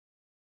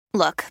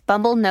Look,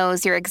 Bumble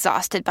knows you're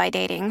exhausted by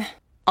dating.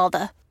 All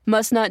the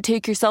must not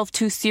take yourself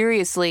too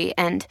seriously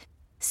and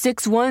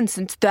 6'1"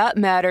 since that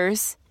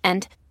matters.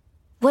 And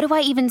what do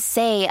I even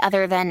say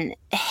other than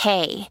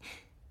hey?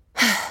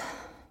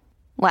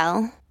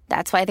 Well,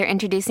 that's why they're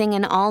introducing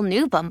an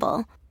all-new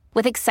Bumble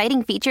with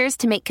exciting features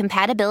to make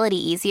compatibility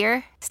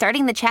easier,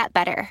 starting the chat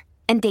better,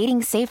 and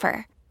dating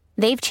safer.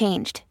 They've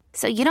changed,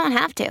 so you don't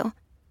have to.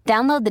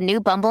 Download the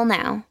new Bumble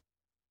now.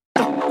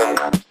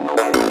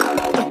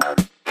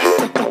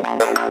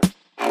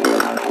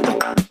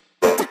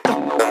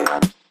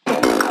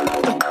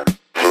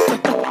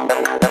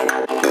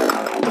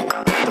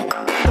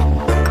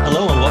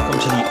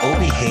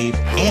 Behave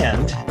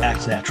and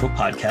Act Natural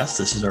podcast.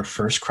 This is our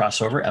first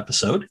crossover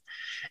episode.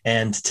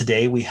 And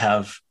today we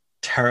have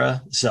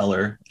Tara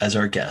Zeller as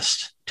our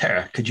guest.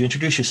 Tara, could you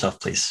introduce yourself,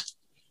 please?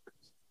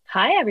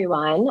 Hi,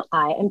 everyone.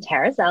 I am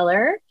Tara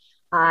Zeller.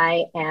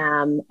 I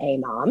am a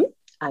mom.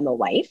 I'm a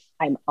wife.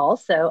 I'm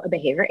also a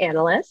behavior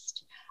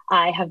analyst.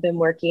 I have been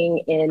working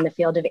in the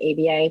field of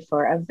ABA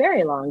for a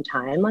very long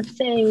time, let's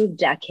say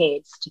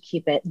decades to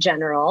keep it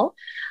general.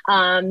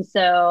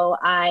 So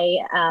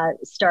I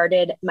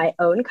started my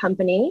own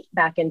company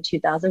back in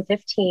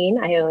 2015.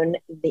 I own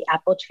the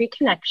Apple Tree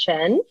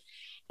Connection,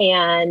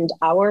 and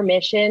our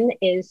mission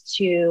is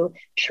to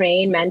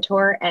train,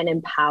 mentor, and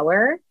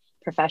empower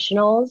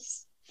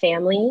professionals,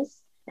 families,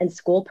 and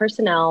school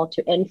personnel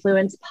to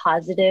influence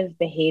positive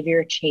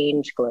behavior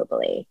change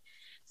globally.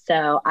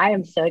 So I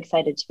am so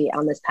excited to be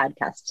on this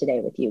podcast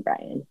today with you,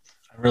 Brian.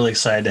 I'm really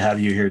excited to have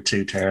you here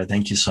too, Tara.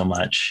 Thank you so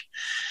much.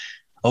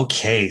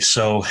 Okay,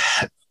 so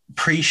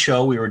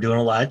pre-show, we were doing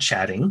a lot of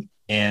chatting,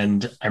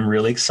 and I'm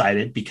really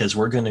excited because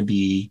we're going to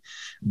be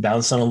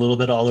bouncing a little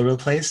bit all over the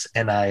place,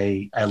 and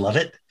I love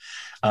it.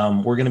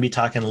 We're going to be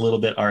talking a little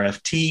bit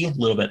RFT, a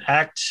little bit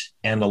ACT,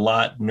 and a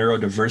lot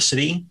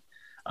neurodiversity.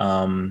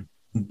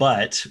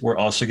 But we're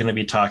also going to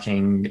be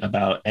talking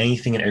about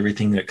anything and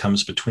everything that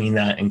comes between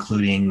that,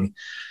 including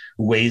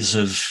ways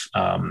of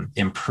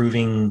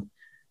improving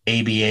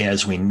ABA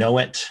as we know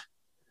it,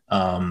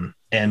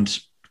 and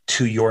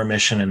to your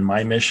mission and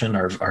my mission,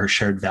 our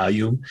shared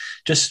value,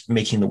 just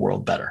making the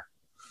world better.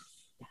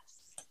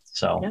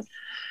 So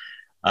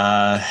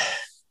where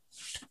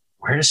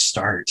to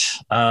start?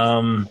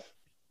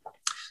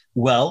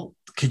 Well,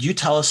 could you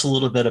tell us a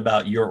little bit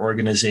about your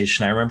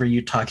organization? I remember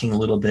you talking a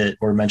little bit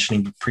or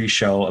mentioning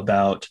pre-show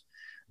about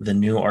the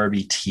new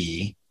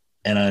RBT,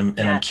 and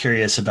I'm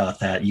curious about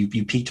that. You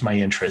piqued my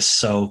interest.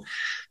 So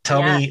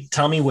tell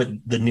me what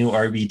the new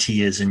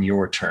RBT is in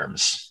your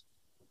terms.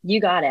 You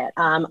got it.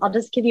 I'll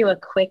just give you a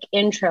quick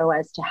intro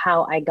as to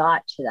how I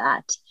got to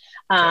that.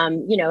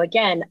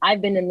 Again,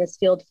 I've been in this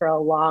field for a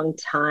long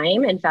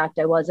time. In fact,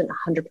 I wasn't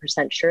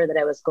 100% sure that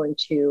I was going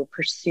to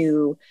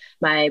pursue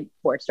my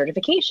board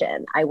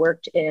certification. I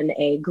worked in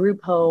a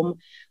group home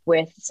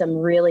with some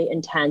really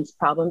intense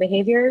problem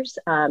behaviors.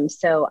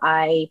 So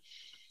I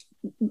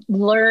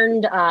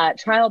learned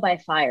trial by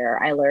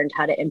fire. I learned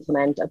how to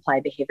implement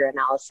applied behavior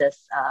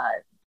analysis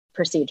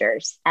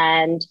procedures.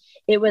 And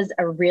it was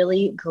a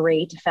really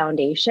great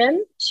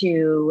foundation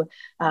to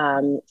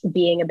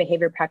being a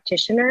behavior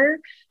practitioner.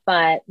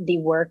 But the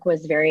work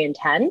was very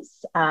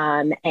intense.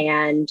 I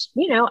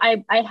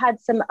had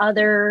some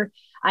other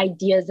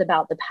ideas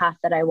about the path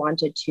that I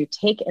wanted to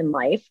take in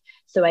life.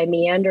 So I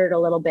meandered a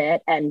little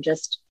bit and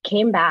just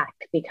came back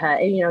because,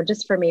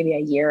 just for maybe a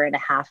year and a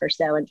half or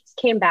so, and just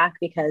came back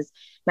because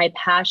my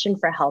passion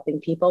for helping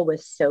people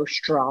was so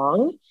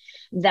strong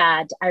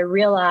that I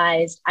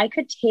realized I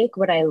could take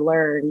what I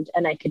learned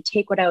and I could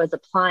take what I was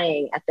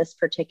applying at this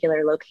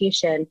particular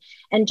location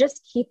and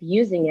just keep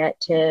using it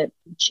to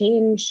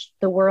change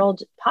the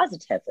world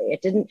positively.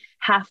 It didn't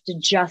have to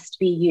just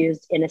be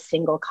used in a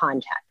single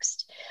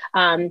context.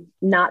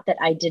 Not that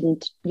I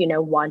didn't,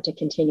 want to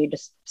continue to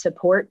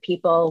support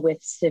people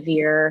with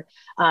severe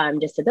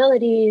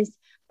disabilities,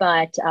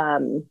 but,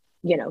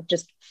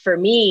 just for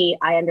me,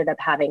 I ended up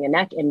having a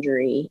neck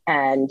injury,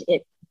 and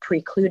it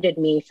precluded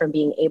me from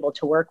being able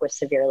to work with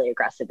severely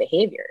aggressive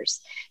behaviors.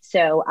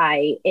 So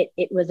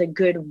it was a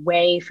good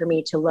way for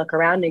me to look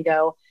around and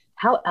go,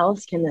 how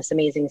else can this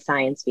amazing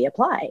science be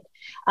applied?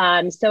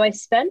 So I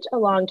spent a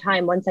long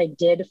time, once I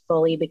did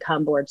fully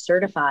become board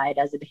certified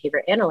as a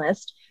behavior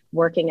analyst,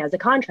 working as a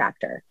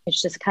contractor.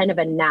 It's just kind of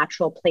a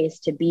natural place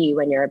to be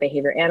when you're a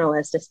behavior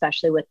analyst,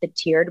 especially with the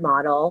tiered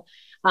model.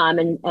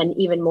 And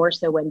even more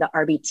so when the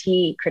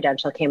RBT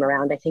credential came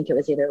around. I think it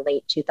was either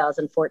late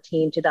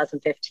 2014,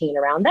 2015,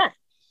 around then.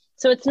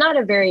 So it's not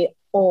a very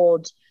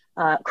old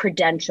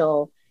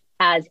credential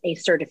as a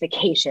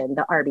certification,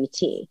 the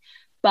RBT.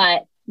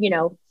 But,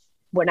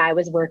 when I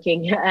was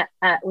working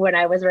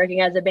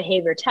as a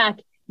behavior tech,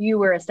 you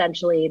were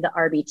essentially the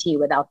RBT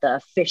without the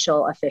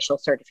official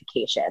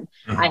certification.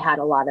 Mm-hmm. I had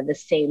a lot of the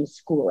same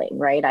schooling,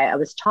 right? I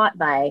was taught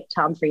by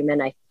Tom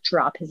Freeman. I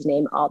drop his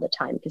name all the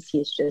time because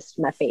he's just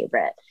my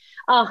favorite.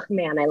 Oh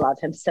man, I love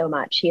him so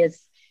much.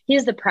 He's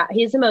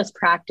the most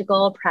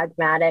practical,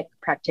 pragmatic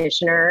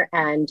practitioner.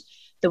 And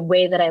the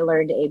way that I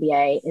learned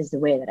ABA is the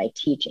way that I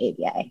teach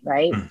ABA,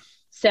 right? Mm.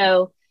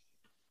 So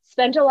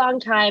spent a long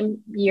time,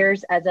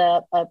 years as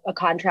a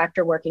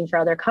contractor working for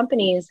other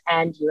companies.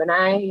 And you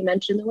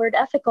mentioned the word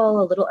ethical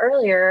a little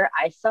earlier.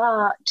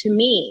 To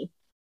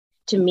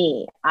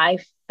me, I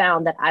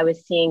found that I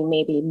was seeing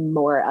maybe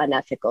more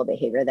unethical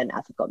behavior than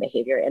ethical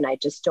behavior. And I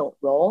just don't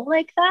roll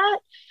like that.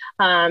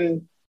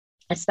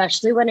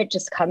 Especially when it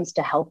just comes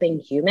to helping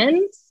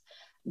humans.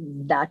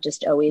 That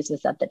just always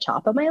was at the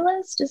top of my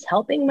list, is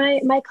helping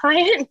my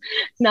client,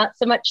 not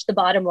so much the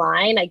bottom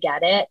line. I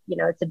get it.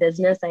 It's a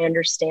business. I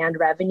understand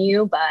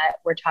revenue, but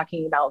we're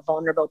talking about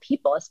vulnerable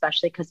people,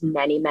 especially because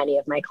many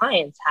of my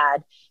clients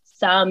had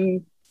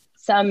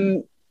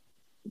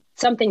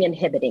something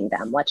inhibiting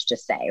them, let's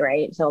just say,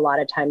 right? So a lot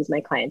of times my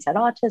clients had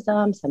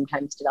autism,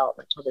 sometimes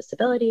developmental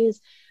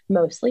disabilities,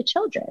 mostly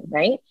children,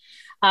 right?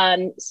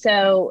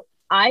 So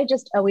I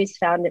just always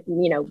found it,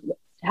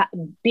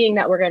 being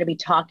that we're going to be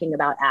talking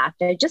about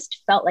ACT, I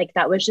just felt like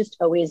that was just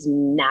always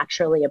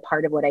naturally a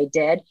part of what I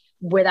did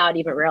without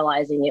even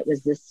realizing it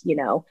was this,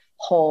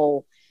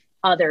 whole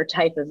other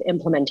type of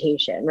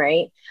implementation,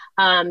 right?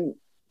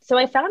 So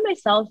I found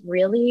myself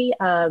really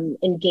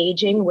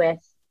engaging with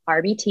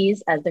RBTs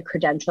as the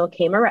credential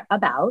came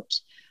about.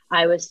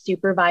 I was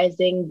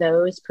supervising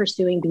those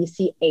pursuing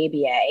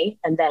BCABA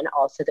and then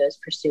also those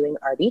pursuing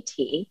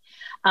RBT.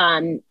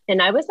 And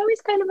I was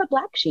always kind of a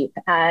black sheep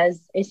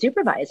as a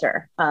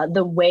supervisor,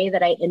 the way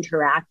that I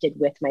interacted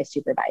with my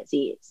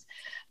supervisees.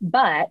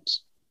 But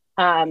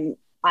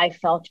I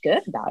felt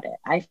good about it.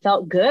 I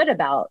felt good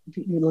about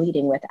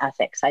leading with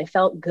ethics. I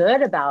felt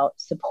good about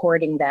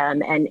supporting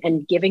them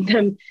and giving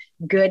them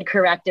good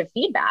corrective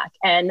feedback.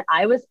 And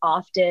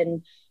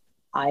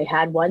I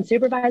had one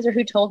supervisor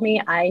who told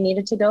me I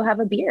needed to go have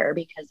a beer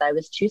because I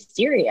was too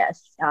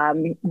serious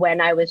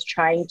when I was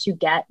trying to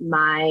get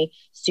my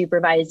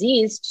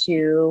supervisees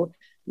to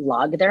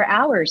log their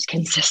hours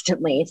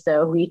consistently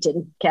so we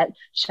didn't get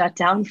shut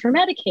down for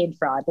Medicaid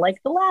fraud like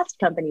the last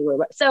company we were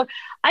with. So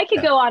I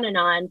could go on and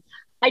on.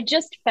 I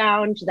just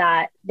found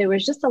that there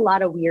was just a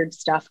lot of weird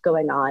stuff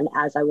going on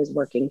as I was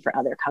working for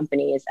other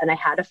companies. And I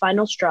had a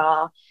final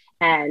straw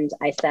and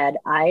I said,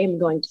 I am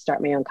going to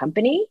start my own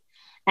company.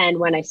 And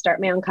when I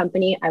start my own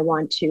company, I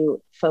want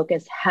to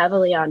focus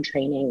heavily on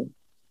training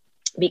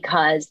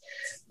because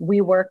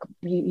we work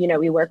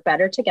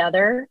better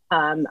together.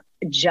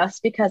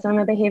 Just because I'm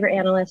a behavior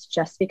analyst,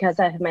 just because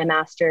I have my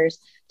master's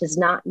does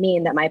not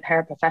mean that my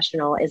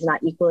paraprofessional is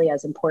not equally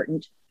as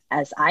important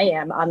as I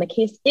am on the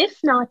case, if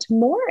not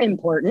more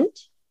important,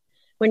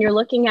 when you're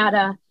looking at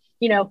a,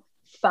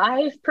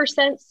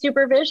 5%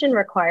 supervision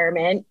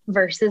requirement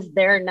versus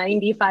their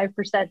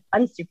 95%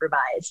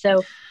 unsupervised.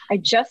 So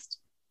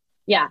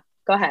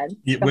go ahead.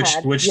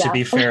 Which to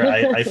be fair,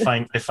 I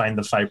find the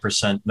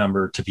 5%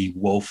 number to be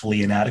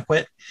woefully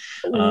inadequate.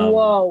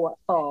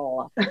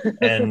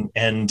 and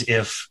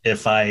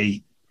if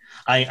I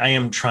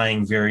am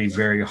trying very,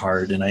 very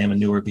hard, and I am a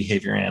newer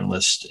behavior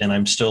analyst, and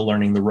I'm still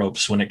learning the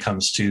ropes when it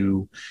comes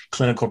to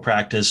clinical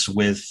practice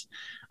with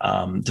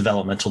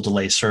developmental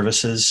delay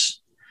services.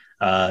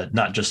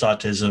 Not just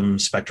autism,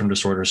 spectrum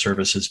disorder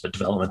services, but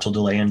developmental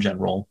delay in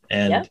general.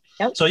 And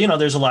so,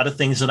 there's a lot of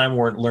things that I'm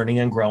learning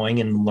and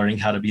growing and learning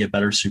how to be a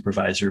better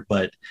supervisor.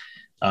 But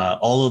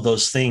all of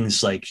those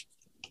things, like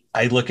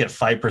I look at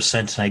 5%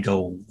 and I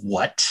go,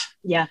 what?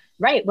 Yeah,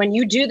 right. When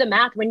you do the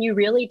math, when you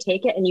really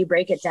take it and you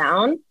break it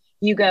down,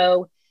 you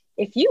go,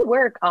 if you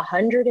work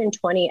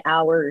 120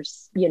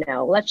 hours,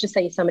 let's just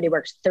say somebody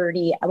works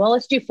 30. Well,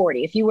 let's do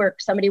 40. If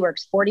somebody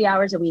works 40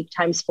 hours a week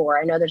times 4,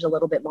 I know there's a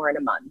little bit more in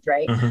a month,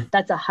 right? Mm-hmm.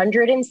 That's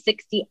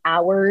 160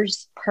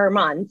 hours per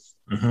month.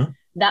 Mm-hmm.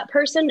 That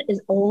person is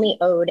only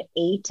owed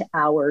 8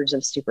 hours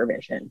of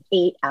supervision,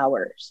 8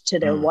 hours to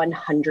their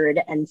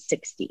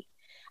 160.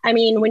 I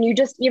mean, when you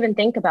just even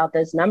think about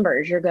those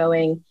numbers, you're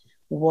going,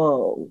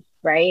 whoa,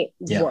 right?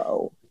 Yeah.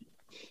 Whoa.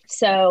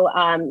 So,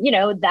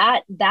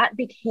 that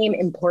became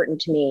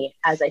important to me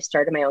as I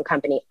started my own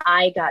company.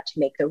 I got to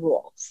make the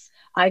rules.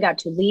 I got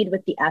to lead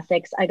with the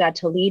ethics. I got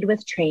to lead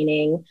with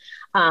training.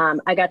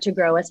 I got to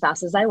grow as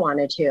fast as I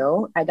wanted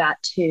to. I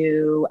got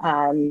to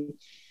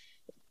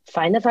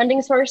find the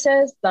funding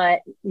sources,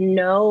 but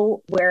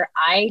know where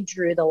I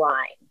drew the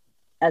line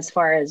as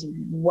far as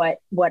what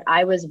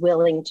I was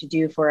willing to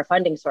do for a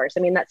funding source. I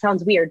mean, that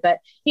sounds weird, but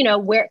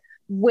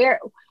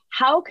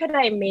how could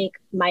I make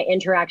my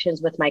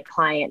interactions with my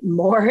client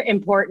more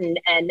important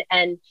and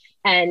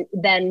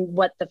then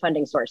what the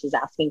funding source is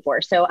asking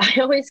for? So I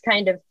always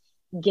kind of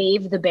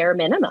gave the bare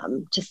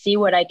minimum to see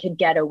what I could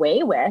get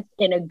away with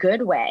in a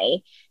good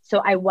way.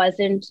 So I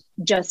wasn't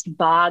just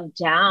bogged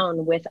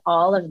down with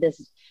all of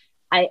this.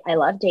 I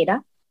love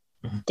data.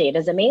 Mm-hmm. Data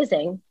is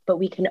amazing, but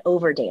we can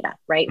over data,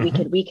 right?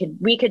 Mm-hmm.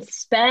 We could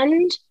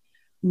spend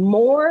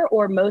more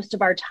or most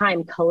of our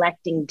time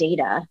collecting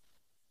data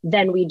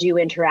than we do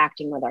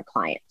interacting with our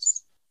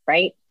clients,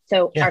 right?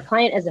 So our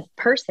client is a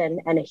person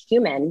and a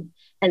human,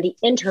 and the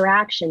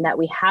interaction that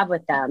we have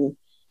with them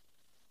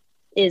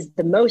is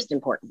the most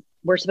important.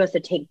 We're supposed to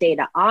take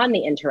data on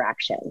the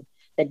interaction.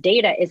 The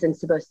data isn't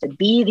supposed to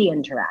be the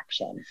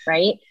interaction,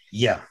 right?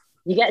 Yeah.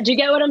 Do you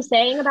get what I'm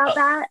saying about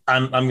that?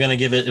 I'm going to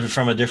give it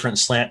from a different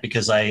slant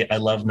because I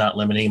love not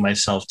limiting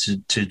myself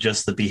to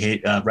just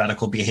the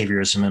radical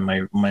behaviorism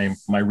in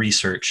my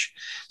research.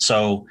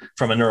 So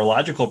from a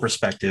neurological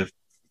perspective,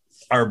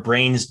 our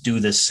brains do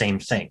this same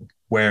thing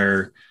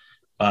where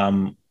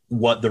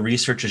what the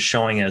research is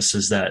showing us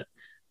is that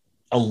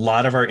a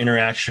lot of our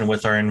interaction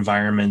with our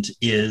environment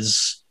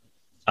is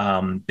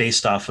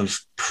based off of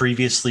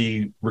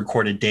previously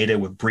recorded data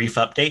with brief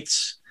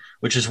updates,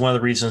 which is one of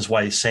the reasons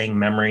why saying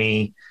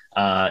memory,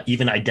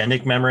 even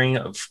eidetic memory,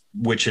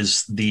 which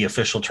is the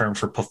official term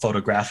for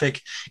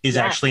photographic, is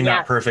actually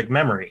not perfect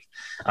memory.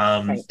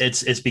 Right.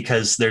 It's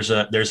because there's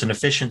an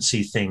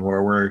efficiency thing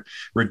where we're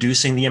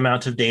reducing the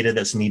amount of data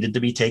that's needed to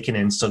be taken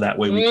in so that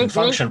way we can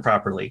function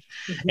properly.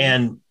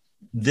 And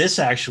this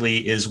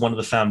actually is one of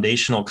the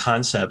foundational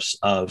concepts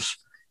of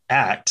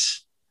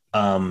ACT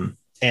and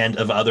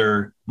of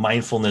other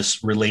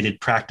mindfulness related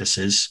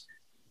practices.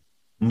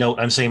 Note,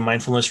 I'm saying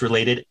mindfulness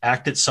related.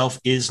 ACT itself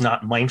is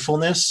not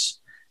mindfulness.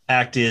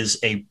 ACT is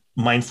a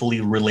mindfully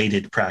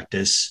related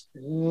practice.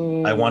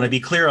 I want to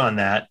be clear on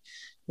that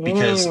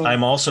because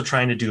I'm also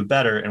trying to do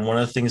better. And one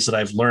of the things that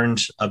I've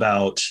learned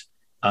about,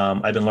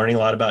 I've been learning a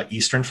lot about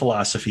Eastern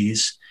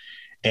philosophies,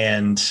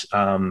 and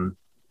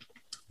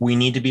we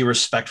need to be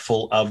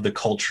respectful of the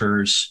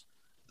cultures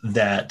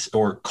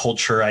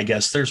culture, I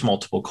guess there's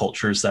multiple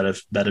cultures that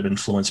have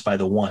influenced by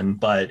the one,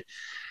 but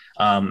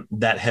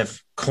that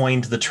have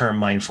coined the term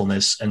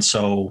mindfulness. And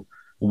so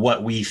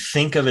what we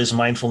think of as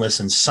mindfulness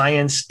in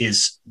science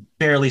is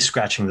barely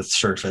scratching the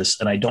surface.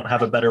 And I don't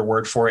have a better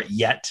word for it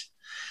yet.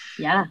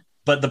 Yeah.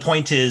 But the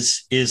point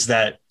is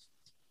that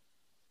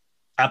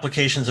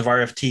applications of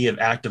RFT, of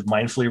active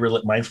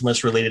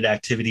mindfulness related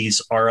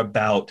activities, are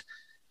about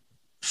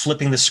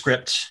flipping the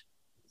script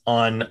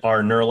on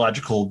our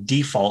neurological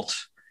default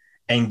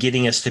and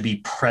getting us to be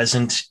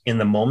present in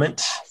the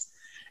moment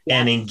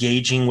and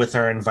engaging with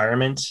our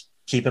environment.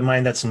 Keep in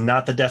mind, that's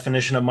not the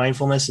definition of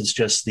mindfulness. It's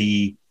just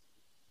a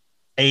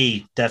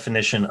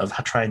definition of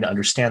trying to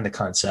understand the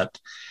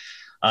concept.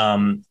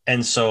 And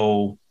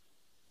so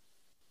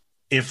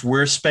if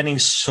we're spending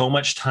so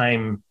much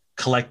time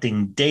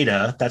collecting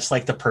data, that's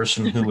like the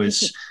person who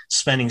is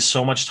spending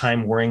so much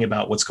time worrying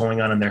about what's going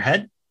on in their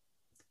head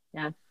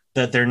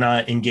that they're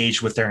not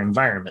engaged with their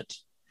environment.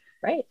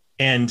 Right.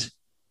 And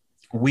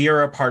we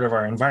are a part of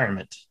our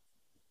environment,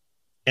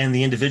 and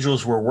the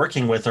individuals we're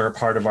working with are a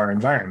part of our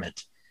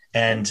environment.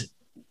 And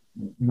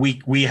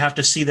we have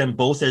to see them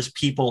both as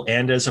people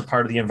and as a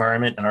part of the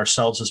environment, and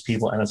ourselves as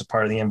people and as a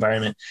part of the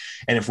environment.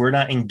 And if we're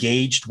not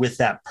engaged with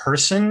that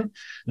person,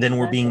 then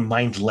we're being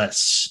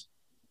mindless.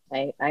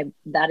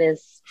 That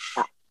is,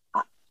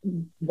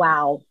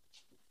 wow.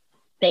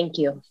 Thank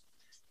you.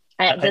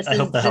 I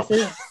hope that helped.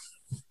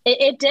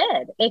 It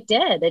did.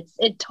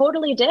 It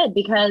totally did,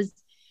 because,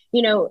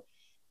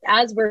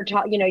 as we're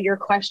talking, your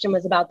question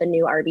was about the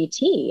new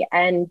RBT,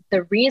 and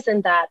the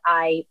reason that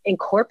I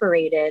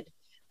incorporated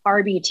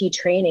RBT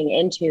training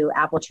into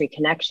Apple Tree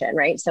Connection,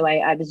 right? So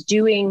I was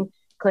doing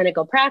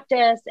clinical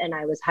practice, and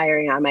I was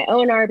hiring on my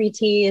own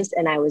RBTs,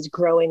 and I was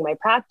growing my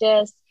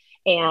practice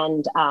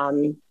and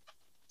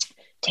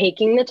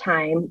taking the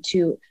time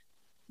to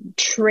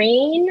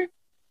train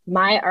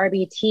my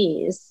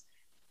RBTs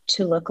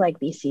to look like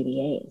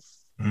BCBAs,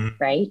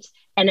 right?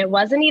 And it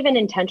wasn't even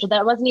intentional.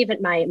 That wasn't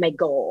even my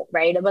goal,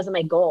 right? It wasn't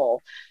my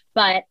goal,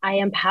 but I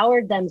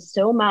empowered them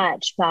so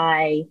much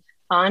by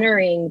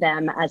honoring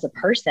them as a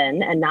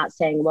person and not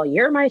saying, well,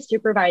 you're my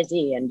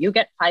supervisee and you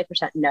get 5%.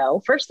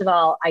 No, first of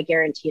all, I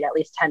guaranteed at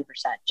least 10%.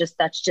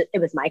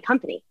 It was my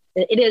company.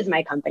 It is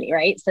my company,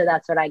 right? So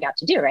that's what I got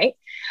to do, right?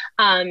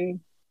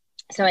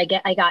 So I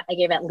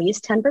gave at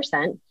least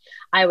 10%.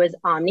 I was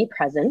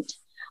omnipresent.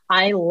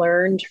 I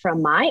learned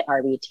from my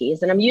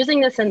RBTs, and I'm using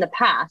this in the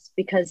past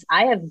because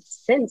I have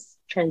since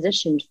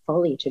transitioned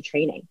fully to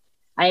training.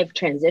 I have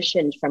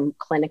transitioned from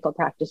clinical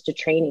practice to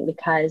training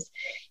because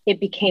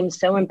it became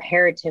so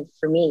imperative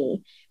for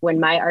me when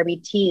my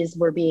RBTs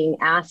were being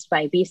asked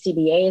by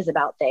BCBAs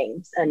about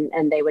things,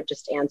 and they would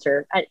just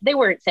answer. They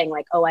weren't saying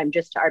like, oh, I'm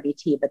just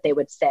RBT, but they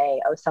would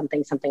say, oh,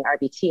 something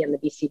RBT, and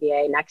the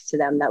BCBA next to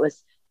them that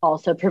was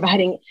also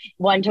providing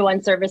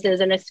one-to-one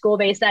services in a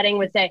school-based setting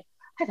would say,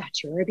 I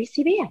thought you were a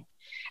BCBA.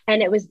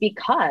 And it was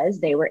because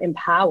they were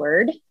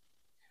empowered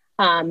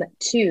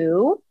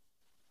to,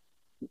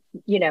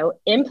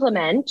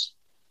 implement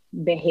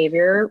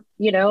behavior,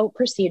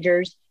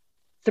 procedures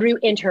through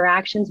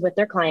interactions with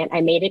their client.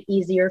 I made it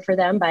easier for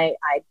them I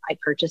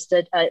purchased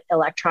an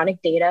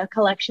electronic data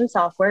collection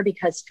software,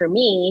 because for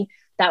me,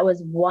 that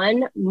was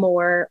one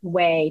more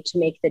way to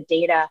make the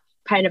data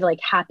kind of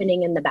like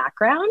happening in the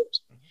background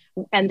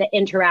and the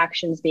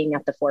interactions being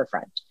at the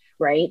forefront.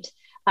 Right.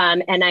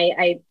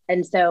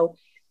 And so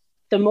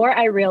the more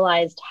I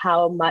realized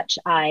how much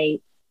I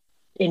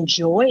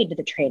enjoyed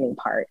the training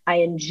part, I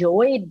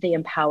enjoyed the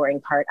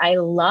empowering part. I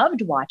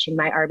loved watching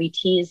my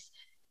RBTs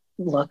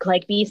look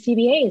like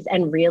BCBAs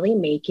and really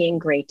making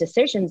great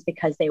decisions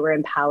because they were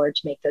empowered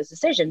to make those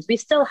decisions. We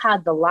still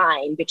had the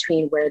line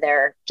between where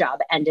their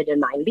job ended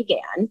and mine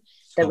began,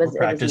 That Scope of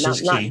practice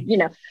is key.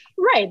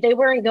 Right. They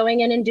weren't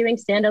going in and doing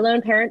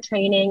standalone parent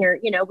training, or,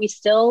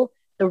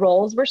 the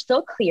roles were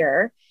still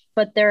clear,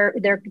 but their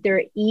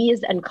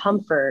ease and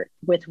comfort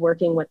with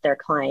working with their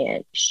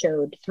client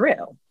showed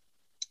through.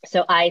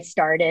 So I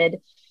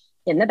started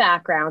in the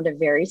background a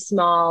very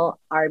small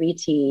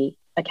RBT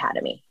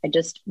academy. I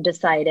just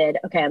decided,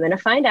 okay, I'm going to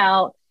find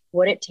out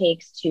what it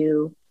takes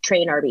to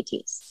train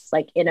RBTs,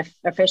 like in an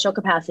official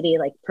capacity,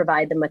 like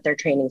provide them with their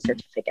training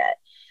certificate.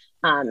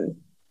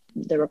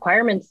 The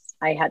requirements,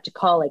 I had to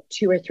call like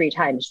 2 or 3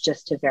 times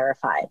just to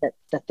verify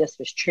that this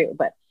was true.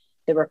 But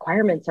the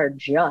requirements are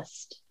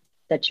just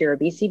that you're a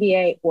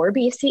BCBA or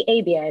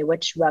BCABA,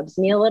 which rubs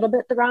me a little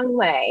bit the wrong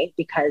way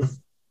because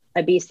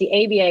a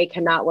BCABA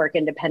cannot work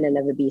independent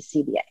of a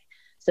BCBA.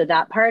 So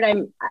that part,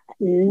 I'm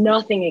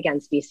nothing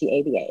against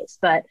BCABAs,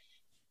 but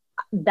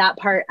that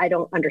part I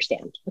don't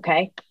understand.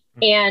 Okay.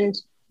 And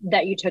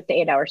that you took the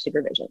 8-hour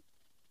supervision,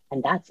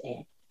 and that's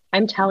it.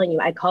 I'm telling you,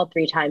 I called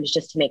 3 times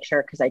just to make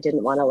sure, because I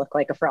didn't want to look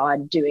like a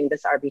fraud doing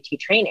this RBT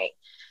training.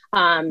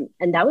 And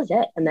that was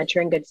it. And that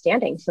you're in good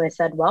standing. So I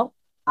said, well,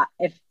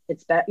 if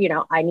it's better,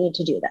 I need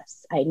to do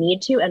this. I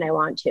need to, and I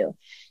want to.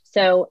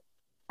 So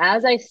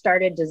as I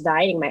started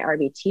designing my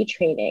RBT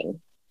training,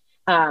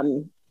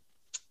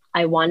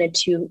 I wanted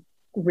to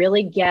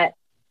really get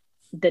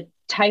the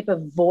type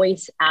of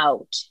voice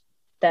out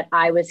that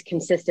I was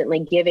consistently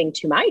giving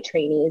to my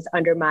trainees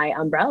under my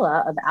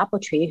umbrella of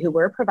Appletree, who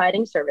were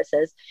providing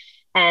services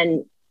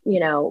and,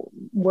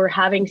 were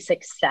having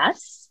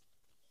success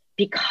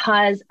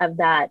because of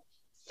that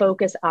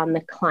focus on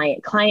the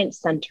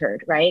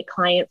client-centered, right?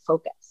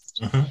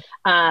 Client-focused.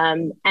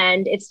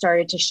 And it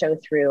started to show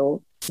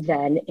through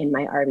then in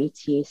my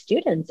RBT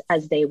students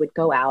as they would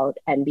go out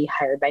and be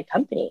hired by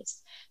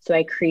companies. So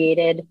I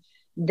created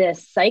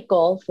this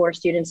cycle for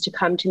students to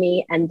come to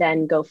me and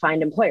then go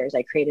find employers.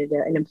 I created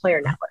an employer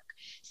network.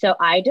 So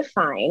I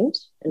defined,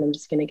 and I'm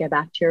just going to get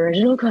back to your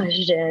original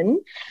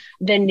question,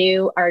 the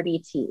new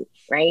RBT,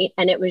 right?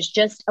 And it was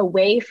just a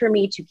way for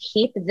me to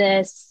keep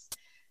this,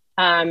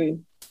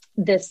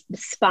 this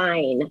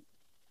spine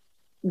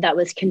that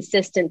was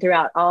consistent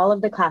throughout all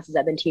of the classes.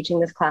 I've been teaching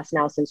this class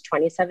now since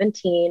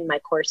 2017. My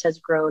course has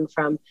grown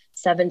from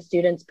 7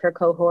 students per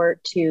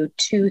cohort to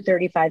 2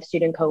 35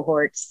 student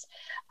cohorts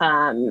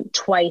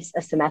twice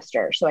a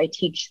semester. So I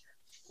teach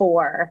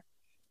four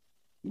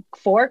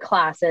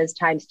classes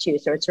times 2.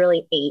 So it's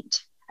really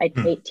 8.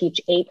 I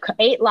teach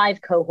 8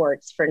 live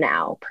cohorts for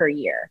now per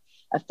year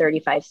of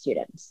 35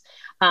 students.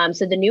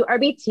 So the new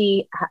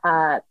RBT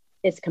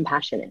is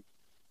compassionate,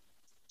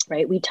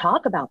 right? We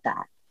talk about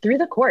that through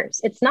the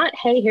course. It's not,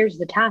 hey, here's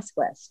the task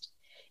list.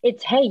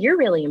 It's, hey, you're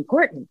really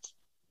important.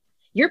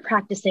 You're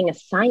practicing a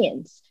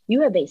science.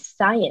 You have a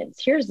science.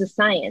 Here's the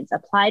science,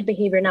 applied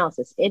behavior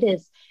analysis. It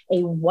is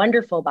a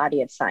wonderful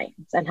body of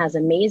science and has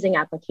amazing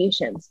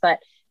applications, but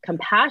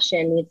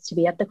compassion needs to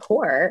be at the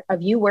core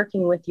of you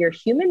working with your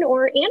human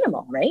or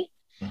animal, right?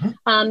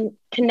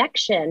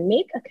 Connection,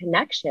 make a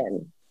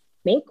connection,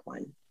 make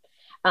one.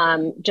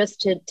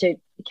 Just to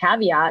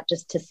caveat,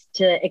 just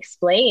to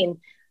explain,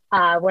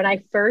 when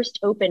I first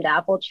opened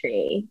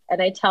Appletree,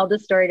 and I tell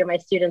this story to my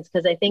students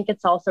because I think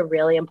it's also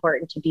really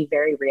important to be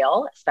very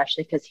real,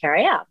 especially because here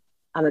I am.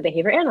 I'm a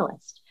behavior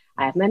analyst.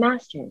 I have my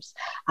master's.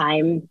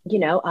 I'm,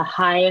 a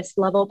highest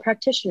level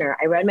practitioner.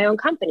 I run my own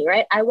company,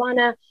 right? I want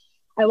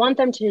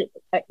them to,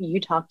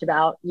 you talked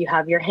about, you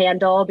have your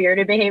handle,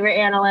 bearded behavior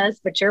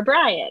analyst, but you're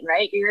Brian,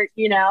 right?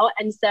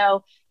 And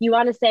so you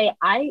want to say,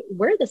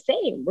 we're the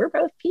same. We're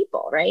both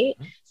people, right?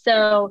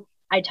 So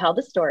I tell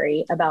the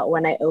story about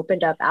when I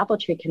opened up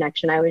Appletree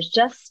Connection. I was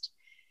just,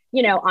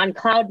 on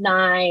cloud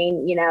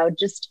 9,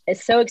 just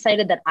so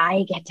excited that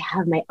I get to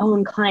have my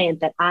own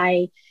client that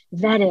I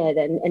vetted.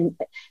 And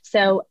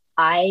so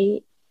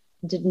I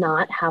did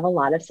not have a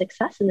lot of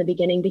success in the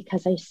beginning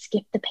because I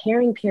skipped the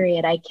pairing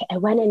period. I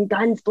went in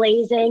guns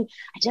blazing.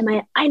 I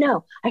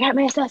got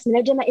my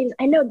assessment.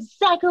 I know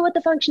exactly what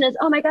the function is.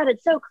 Oh my God,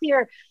 it's so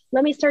clear.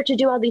 Let me start to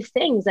do all these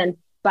things. And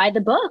by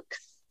the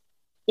books,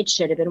 it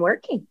should have been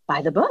working.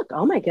 By the book.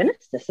 Oh my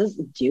goodness,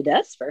 do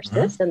this first,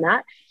 this and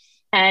that.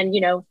 And,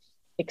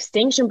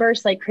 extinction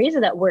bursts like crazy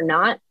that were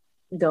not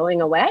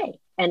going away.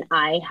 And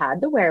I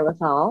had the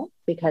wherewithal,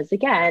 because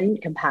again,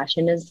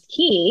 compassion is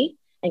key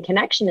and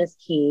connection is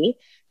key,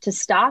 to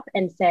stop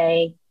and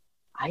say,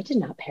 I did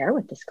not pair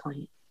with this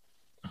client.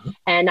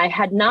 And I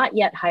had not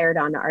yet hired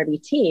on an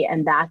RBT.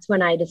 And that's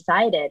when I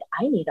decided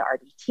I need an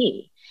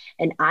RBT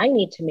and I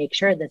need to make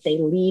sure that they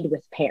lead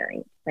with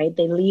pairing, right?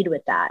 They lead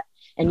with that.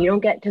 And you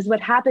don't get, because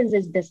what happens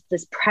is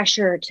this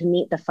pressure to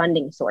meet the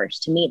funding source,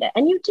 to meet it.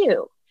 And you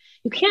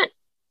can't,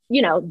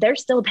 they're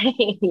still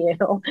paying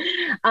you.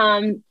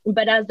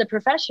 But as the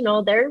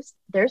professional, there's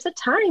a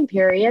time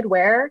period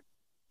where,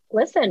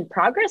 listen,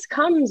 progress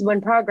comes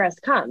when progress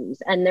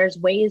comes, and there's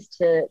ways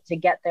to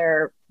get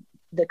there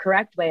the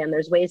correct way, and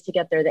there's ways to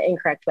get there the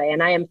incorrect way.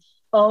 And I am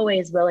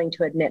always willing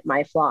to admit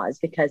my flaws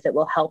because it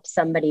will help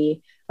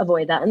somebody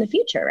avoid that in the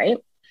future, right?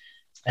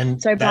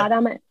 And so I brought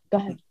on go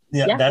ahead.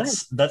 Yeah,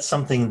 that's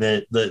something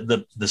that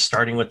the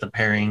starting with the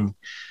pairing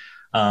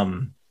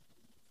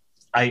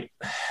I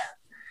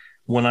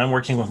when I'm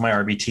working with my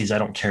RBTs, I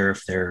don't care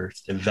if they're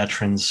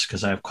veterans,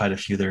 because I have quite a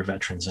few that are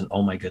veterans, and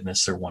oh my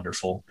goodness, they're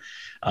wonderful,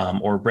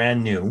 or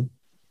brand new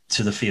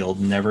to the field,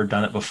 never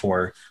done it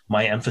before.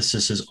 My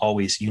emphasis is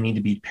always, you need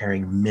to be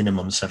pairing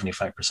minimum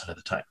 75% of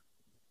the time.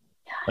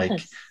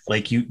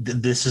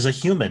 This is a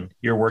human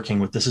you're working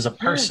with. This is a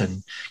person.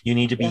 Yes. You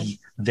need to be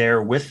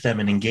there with them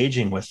and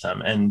engaging with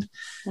them. And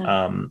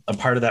a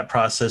part of that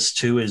process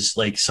too is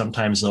like,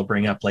 sometimes they'll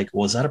bring up like,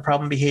 well, is that a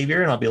problem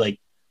behavior? And I'll be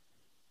like,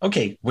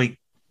 okay, wait,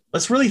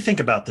 let's really think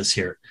about this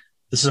here.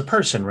 This is a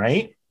person,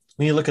 right?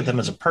 We need to look at them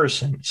as a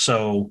person.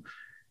 So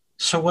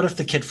what if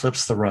the kid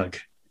flips the rug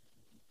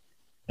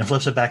and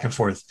flips it back and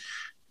forth?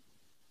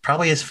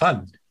 Probably is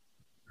fun,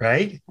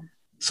 right?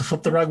 So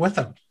flip the rug with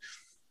them.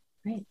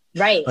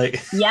 Right. Like,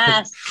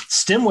 yes.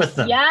 Stim with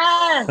them.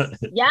 Yes.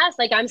 Yes.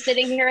 Like, I'm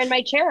sitting here in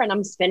my chair and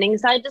I'm spinning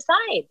side to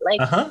side. Like,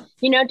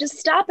 just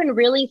stop and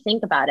really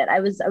think about it. I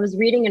was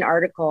reading an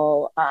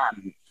article. I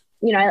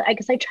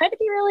guess I try to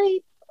be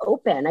really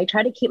open. I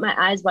try to keep my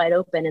eyes wide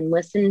open and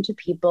listen to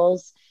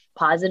people's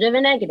positive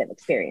and negative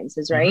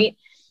experiences. Right.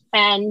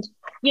 And,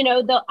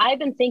 though I've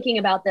been thinking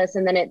about this,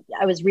 and then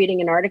I was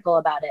reading an article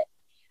about it.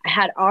 I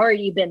had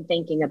already been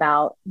thinking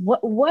about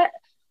what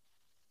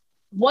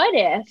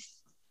if,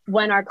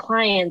 when our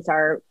clients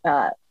are,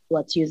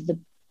 let's use the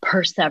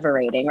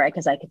perseverating, right?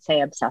 Because I could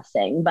say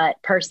obsessing, but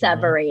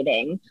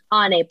perseverating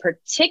on a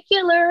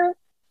particular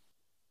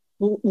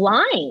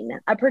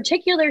line, a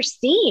particular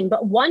scene,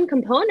 but one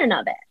component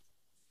of it.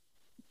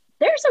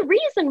 There's a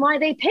reason why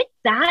they picked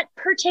that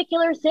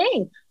particular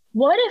thing.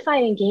 What if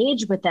I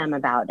engage with them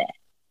about it?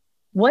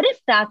 What if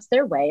that's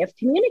their way of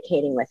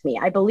communicating with me?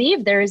 I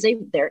believe there is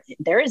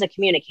a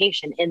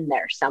communication in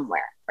there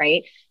somewhere,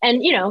 right?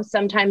 And,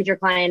 sometimes your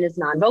client is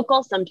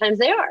non-vocal, sometimes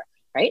they are,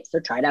 right? So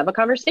try to have a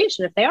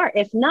conversation if they are.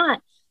 If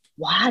not,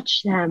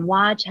 watch them,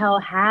 watch how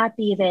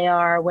happy they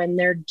are when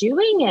they're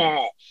doing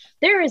it.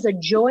 There is a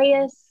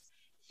joyous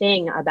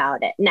thing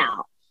about it.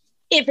 Now,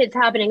 if it's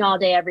happening all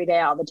day, every day,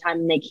 all the time,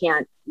 and they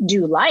can't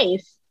do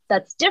life,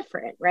 that's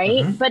different,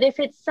 right? But if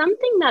it's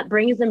something that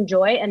brings them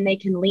joy and they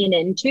can lean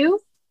into,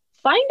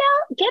 find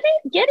out, get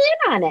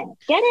in on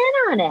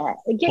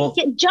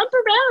it, jump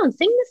around,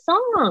 sing the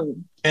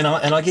song. And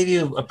I'll give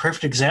you a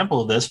perfect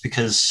example of this,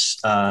 because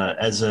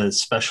as a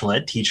special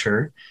ed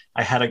teacher,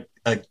 I had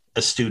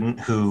a student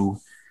who,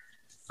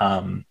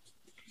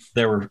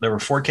 there were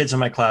 4 kids in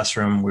my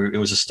classroom. It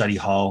was a study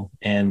hall,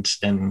 and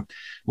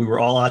we were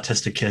all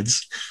autistic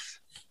kids.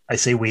 I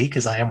say we,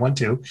 because I am one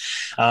too.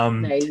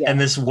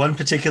 And this one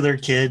particular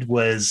kid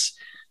was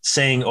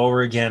saying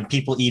over again,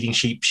 people eating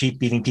sheep,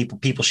 sheep eating people,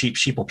 people, sheep,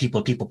 sheeple,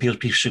 people,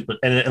 sheep.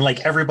 And like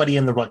everybody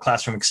in the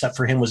classroom except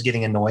for him was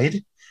getting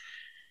annoyed.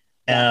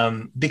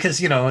 Because,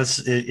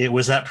 it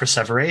was that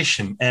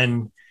perseveration.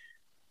 And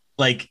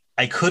like,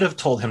 I could have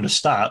told him to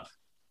stop,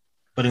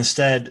 but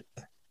instead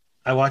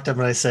I walked up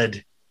and I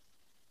said,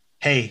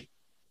 hey,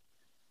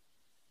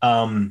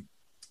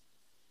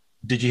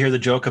 did you hear the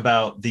joke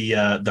about the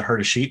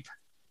herd of sheep?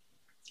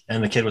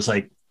 And the kid was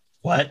like,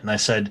 what? And I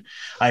said,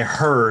 I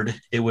heard,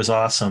 it was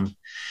awesome.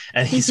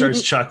 And he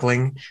starts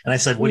chuckling. And I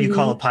said, what do you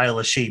call a pile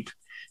of sheep?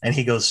 And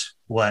he goes,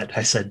 what?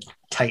 I said,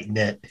 tight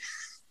knit.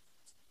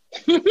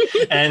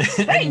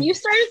 and you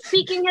started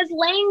speaking his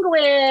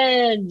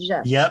language.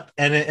 Yep.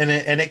 And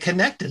it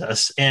connected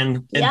us.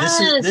 And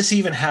this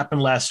even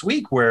happened last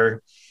week,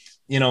 where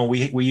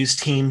we use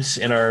Teams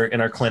in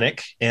our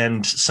clinic,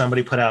 and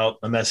somebody put out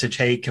a message,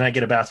 hey, can I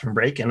get a bathroom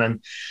break? And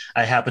then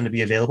I happened to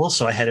be available.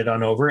 So I headed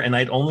on over, and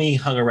I'd only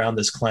hung around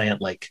this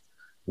client like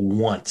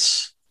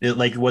once.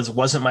 It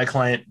wasn't my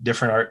client,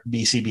 different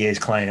BCBA's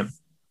client.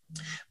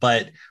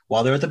 But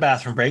while they were at the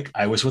bathroom break,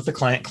 I was with the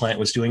client. Client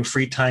was doing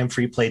free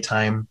play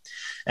time,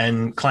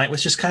 and client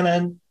was just kind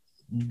of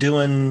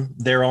doing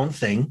their own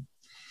thing,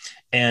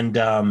 and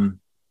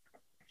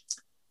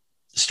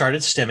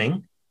started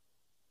stimming.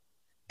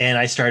 And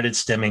I started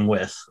stimming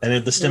with,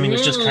 and the stimming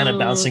was just kind of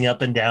bouncing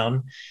up and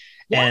down.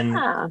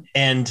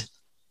 And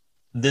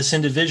this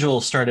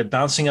individual started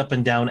bouncing up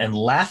and down and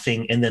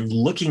laughing, and then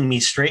looking me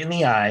straight in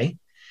the eye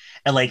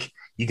and like,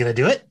 you gonna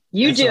do it?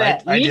 You do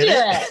it. You do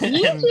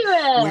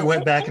it. We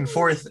went back and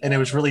forth, and it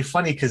was really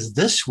funny, because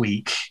this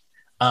week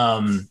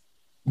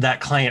that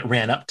client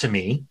ran up to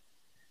me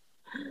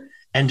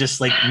and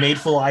just like made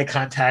full eye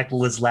contact,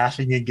 was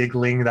laughing and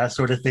giggling, that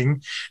sort of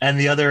thing. And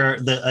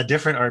a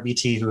different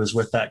RBT who was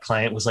with that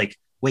client was like,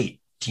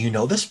 wait, do you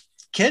know this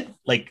kid?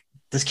 Like,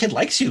 this kid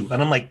likes you.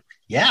 And I'm like,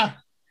 yeah,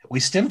 we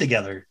stim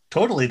together.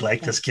 Totally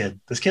like this kid.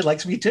 This kid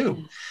likes me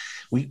too.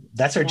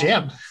 That's our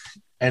jam.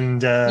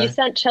 And you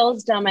sent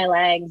chills down my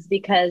legs,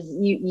 because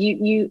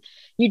you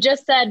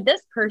just said,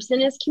 this person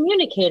is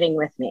communicating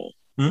with me,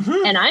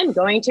 and I'm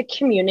going to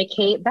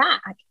communicate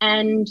back.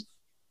 And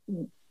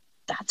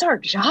that's our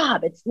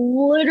job. It's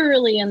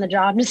literally in the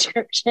job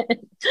description.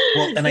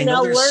 Well, and I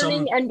know there's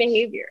learning and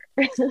behavior.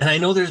 And I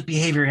know there's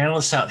behavior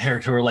analysts out there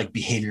who are like,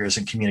 behavior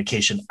isn't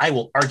communication. I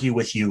will argue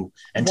with you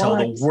until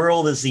the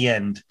world is the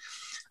end.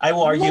 I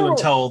will argue No.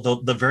 until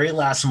the very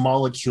last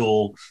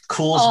molecule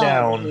cools All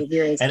down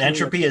behavior is and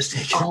entropy is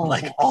taken, all of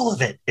like it. all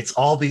of it. It's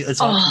all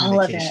All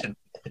of communication.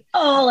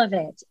 All of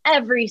it,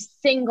 every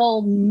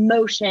single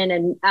motion,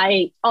 and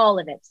all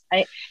of it.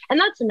 And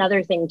that's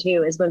another thing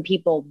too, is when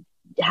people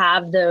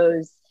have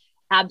those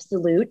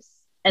absolutes,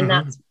 and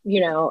that's,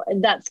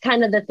 that's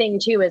kind of the thing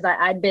too, is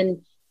I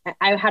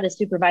had a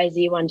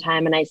supervisee one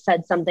time, and I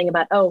said something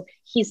about, oh,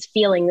 he's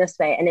feeling this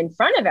way. And in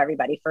front of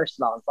everybody, first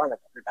of all, in front of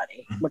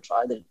everybody, which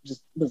I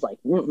just was like,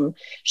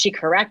 she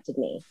corrected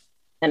me.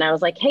 And I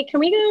was like, hey, can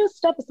we go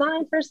step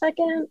aside for a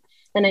second?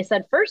 And I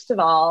said, first of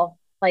all,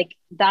 like,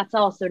 that's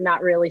also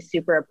not really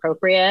super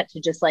appropriate to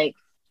just like,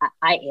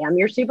 I am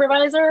your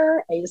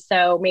supervisor.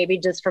 So maybe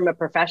just from a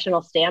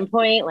professional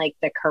standpoint, like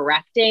the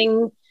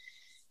correcting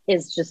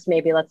is just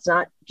maybe let's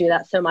not do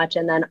that so much.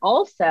 And then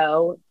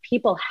also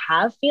people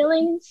have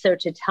feelings. So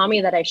to tell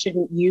me that I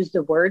shouldn't use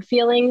the word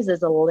feelings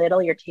is a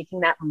little, you're taking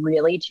that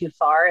really too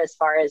far as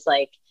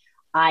like,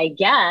 I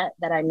get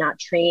that I'm not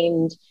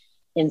trained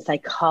in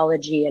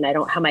psychology and I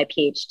don't have my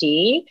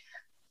PhD,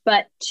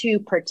 but to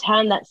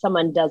pretend that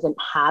someone doesn't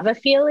have a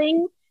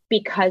feeling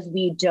because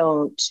we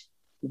don't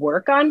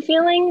work on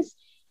feelings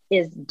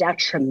is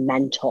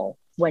detrimental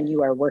when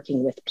you are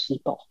working with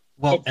people.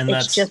 Well,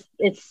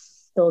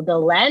 The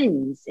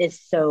lens is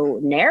so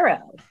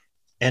narrow.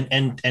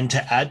 And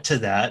to add to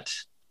that,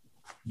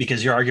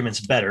 because your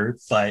argument's better,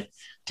 but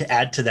to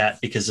add to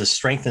that, because this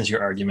strengthens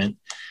your argument,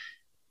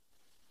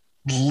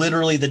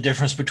 literally the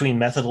difference between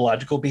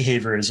methodological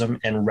behaviorism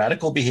and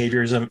radical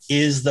behaviorism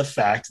is the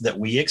fact that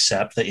we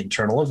accept that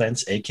internal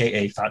events,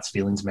 AKA thoughts,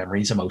 feelings,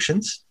 memories,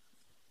 emotions,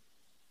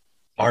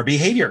 are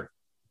behavior.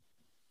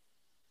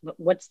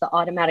 What's the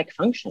automatic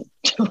function?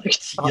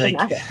 It's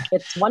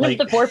one of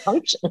the 4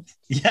 functions.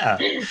 Yeah.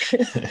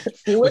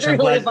 It's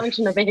literally a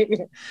function of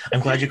behavior.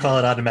 I'm glad you call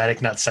it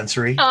automatic, not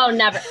sensory. Oh,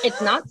 never.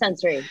 It's not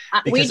sensory.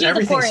 Because we do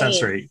the 4 A's.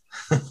 Sensory.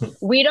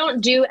 We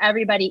don't do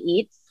everybody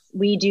eats.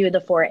 We do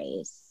the 4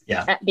 A's.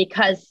 Yeah.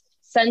 Because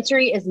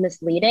sensory is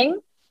misleading.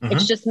 Mm-hmm.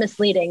 It's just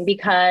misleading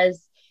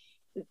because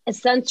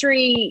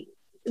sensory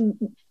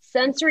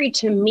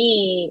to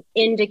me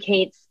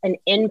indicates an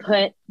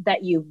input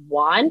that you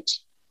want,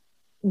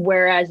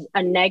 whereas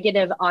a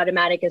negative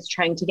automatic is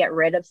trying to get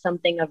rid of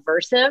something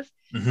aversive.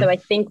 Mm-hmm. So I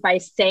think by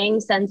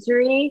saying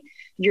sensory,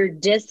 you're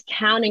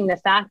discounting the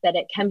fact that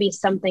it can be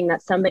something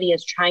that somebody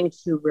is trying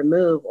to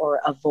remove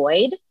or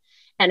avoid.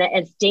 And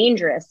it's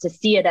dangerous to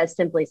see it as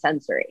simply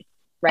sensory,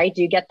 right?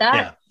 Do you get that?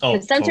 Yeah. Oh,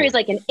 sensory totally. is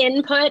like an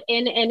input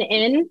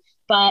in,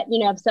 but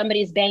if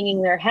somebody's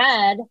banging their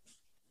head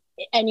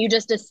and you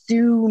just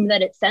assume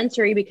that it's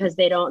sensory because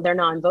they're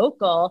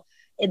non-vocal,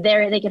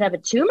 they could have a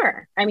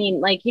tumor. I mean,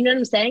 like, you know what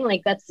I'm saying?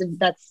 Like that's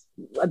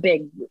a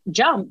big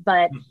jump,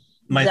 but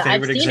my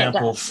favorite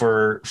example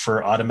for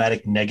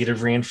automatic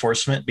negative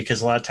reinforcement,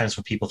 because a lot of times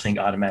when people think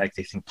automatic,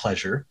 they think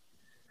pleasure.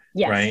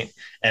 Yes. Right.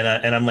 And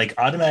I'm like,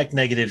 automatic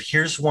negative.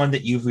 Here's one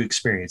that you've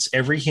experienced.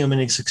 Every human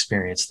has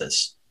experienced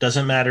this.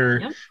 Doesn't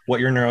matter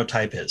what your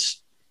neurotype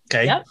is.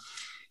 Okay. Yep.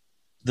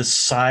 The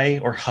sigh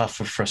or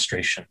huff of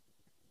frustration.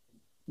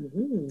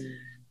 Mm-hmm.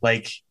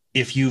 Like,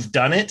 if you've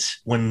done it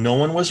when no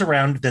one was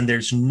around, then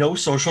there's no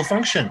social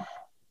function.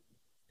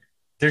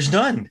 There's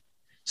none.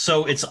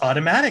 So it's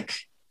automatic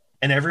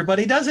and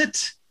everybody does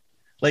it.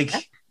 Like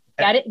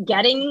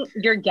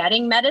you're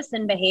getting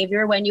medicine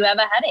behavior when you have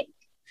a headache,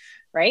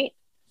 right?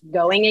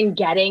 Going and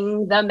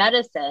getting the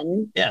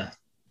medicine. Yeah.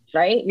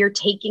 Right. You're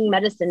taking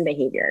medicine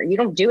behavior. You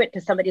don't do it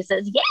because somebody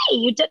says, yay,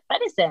 you took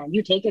medicine.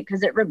 You take it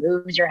because it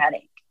removes your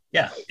headache.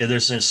 Yeah.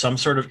 There's some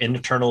sort of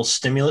internal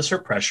stimulus or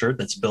pressure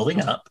that's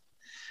building up.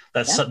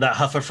 That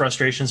huff of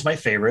frustration is my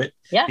favorite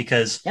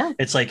because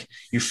it's like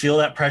you feel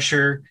that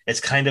pressure.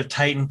 It's kind of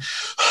tightened.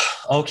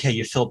 Okay.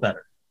 You feel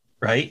better,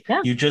 right?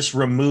 Yeah. You just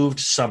removed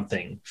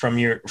something from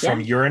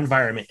your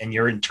environment, and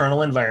your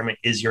internal environment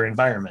is your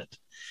environment.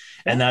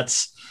 Yeah. And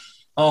that's,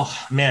 oh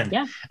man,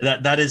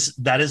 that is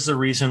the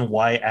reason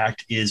why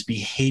ACT is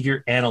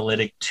behavior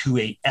analytic to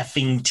a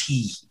effing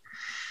T.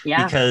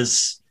 Yeah.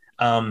 Because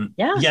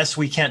yes,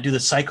 we can't do the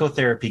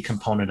psychotherapy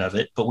component of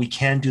it, but we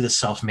can do the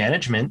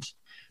self-management.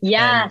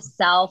 Yeah,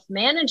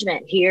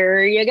 self-management.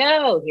 Here you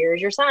go.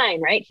 Here's your sign,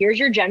 right? Here's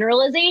your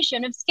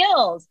generalization of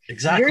skills.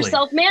 Exactly. You're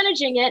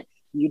self-managing it.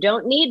 You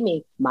don't need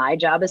me. My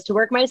job is to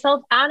work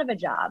myself out of a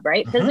job,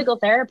 right? Mm-hmm. Physical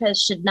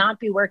therapists should not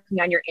be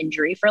working on your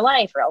injury for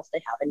life, or else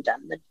they haven't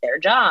done their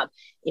job.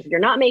 If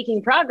you're not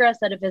making progress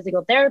at a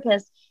physical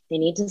therapist, they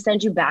need to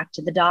send you back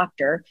to the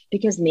doctor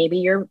because maybe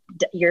your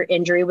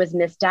injury was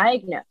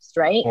misdiagnosed,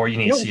 right? Or you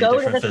need to see a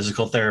different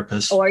physical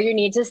therapist. Or you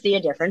need to see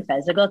a different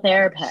physical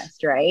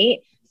therapist, right?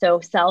 So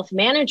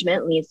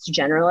self-management leads to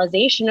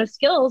generalization of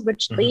skills,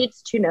 which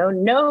leads to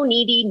no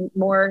needing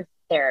more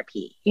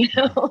therapy,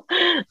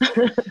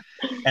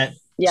 And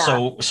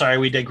so, sorry,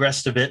 we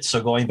digressed a bit.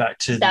 So going back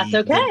to the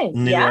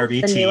new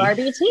RBT. The new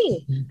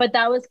RBT. But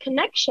that was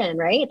connection,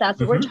 right? That's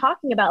what we're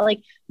talking about.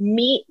 Like,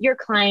 meet your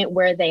client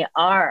where they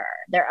are.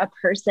 They're a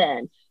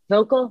person.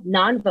 vocal,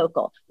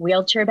 non-vocal,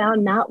 wheelchair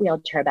bound, not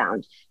wheelchair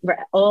bound,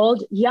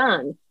 old,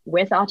 young,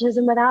 with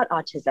autism, without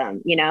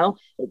autism,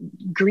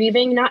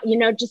 grieving, not,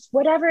 just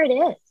whatever it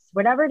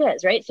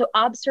is, right? So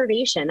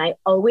observation, I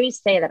always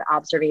say that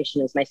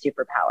observation is my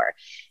superpower,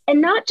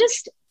 and not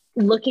just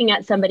looking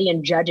at somebody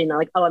and judging,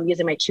 like, oh, I'm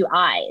using my two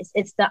eyes.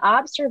 It's the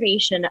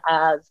observation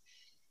of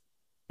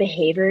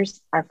behaviors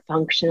are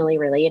functionally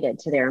related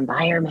to their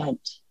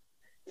environment.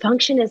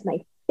 Function is my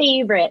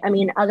favorite. I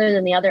mean, other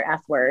than the other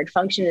F word,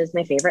 function is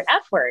my favorite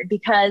F word,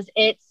 because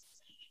it's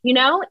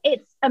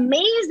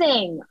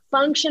amazing.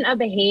 Function of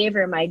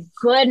behavior. My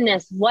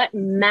goodness, what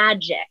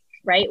magic,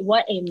 right?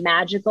 What a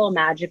magical,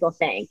 magical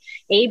thing.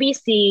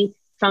 ABC,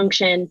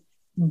 function,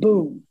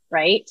 boom,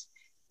 right?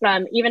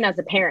 Even as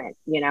a parent,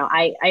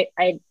 I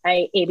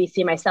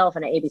ABC myself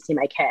and I ABC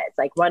my kids.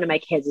 Like, one of my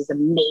kids is a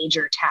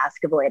major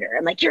task avoider.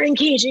 I'm like, you're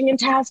engaging in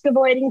task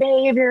avoiding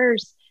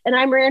behaviors, and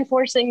I'm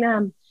reinforcing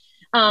them.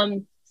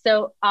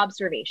 So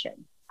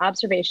observation,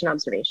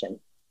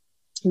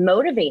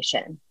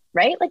 motivation,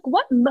 right? Like,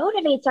 what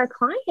motivates our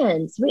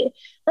clients?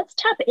 Let's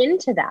tap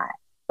into that.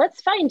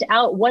 Let's find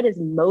out what is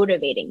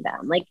motivating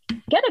them. Like,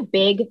 get a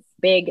big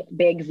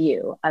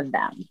view of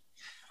them.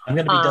 I'm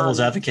going to be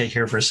devil's advocate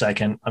here for a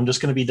second. I'm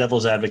just going to be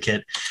devil's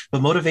advocate,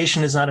 but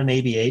motivation is not an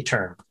ABA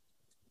term.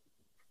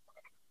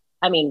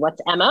 I mean,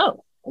 what's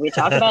MO? We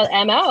talk about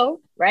MO,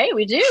 right?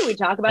 We do. We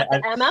talk about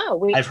the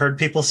MO. I've heard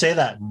people say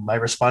that. My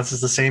response is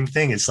the same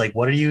thing. It's like,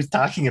 what are you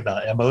talking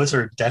about? MOs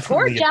are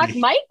definitely. Poor Jack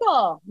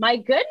Michael. My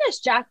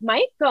goodness, Jack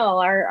Michael,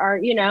 our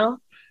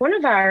one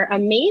of our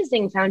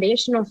amazing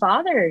foundational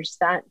fathers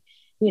that,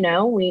 we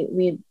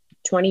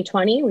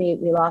 2020,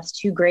 we lost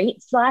two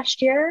greats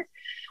last year.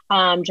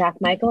 Jack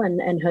Michael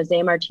and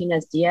Jose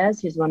Martinez Diaz,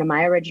 who's one of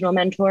my original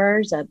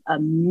mentors, a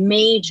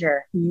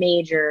major,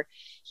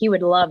 he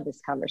would love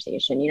this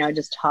conversation,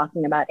 just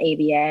talking about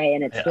ABA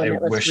and its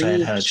limitless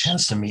reach. I had a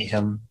chance to meet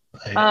him.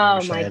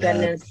 Oh my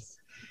goodness.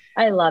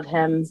 I love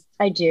him.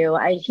 I do.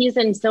 He's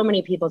in so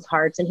many people's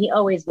hearts, and he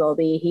always will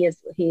be.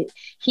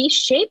 He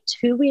shaped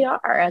who we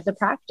are as a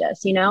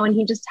practice, and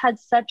he just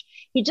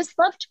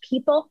loved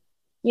people,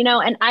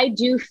 and I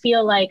do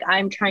feel like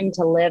I'm trying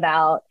to live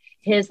out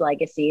his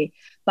legacy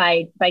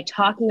by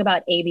talking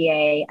about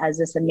ABA as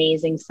this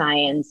amazing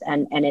science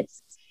and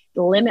its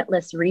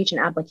limitless reach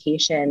and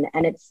application.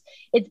 And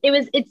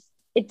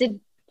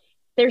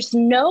there's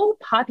no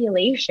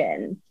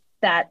population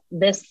that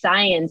this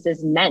science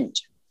is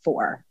meant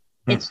for.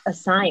 It's a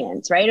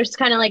science, right? It's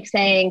kind of like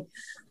saying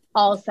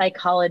all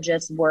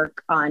psychologists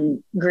work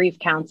on grief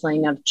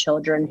counseling of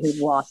children who've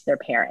lost their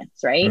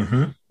parents, right?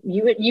 Mm-hmm.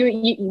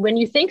 You when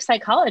you think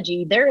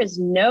psychology, there is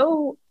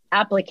no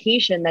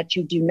application that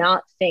you do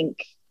not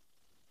think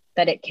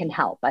that it can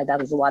help. That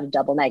was a lot of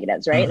double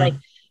negatives, right? Mm-hmm. Like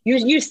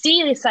you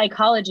see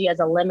psychology as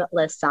a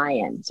limitless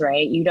science,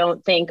 right? You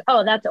don't think,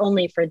 oh, that's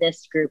only for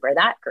this group or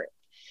that group.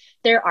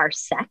 There are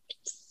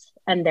sects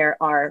and there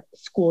are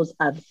schools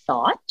of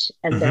thought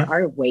and mm-hmm. there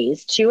are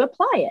ways to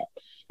apply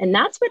it. And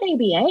that's what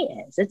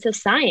ABA is. It's a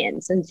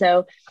science. And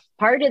so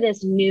part of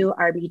this new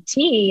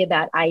RBT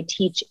that I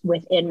teach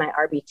within my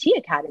RBT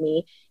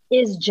Academy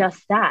is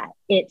just that.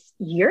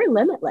 You're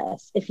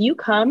limitless. If you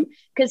come,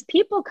 because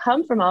people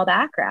come from all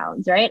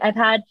backgrounds, right? I've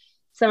had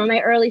some of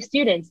my early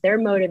students, their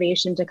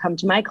motivation to come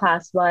to my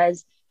class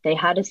was they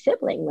had a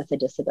sibling with a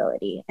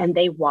disability and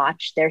they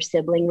watched their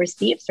sibling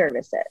receive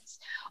services,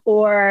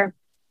 or,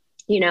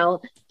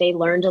 they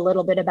learned a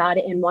little bit about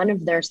it in one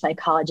of their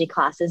psychology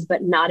classes,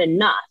 but not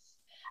enough.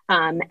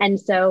 And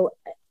so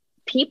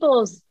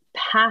people's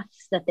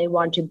paths that they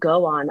want to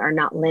go on are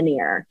not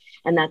linear.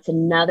 And that's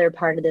another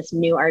part of this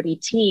new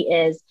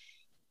RBT is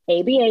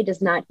ABA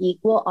does not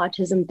equal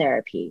autism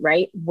therapy,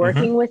 right?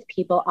 Working mm-hmm. with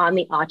people on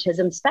the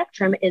autism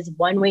spectrum is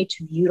one way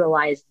to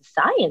utilize the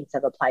science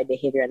of applied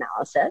behavior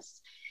analysis.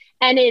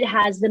 And it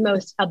has the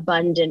most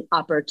abundant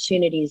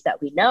opportunities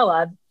that we know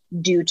of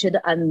due to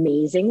the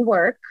amazing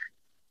work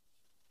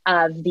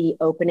of the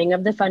opening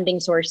of the funding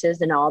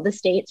sources in all the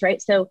states,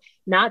 right? So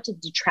not to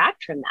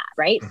detract from that,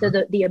 right? Mm-hmm.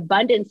 So the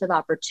abundance of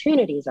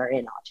opportunities are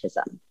in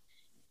autism,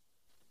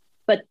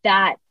 but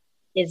that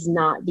is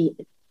not the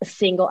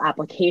single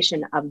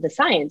application of the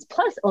science.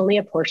 Plus only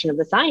a portion of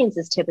the science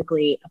is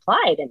typically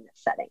applied in this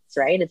settings,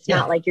 right? It's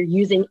not like you're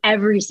using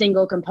every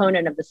single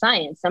component of the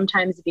science.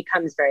 Sometimes it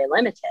becomes very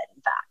limited,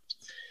 in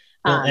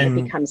fact.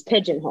 It becomes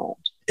pigeonholed.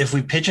 If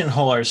we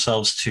pigeonhole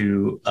ourselves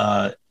to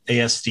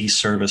ASD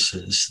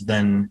services,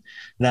 then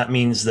that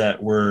means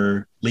that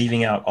we're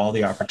leaving out all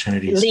the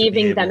opportunities.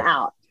 Leaving them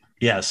out.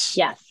 Yes.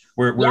 Yes.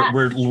 We're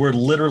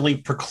literally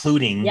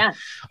precluding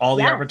all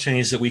the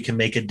opportunities that we can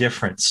make a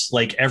difference.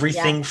 Like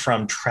everything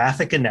from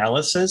traffic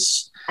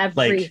analysis,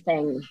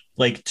 everything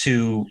like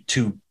to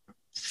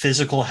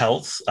physical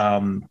health.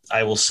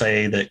 I will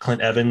say that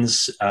Clint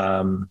Evans.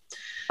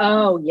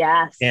 Oh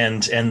yes.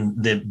 And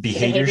the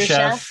behavior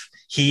chef.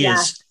 He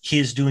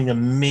is doing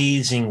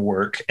amazing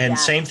work, and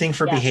same thing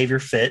for Behavior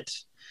Fit,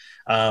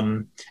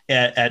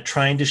 at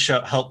trying to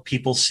help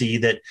people see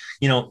that,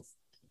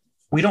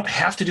 we don't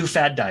have to do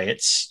fad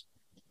diets.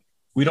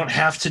 We don't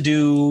have to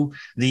do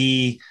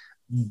the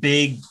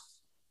big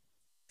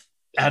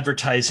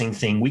advertising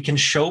thing. We can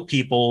show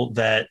people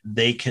that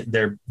they can,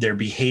 their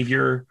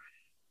behavior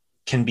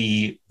can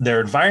be,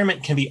 their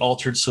environment can be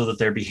altered so that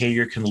their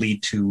behavior can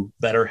lead to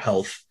better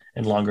health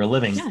and longer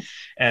living. Yeah.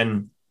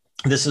 And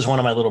this is one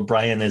of my little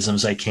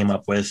Brianisms I came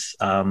up with.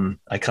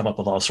 I come up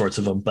with all sorts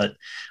of them, but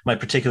my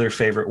particular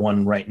favorite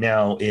one right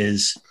now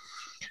is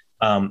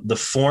the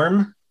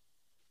form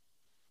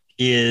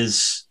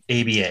is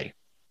ABA.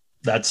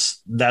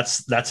 That's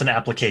an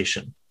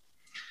application,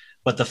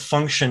 but the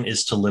function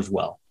is to live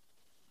well.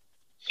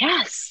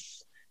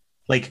 Yes.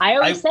 Like I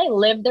always say,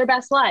 live their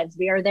best lives.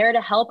 We are there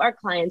to help our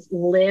clients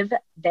live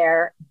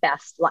their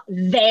best life.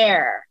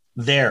 Their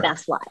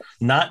best life.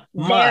 Not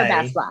their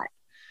best life.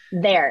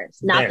 Theirs,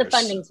 not the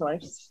funding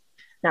source,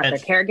 not their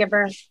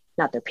caregiver,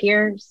 not their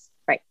peers.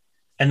 Right.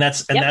 And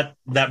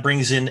that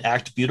brings in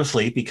ACT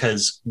beautifully,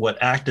 because what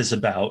ACT is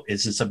about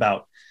is it's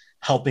about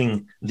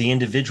helping the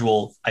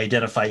individual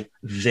identify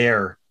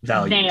their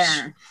values,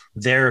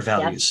 their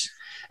values.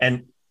 Yep.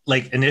 And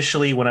like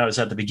initially when I was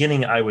at the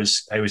beginning, I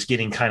was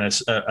getting kind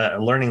of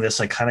learning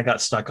this. I kind of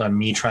got stuck on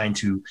me trying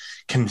to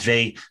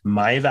convey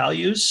my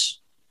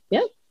values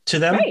to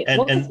them. Right.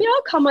 And we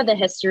all come with a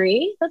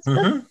history. That's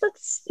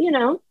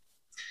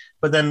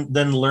but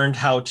then learned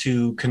how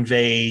to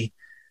convey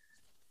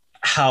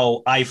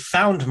how I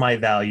found my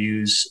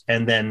values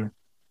and then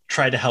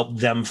try to help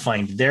them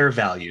find their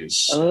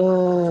values.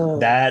 Oh.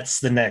 That's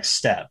the next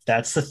step.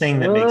 That's the thing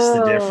that makes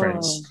the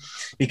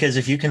difference. Because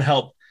if you can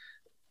help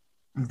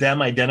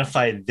them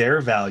identify their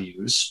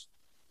values,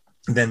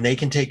 then they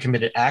can take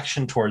committed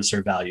action towards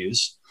their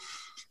values.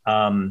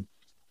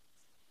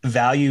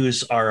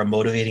 Values are a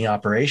motivating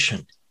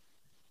operation.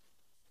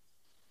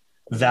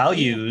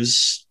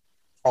 Values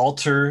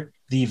alter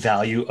the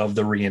value of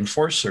the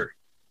reinforcer.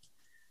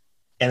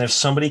 And if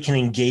somebody can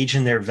engage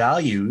in their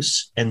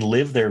values and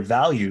live their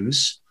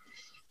values,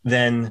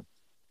 then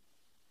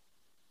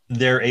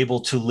they're able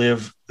to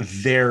live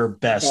their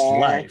best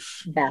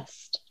life.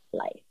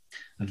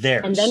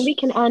 Theirs. And then we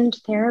can end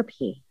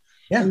therapy.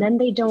 Yeah. And then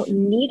they don't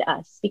need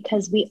us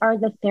because we are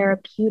the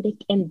therapeutic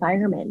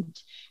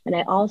environment. And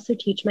I also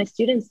teach my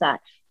students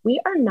that we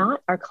are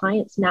not our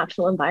client's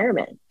natural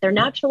environment. Their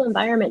natural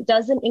environment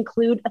doesn't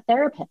include a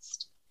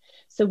therapist.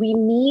 So we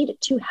need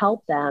to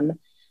help them.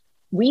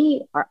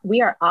 We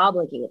are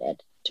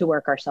obligated to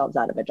work ourselves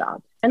out of a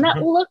job. And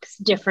that looks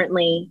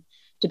differently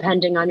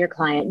depending on your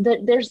client.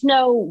 There's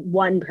no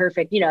one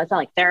perfect, it's not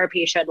like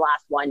therapy should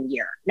last 1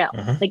 year. No,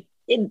 like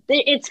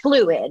it's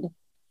fluid.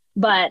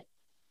 But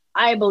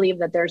I believe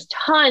that there's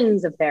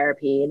tons of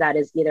therapy that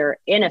is either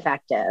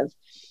ineffective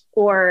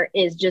or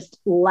is just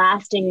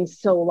lasting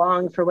so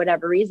long for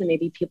whatever reason.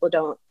 Maybe people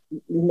don't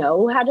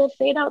know how to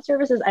fade out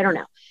services. I don't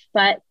know.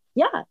 But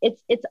yeah,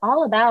 it's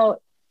all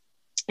about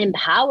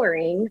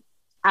empowering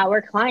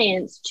our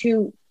clients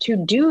to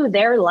do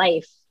their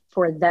life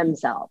for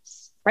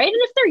themselves, right?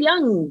 And if they're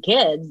young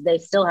kids, they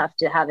still have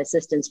to have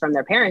assistance from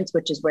their parents,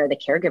 which is where the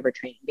caregiver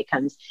training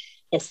becomes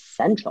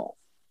essential,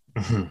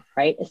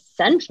 right?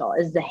 Essential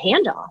is the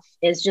handoff,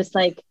 is just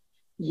like,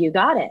 you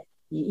got it.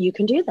 You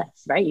can do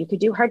this, right? You could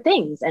do hard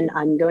things. And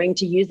I'm going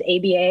to use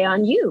ABA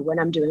on you when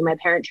I'm doing my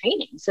parent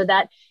training so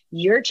that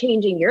you're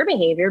changing your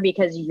behavior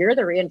because you're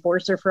the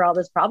reinforcer for all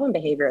this problem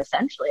behavior,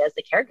 essentially, as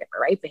the caregiver,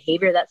 right?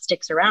 Behavior that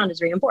sticks around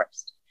is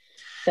reinforced.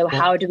 So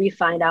how do we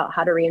find out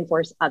how to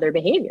reinforce other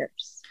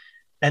behaviors?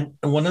 And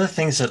one of the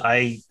things that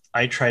I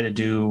try to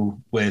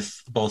do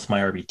with both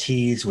my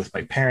RBTs, with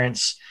my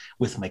parents,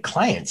 with my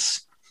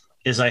clients,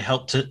 is I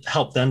help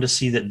them to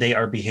see that they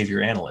are behavior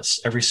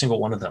analysts, every single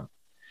one of them.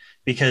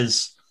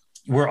 Because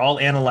we're all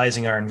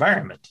analyzing our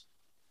environment,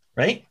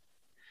 right?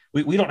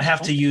 We don't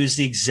have to use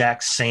the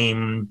exact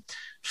same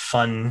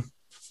fun,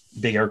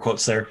 big air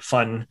quotes there,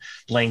 fun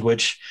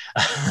language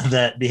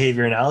that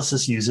behavior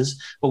analysis uses,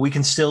 but we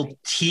can still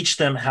teach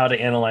them how to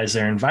analyze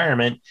their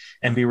environment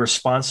and be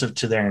responsive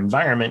to their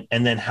environment,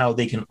 and then how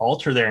they can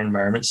alter their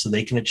environment so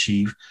they can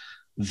achieve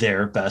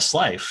their best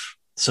life,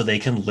 so they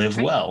can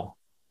live well.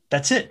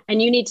 That's it.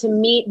 And you need to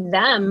meet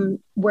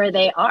them where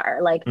they are.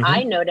 Like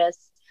I notice,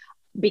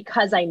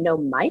 because I know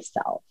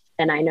myself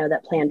and I know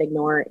that planned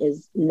ignore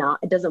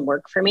it doesn't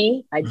work for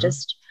me. I've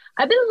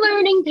been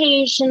learning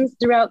patience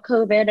throughout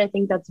COVID. I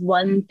think that's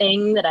one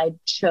thing that I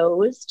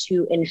chose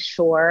to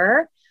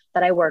ensure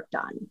that I worked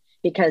on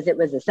because it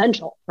was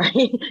essential,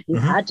 right? You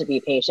had to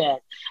be patient.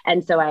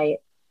 And so I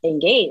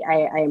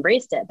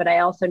embraced it. But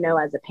I also know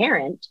as a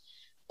parent,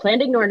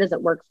 planned ignore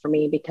doesn't work for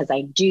me because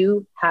I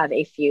do have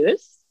a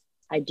fuse.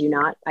 I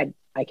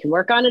can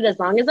work on it as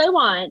long as I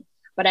want,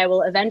 but I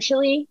will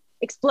eventually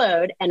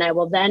explode, and I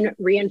will then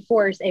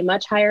reinforce a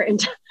much higher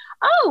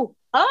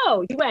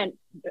oh, you went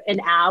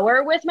an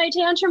hour with my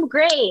tantrum.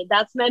 Great.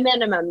 That's my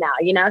minimum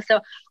now,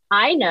 So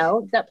I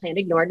know that planned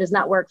ignore does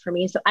not work for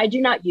me. So I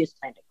do not use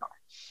planned ignore.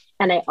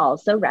 And I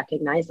also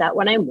recognize that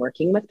when I'm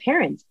working with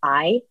parents,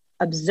 I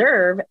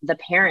observe the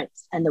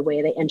parents and the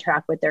way they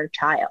interact with their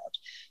child.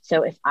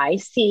 So if I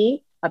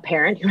see a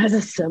parent who has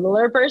a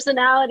similar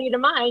personality to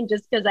mine,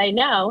 just because I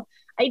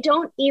I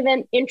don't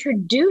even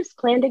introduce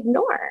Planned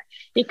Ignore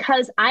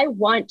because I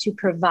want to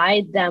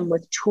provide them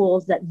with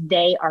tools that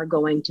they are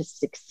going to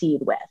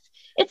succeed with.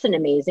 It's an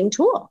amazing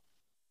tool.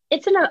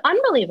 It's an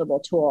unbelievable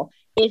tool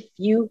if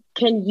you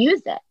can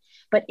use it.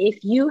 But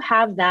if you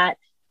have that,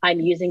 I'm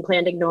using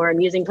Planned Ignore, I'm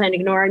using Planned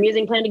Ignore, I'm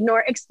using Planned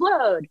Ignore,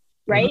 explode,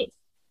 right?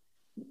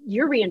 Mm-hmm.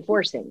 You're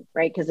reinforcing,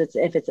 right? Because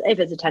if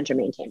it's attention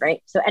maintained,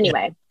 right? So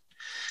anyway,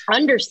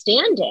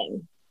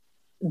 understanding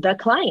the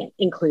client,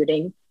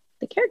 including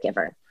the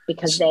caregiver,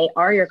 because they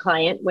are your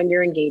client when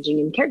you're engaging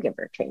in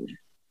caregiver training.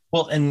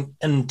 Well,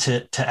 and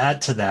to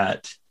add to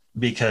that,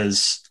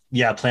 because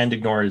Planned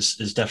Ignore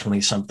is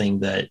definitely something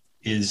that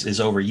is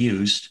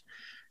overused.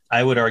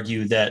 I would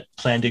argue that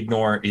Planned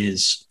Ignore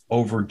is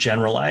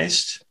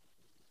overgeneralized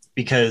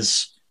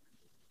because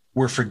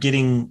we're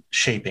forgetting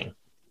shaping,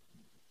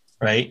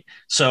 right?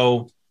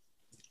 So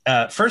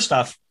first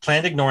off,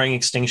 planned ignoring,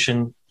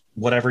 extinction,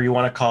 whatever you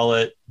want to call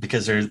it,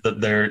 because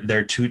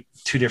they're two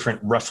different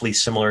roughly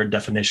similar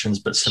definitions,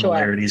 but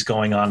similarities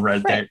going on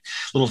right there.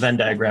 Little Venn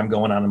diagram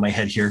going on in my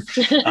head here.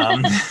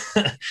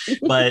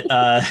 But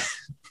I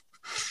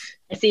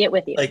see it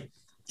with you. Like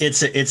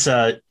it's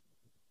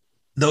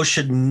those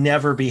should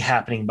never be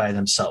happening by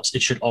themselves.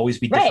 It should always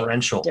be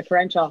differential.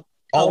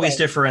 Always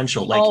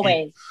differential. Like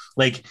always.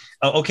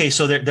 Okay,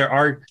 so there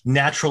are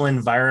natural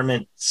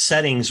environment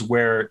settings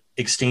where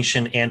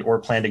extinction and or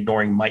planned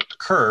ignoring might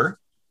occur.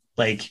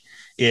 Like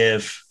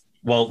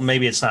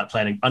maybe it's not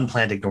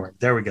unplanned ignoring.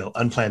 There we go.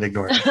 Unplanned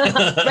ignoring.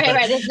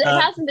 right. It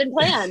hasn't been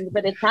planned,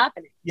 but it's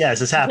happening.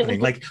 Yes, it's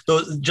happening. Like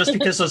just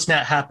because those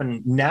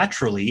happen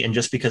naturally, and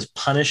just because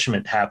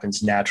punishment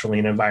happens naturally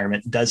in an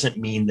environment doesn't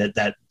mean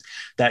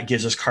that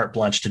gives us carte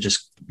blanche to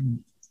just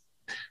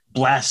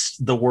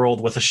blast the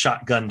world with a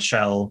shotgun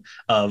shell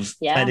of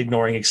planned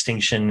ignoring,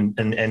 extinction,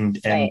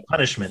 and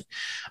punishment.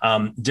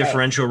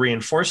 Differential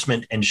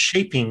reinforcement and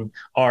shaping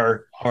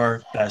are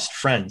our best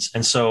friends.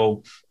 And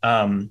so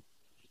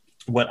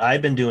what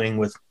I've been doing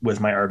with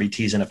my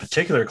RBTs and a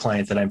particular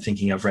client that I'm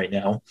thinking of right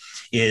now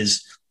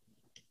is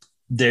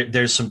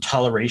there's some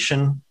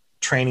toleration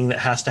training that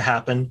has to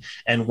happen.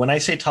 And when I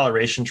say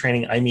toleration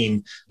training, I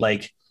mean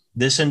like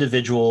this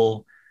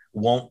individual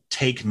won't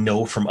take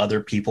no from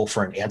other people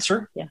for an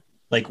answer.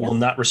 Will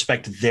not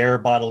respect their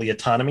bodily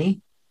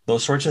autonomy,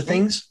 those sorts of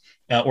things,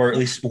 or at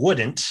least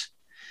wouldn't.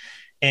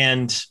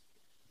 And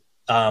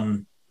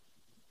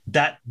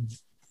that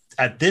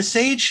at this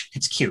age,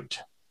 it's cute.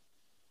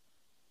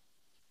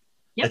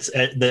 It's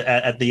at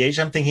the age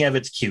I'm thinking of,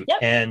 it's cute.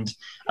 And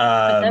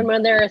but then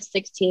when they're a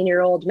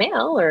 16-year-old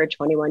male or a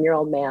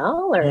 21-year-old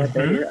male or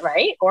 30,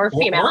 right, or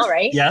female,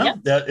 right?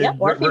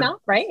 Or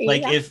female, right?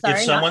 Like if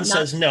someone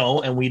says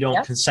no and we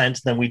don't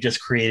consent, then we just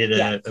created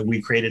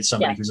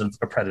somebody who's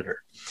a predator.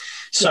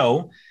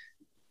 So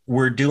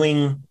we're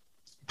doing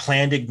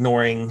planned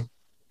ignoring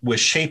with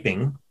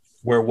shaping,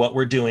 where what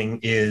we're doing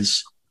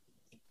is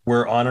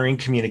we're honoring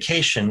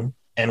communication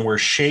and we're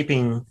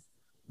shaping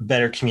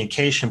better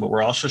communication, but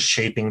we're also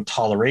shaping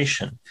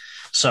toleration.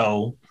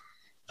 So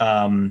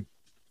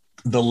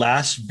the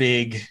last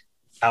big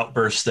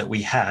outburst that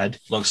we had,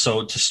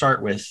 so to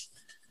start with,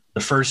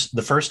 the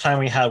first time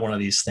we had one of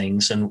these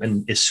things,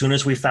 and as soon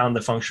as we found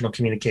the functional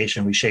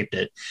communication, we shaped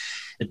it.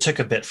 It took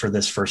a bit for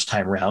this first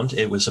time round.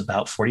 It was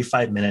about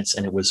 45 minutes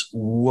and it was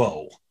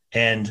whoa.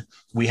 And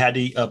we had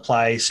to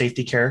apply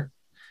safety care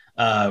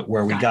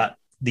where we got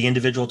the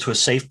individual to a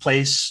safe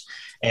place,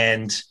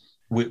 and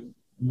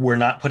we're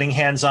not putting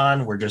hands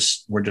on. We're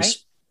just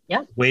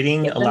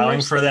waiting,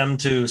 allowing for them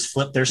to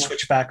flip their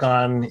switch back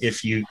on.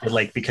 If you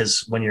like,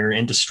 because when you're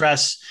in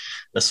distress,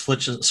 the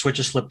switch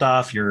is flipped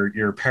off.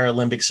 Your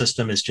paralimbic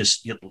system is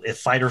just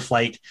fight or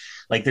flight.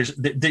 Like there's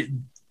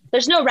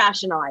no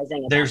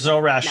rationalizing. There's no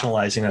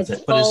rationalizing of it.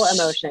 It's full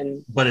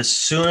emotion. But as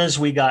soon as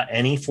we got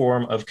any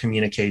form of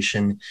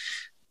communication,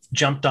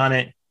 jumped on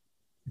it,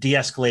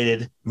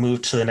 de-escalated,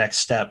 moved to the next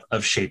step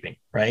of shaping,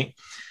 right?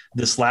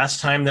 This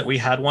last time that we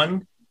had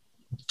one,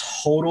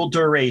 total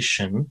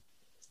duration,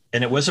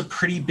 and it was a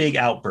pretty big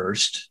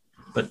outburst,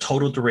 but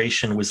total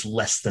duration was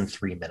less than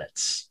 3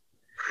 minutes.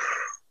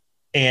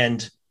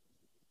 And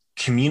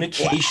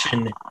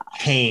communication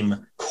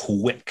came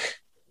quick.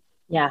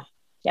 Yeah.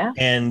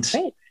 And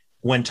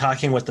when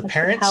talking with the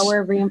parents, the power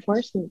of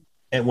reinforcement.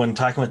 And when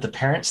talking with the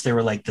parents, they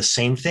were like the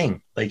same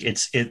thing. Like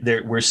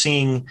we're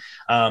seeing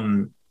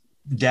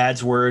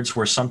Dad's words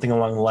were something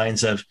along the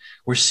lines of,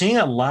 we're seeing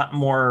a lot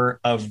more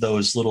of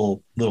those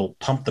little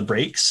pump the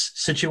brakes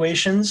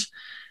situations,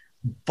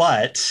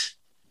 but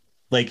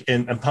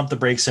and pump the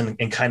brakes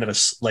and kind of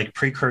like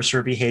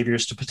precursor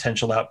behaviors to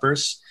potential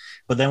outbursts.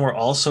 But then we're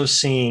also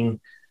seeing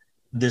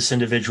this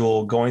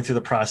individual going through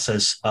the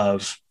process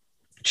of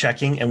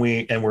checking, I'm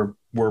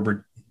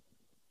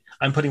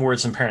putting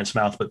words in parents'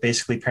 mouth, but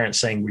basically parents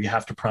saying we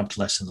have to prompt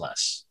less and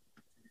less.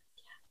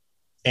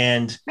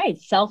 And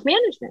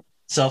self-management.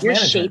 You're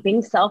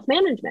shaping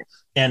self-management.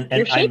 And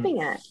you're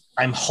shaping it.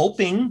 I'm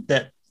hoping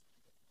that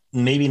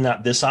maybe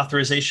not this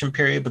authorization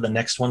period, but the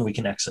next one we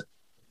can exit.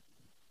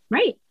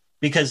 Right.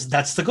 Because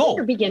that's the goal.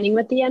 You're beginning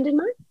with the end in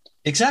mind.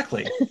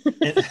 Exactly.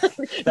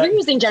 You're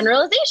using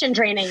generalization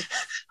training.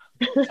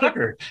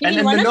 Sure. And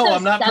no,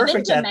 I'm not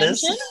perfect at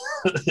this.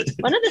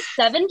 One of the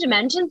 7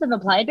 dimensions of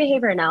applied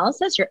behavior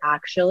analysis, you're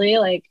actually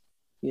like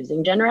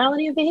using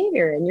generality of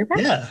behavior in your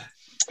practice.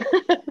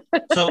 Yeah.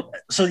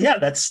 So yeah,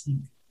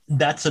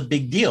 that's a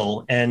big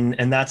deal.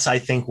 And that's, I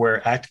think,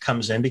 where ACT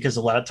comes in, because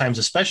a lot of times,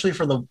 especially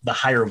for the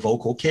higher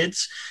vocal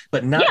kids,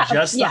 but not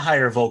just the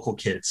higher vocal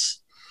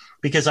kids,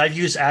 because I've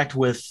used ACT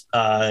with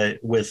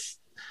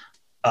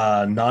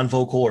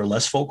non-vocal or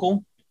less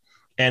vocal.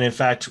 And in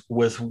fact,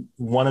 with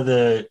one of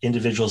the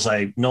individuals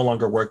I no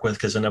longer work with,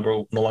 because I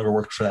no longer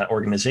work for that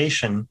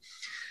organization,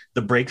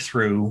 the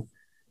breakthrough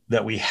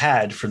that we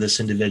had for this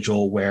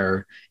individual,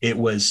 where it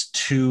was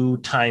 2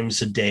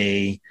 times a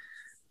day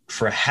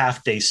for a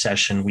half-day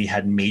session, we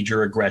had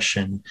major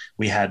aggression,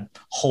 we had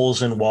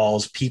holes in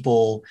walls,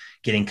 people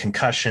getting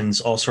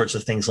concussions, all sorts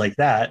of things like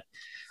that.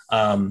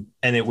 And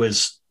it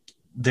was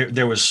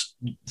there was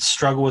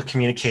struggle with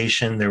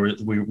communication.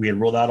 We had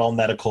rolled out all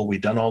medical.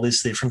 We'd done all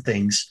these different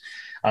things.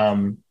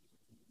 And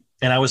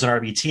I was an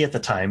RBT at the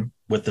time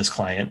with this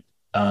client.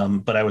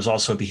 But I was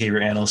also a behavior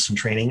analyst in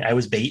training. I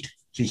was bait.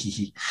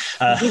 Sorry,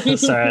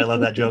 I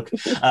love that joke.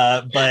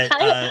 But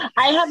I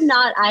have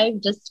not.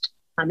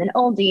 I'm an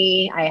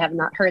oldie. I have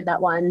not heard that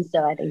one,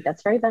 so I think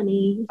that's very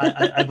funny.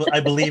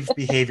 I believe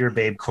Behavior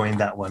Babe coined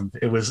that one.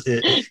 It was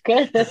good.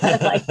 I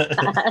like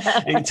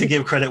that. To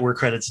give credit where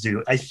credit's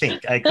due. I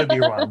think I could be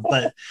wrong,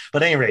 but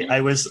at any rate,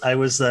 I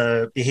was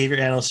a behavior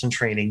analyst in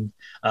training,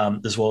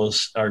 as well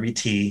as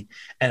RBT,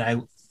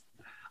 and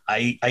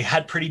I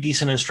had pretty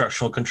decent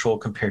instructional control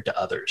compared to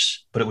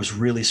others, but it was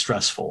really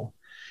stressful.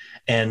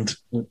 And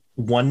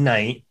one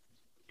night,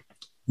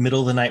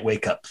 middle of the night,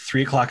 wake up,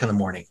 3:00 in the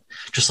morning,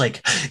 just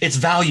like, it's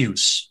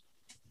values.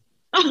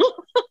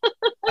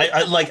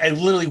 I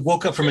literally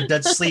woke up from a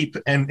dead sleep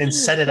and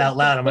said it out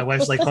loud. And my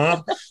wife's like,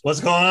 huh?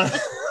 What's going on?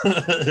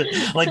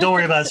 I'm like, don't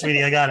worry about it,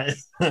 sweetie. I got it.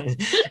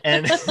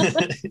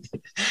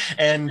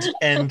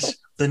 and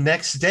the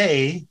next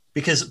day,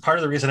 because part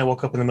of the reason I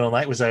woke up in the middle of the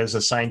night was I was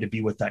assigned to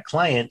be with that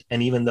client.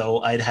 And even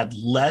though I'd had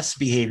less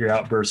behavior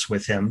outbursts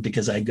with him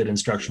because I had good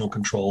instructional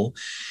control,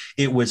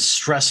 it was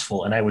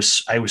stressful. And I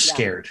was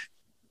scared.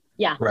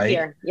 Yeah.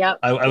 Right. Yep.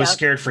 I was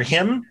scared for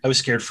him. I was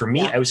scared for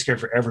me. I was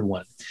scared for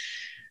everyone.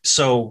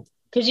 So,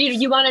 because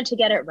you wanted to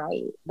get it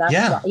right.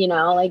 That's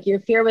like your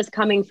fear was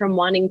coming from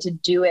wanting to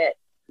do it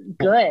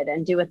good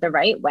and do it the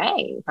right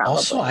way. Probably.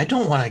 Also, I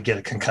don't want to get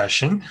a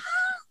concussion.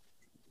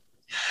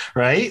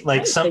 Right?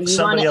 Like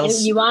somebody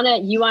else. You want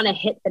to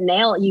hit the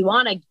nail. You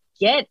want to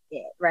get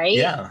it right.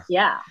 Yeah.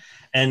 Yeah.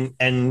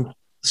 And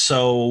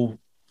so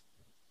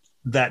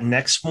that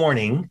next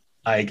morning,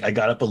 I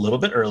got up a little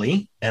bit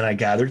early and I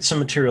gathered some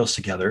materials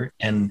together,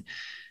 and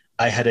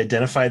I had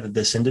identified that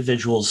this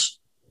individual's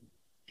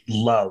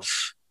love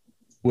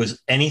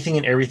was anything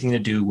and everything to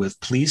do with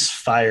police,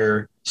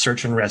 fire,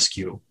 search and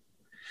rescue.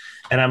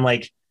 And I'm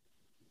like,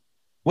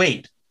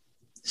 wait,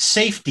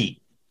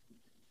 safety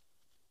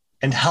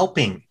and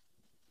helping.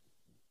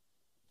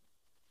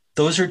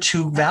 Those are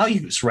 2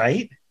 values,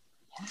 right?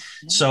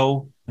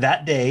 So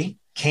that day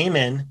came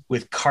in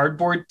with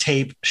cardboard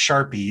tape,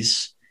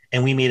 Sharpies,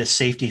 and we made a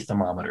safety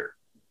thermometer.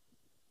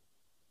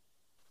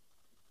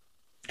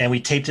 And we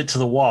taped it to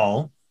the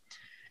wall,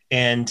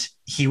 and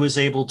he was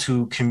able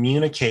to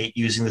communicate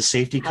using the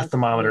safety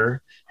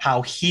thermometer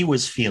how he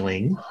was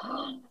feeling.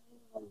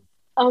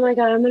 Oh my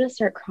God, I'm going to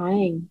start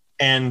crying.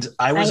 And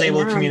I was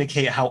able to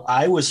communicate how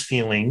I was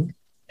feeling,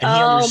 and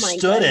he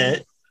understood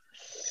it.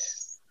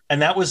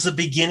 And that was the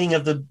beginning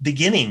of the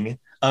beginning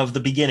of the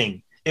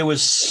beginning. It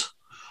was,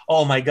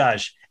 oh my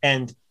gosh.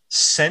 And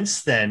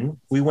since then,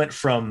 we went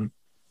from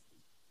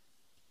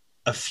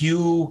a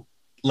few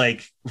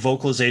like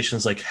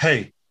vocalizations like,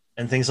 hey,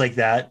 and things like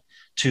that,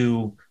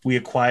 to we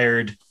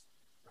acquired,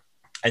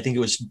 I think it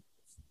was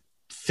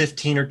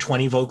 15 or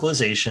 20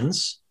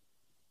 vocalizations.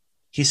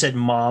 He said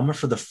mom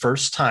for the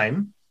first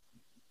time.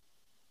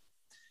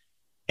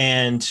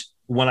 And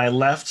when I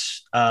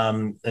left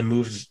and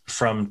moved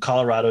from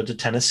Colorado to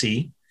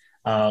Tennessee,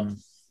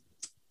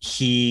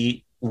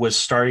 he was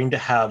starting to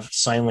have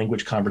sign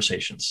language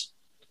conversations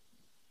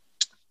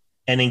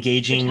and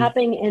engaging. You're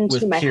tapping into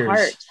with my peers.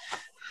 heart.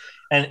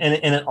 And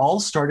it all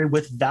started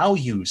with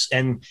values.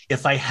 And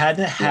if I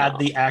hadn't had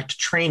the ACT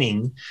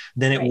training,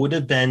 then it would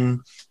have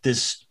been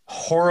this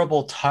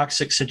horrible,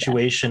 toxic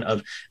situation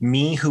of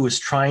me who was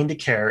trying to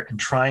care and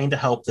trying to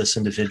help this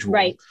individual.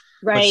 Right.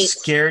 But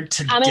scared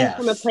to Coming death.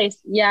 from a place.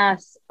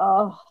 Yes.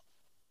 Oh,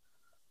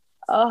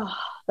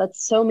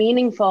 that's so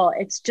meaningful.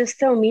 It's just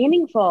so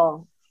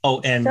meaningful.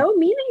 Oh, and so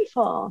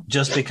meaningful.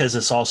 Just because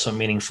it's also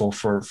meaningful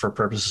for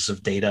purposes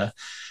of data.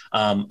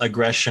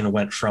 Aggression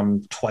went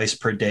from twice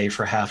per day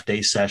for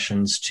half-day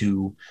sessions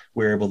to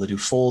we were able to do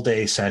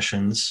full-day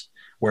sessions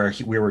where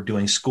we were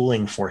doing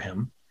schooling for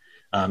him.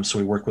 So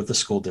we worked with the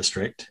school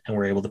district and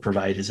we're able to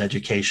provide his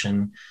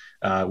education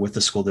with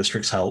the school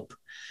district's help.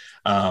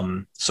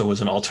 So it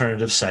was an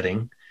alternative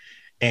setting.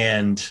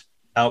 And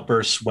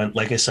outbursts went,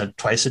 like I said,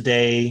 twice a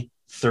day,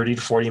 30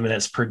 to 40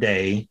 minutes per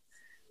day.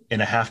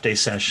 in a half day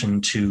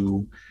session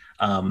to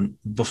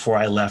before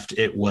I left,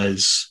 it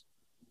was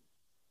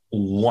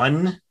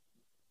one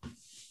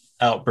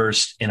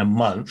outburst in a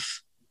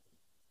month,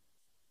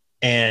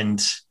 and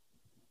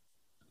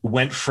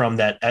went from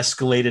that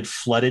escalated,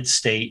 flooded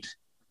state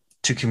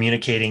to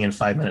communicating in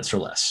 5 minutes or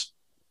less.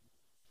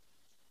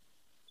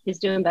 He's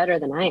doing better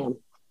than I am.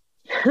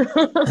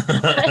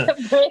 I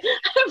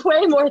have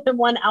way more than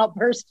one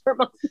outburst per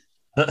month.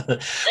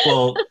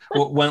 Well,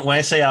 when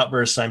I say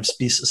outbursts, I'm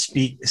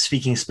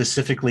speaking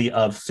specifically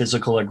of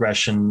physical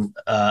aggression,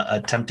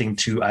 attempting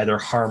to either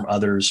harm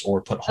others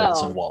or put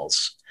holes in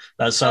walls.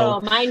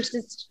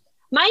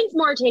 Mine's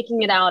more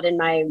taking it out in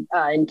my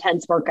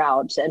intense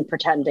workout and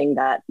pretending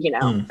that,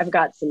 I've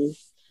got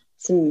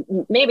some,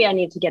 maybe I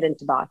need to get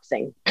into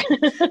boxing.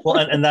 Well,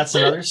 and that's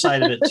another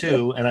side of it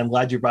too. And I'm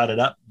glad you brought it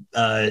up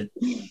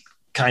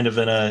kind of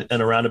in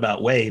a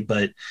roundabout way.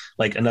 But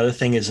like another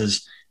thing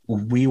is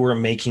we were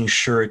making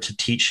sure to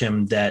teach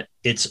him that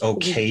it's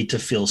okay to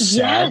feel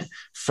sad,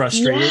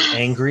 frustrated,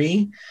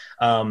 angry.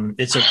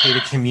 It's okay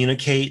to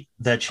communicate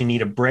that you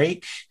need a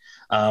break.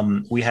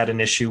 We had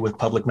an issue with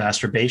public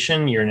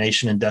masturbation,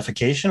 urination, and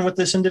defecation with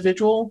this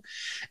individual.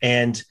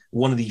 And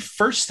one of the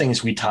first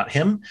things we taught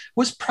him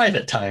was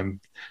private time.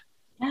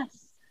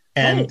 Yes.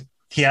 And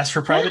he asked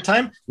for private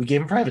time. We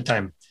gave him private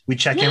time. We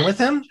check in with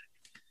him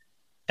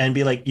and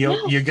be like,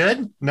 you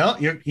good? No,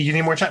 you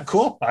need more time.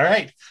 Cool. All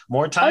right.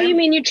 More time. Oh, you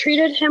mean you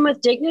treated him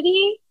with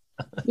dignity?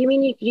 You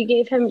mean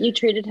you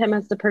treated him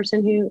as the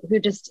person who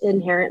just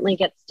inherently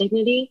gets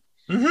dignity?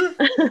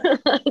 Mm-hmm.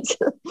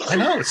 I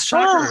know, it's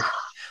shocker.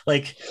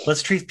 Like,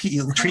 let's treat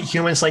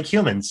humans like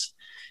humans.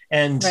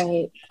 And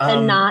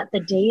and not the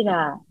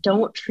data.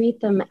 Don't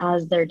treat them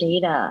as their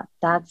data.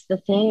 That's the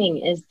thing,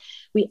 is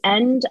we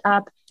end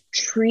up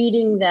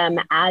treating them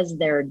as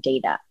their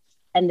data.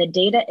 And the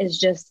data is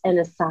just an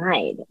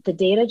aside. The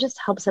data just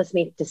helps us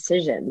make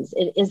decisions.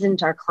 It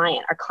isn't our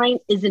client. Our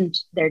client isn't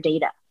their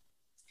data.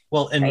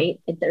 Well, and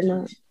they're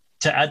not.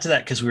 To add to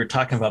that, because we were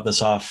talking about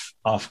this off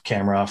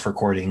camera, off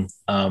recording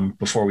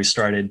before we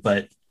started,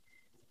 but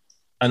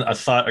a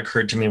thought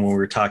occurred to me when we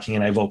were talking,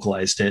 and I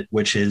vocalized it,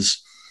 which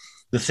is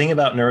the thing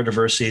about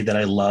neurodiversity that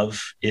I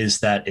love is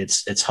that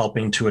it's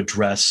helping to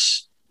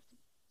address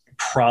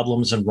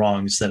problems and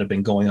wrongs that have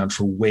been going on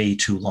for way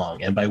too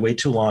long. And by way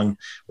too long,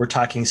 we're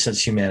talking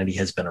since humanity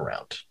has been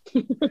around,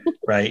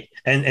 right?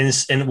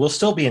 And will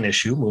still be an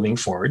issue moving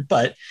forward,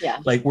 but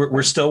like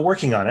we're still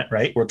working on it,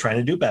 right? We're trying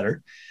to do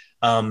better.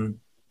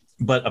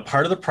 But a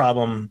part of the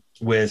problem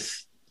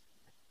with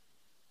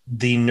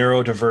the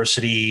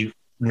neurodiversity,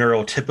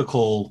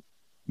 neurotypical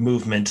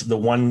movement, the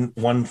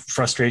one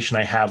frustration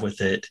I have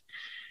with it,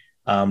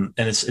 and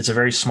it's a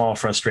very small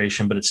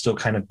frustration, but it's still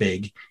kind of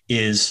big,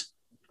 is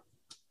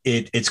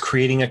it's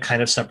creating a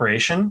kind of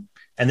separation.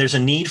 And there's a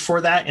need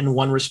for that in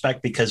one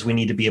respect, because we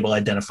need to be able to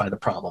identify the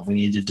problem. We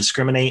need to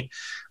discriminate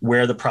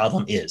where the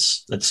problem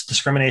is. That's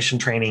discrimination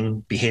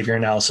training, behavior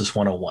analysis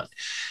 101.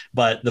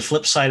 But the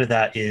flip side of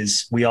that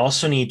is we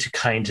also need to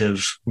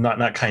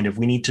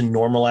we need to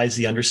normalize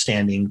the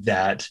understanding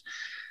that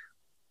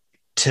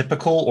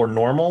typical or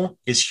normal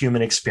is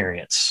human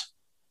experience.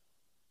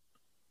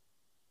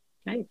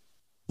 Right.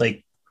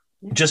 Like,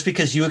 just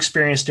because you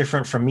experience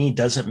different from me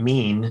doesn't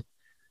mean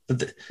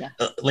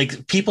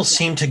like people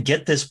seem to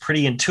get this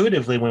pretty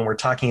intuitively when we're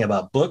talking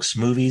about books,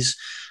 movies,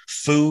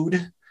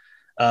 food,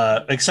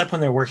 except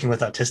when they're working with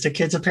autistic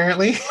kids,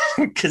 apparently,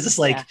 because it's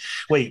like,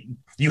 wait,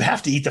 you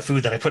have to eat the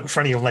food that I put in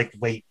front of you. I'm like,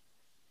 wait,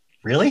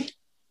 really?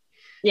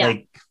 Yeah.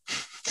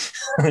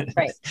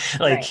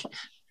 Like,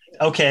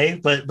 okay,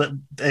 but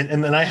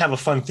then I have a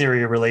fun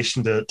theory in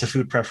relation to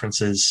food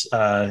preferences,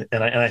 and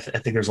I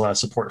think there's a lot of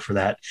support for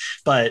that.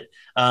 But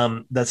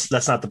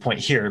that's not the point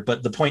here.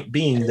 But the point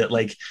being that,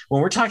 like,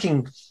 when we're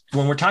talking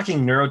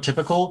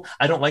neurotypical,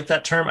 I don't like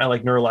that term. I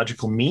like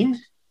neurological mean,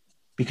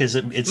 because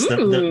it's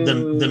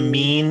the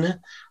mean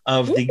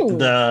of the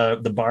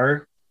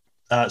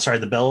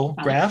Bell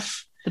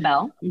graph. The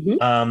Bell.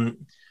 Mm-hmm.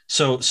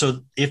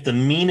 So if the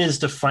mean is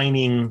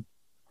defining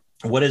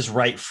what is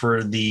right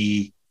for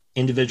the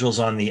individuals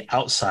on the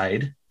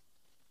outside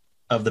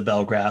of the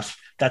Bell graph,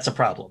 that's a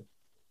problem.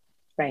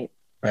 Right.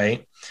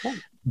 Yeah.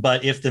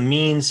 But if the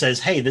mean says,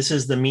 hey, this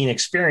is the mean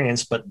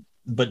experience, but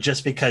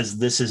just because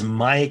this is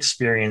my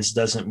experience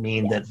doesn't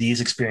mean that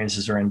these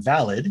experiences are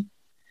invalid.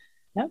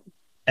 Yep.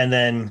 And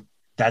then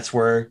that's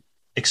where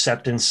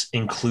acceptance,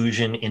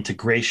 inclusion,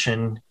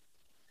 integration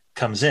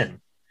comes in.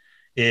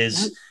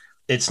 It's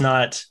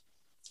not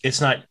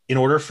in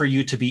order for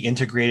you to be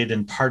integrated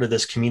and part of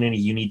this community,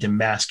 you need to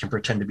mask and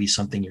pretend to be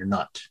something you're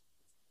not.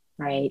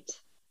 Right.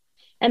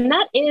 And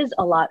that is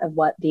a lot of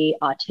what the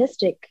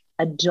autistic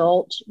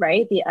adult,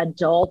 right? The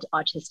adult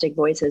autistic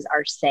voices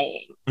are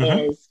saying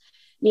is,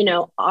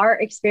 our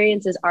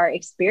experience is our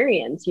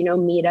experience,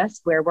 meet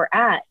us where we're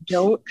at.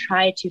 Don't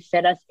try to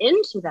fit us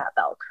into that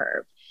bell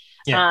curve.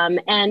 Yeah.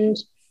 And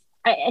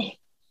I,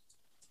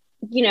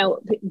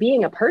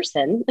 being a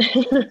person,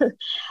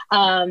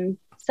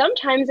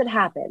 sometimes it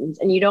happens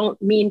and you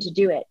don't mean to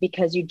do it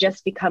because you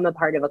just become a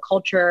part of a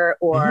culture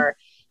or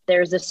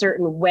there's a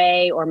certain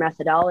way or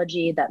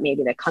methodology that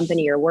maybe the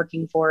company you're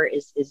working for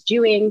is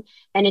doing.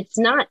 And it's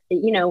not,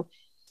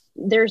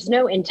 there's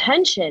no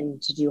intention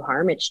to do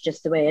harm. It's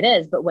just the way it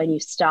is. But when you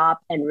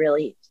stop and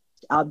really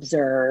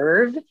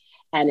observe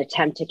and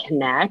attempt to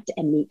connect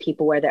and meet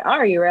people where they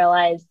are, you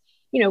realize,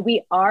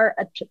 we are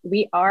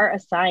a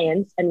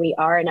science, and we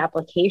are an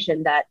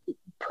application that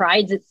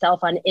prides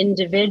itself on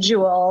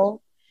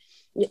individual,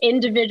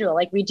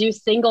 like we do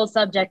single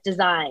subject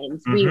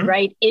designs, we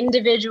write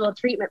individual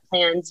treatment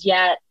plans,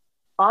 yet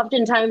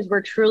oftentimes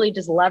we're truly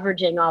just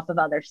leveraging off of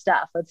other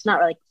stuff. It's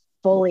not like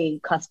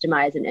fully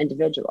customized and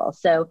individual.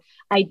 So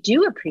I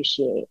do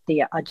appreciate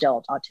the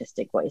adult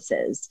autistic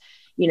voices,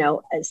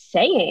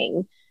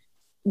 saying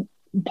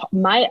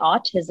my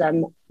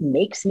autism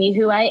makes me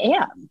who I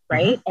am,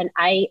 right? And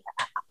I,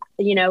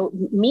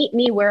 meet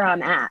me where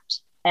I'm at,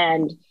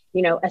 and,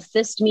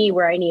 assist me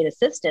where I need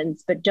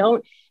assistance, but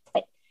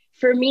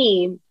for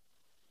me,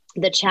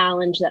 the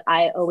challenge that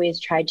I always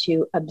try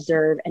to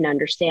observe and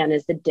understand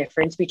is the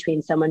difference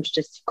between someone's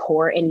just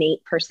core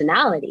innate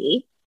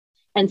personality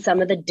and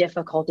some of the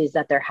difficulties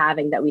that they're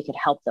having that we could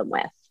help them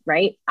with,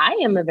 right?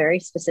 I am a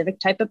very specific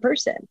type of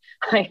person.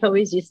 I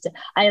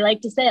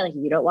like to say, like,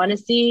 you don't want to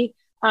see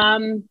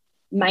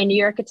my New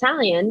York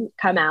Italian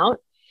come out.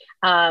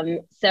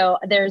 So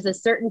there's a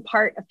certain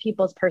part of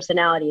people's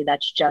personality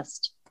that's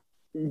just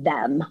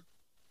them.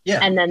 Yeah.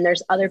 And then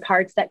there's other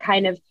parts that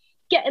kind of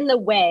get in the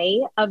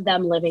way of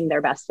them living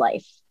their best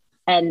life.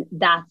 And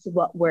that's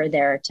what we're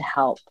there to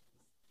help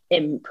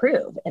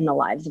improve in the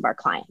lives of our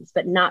clients,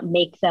 but not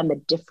make them a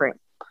different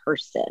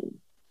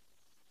person.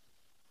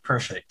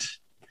 Perfect.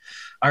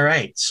 All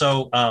right.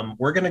 So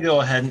we're going to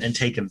go ahead and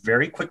take a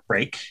very quick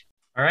break.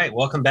 All right.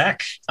 Welcome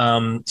back.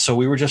 So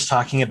we were just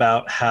talking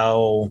about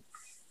how,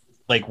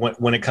 like,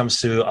 when it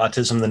comes to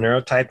autism, the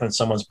neurotype and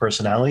someone's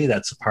personality,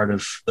 that's a part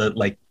of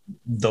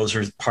those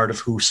are part of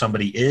who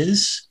somebody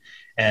is,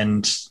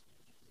 and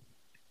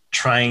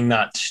trying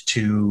not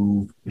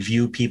to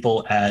view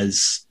people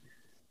as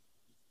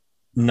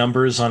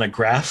numbers on a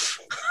graph,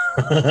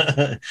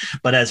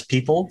 but as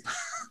people.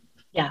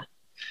 Yeah.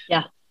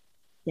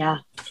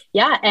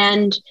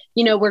 And,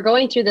 we're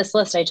going through this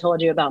list. I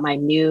told you about my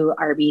new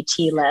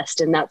RBT list,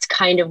 and that's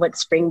kind of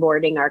what's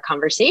springboarding our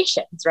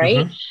conversations,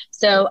 right?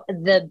 So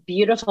the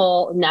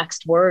beautiful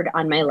next word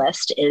on my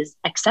list is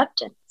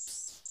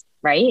acceptance,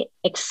 right?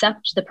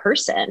 Accept the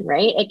person,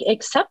 right?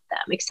 Accept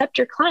them, accept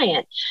your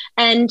client.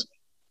 And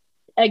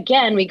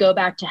again, we go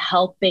back to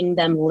helping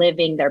them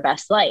living their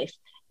best life.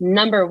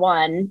 Number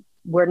one,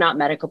 we're not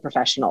medical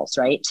professionals,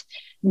 right?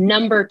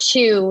 Number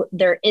two,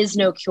 there is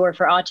no cure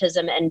for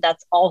autism, and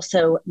that's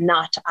also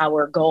not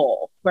our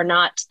goal.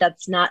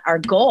 That's not our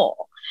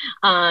goal.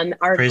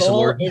 Our Praise goal the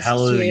Lord. Is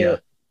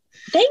Hallelujah.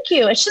 Thank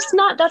you. It's just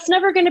not, that's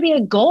never going to be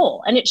a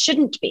goal, and it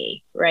shouldn't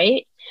be,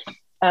 right?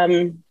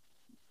 And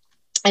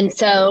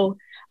so,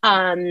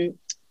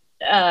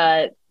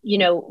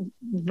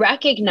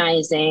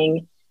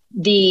 recognizing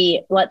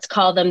let's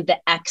call them the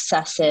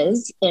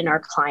excesses in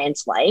our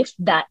client's life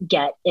that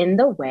get in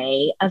the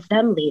way of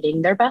them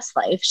leading their best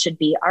life should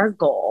be our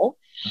goal.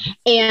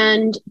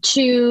 And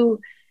to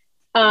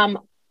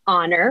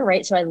honor,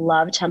 right? So I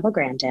love Temple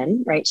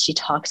Grandin, right? She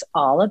talks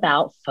all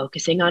about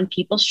focusing on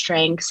people's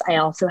strengths. I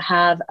also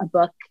have a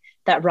book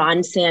that Ron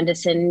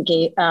Sandison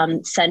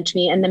sent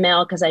me in the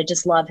mail because I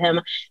just love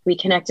him. We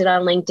connected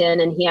on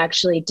LinkedIn, and he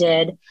actually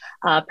did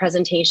a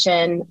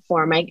presentation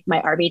for my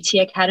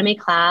RBT Academy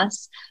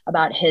class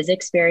about his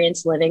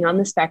experience living on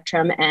the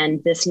spectrum.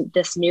 And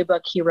this new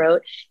book he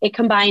wrote, it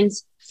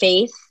combines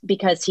faith,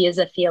 because he is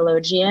a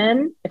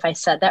theologian. If I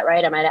said that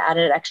right, I might have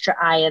added an extra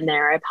I in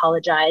there. I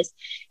apologize.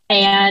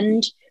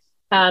 And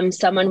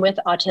someone with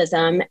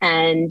autism,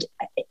 and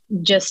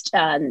just,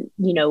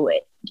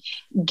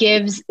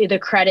 gives the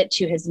credit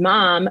to his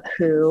mom,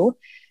 who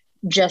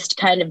just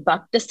kind of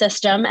bucked the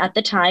system at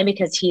the time,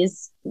 because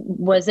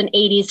was an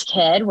 80s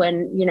kid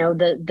when,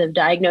 the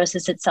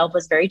diagnosis itself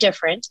was very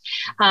different.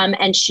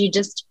 And she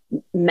just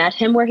met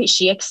him where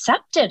she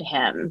accepted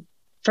him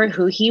for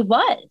who he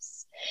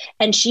was.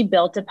 And she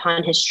built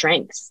upon his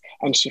strengths,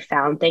 and she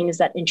found things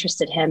that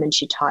interested him, and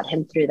she taught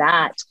him through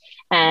that.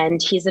 And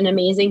he's an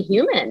amazing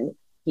human.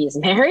 He's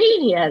married,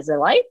 he has a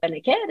wife and a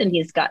kid, and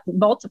he's got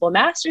multiple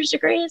master's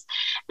degrees.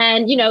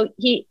 And,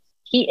 he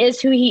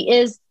is who he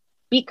is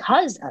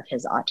because of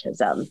his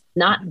autism,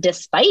 not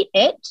despite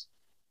it.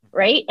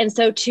 Right. And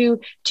so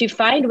to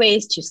find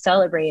ways to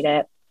celebrate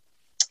it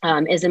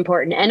is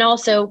important. And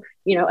also,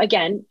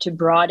 again, to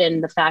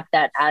broaden the fact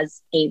that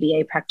as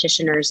ABA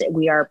practitioners,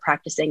 we are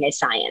practicing a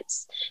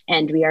science,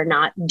 and we are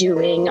not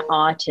doing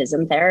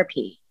autism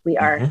therapy. We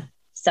are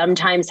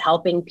sometimes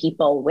helping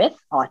people with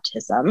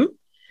autism.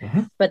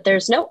 But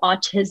there's no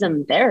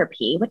autism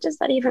therapy. What does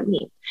that even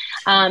mean?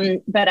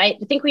 But I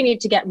think we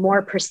need to get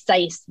more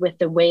precise with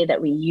the way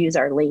that we use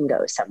our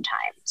lingo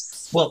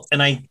sometimes. Well,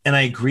 and I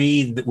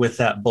agree with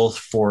that, both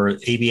for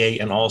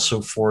ABA and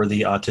also for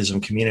the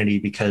autism community,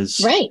 because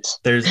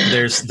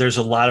there's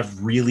a lot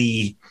of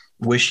really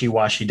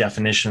wishy-washy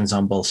definitions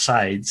on both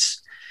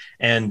sides.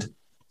 And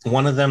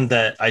one of them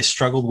that I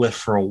struggled with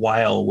for a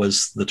while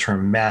was the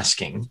term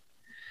masking.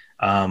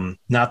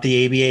 Not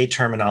the ABA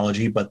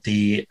terminology, but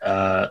the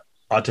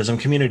autism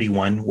community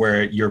one,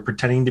 where you're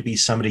pretending to be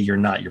somebody you're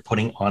not. You're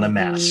putting on a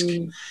mask.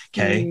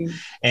 Okay.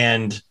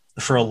 And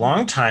for a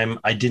long time,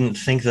 I didn't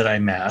think that I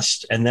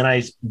masked. And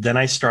then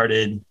I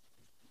started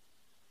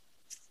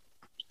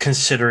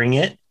considering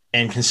it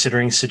and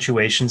considering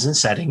situations and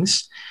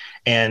settings.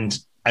 And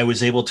I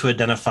was able to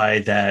identify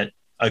that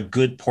a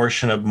good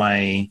portion of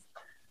my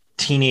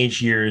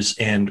teenage years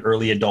and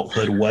early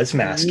adulthood was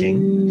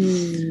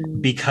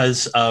masking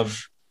because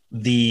of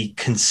the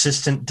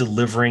consistent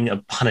delivering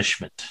of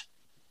punishment.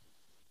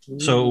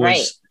 So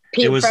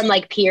it was from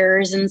like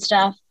peers and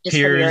stuff, just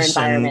from your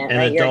environment, and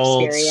right?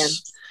 adults, your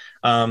experience.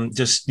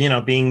 Just, you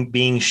know,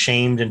 being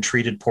shamed and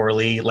treated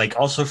poorly, like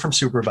also from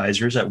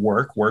supervisors at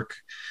work. Work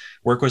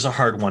was a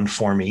hard one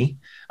for me.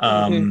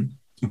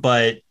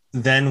 But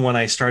then when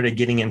I started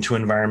getting into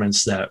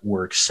environments that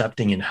were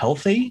accepting and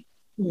healthy,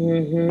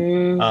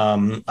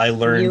 I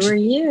learned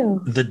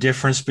the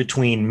difference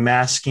between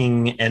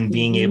masking and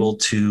being able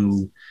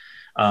to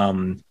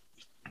turn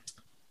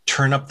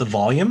up the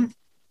volume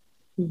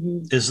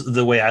is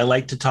the way I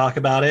like to talk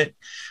about it.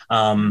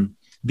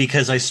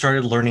 Because I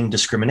started learning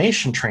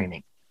discrimination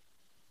training.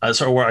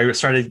 So I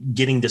started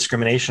getting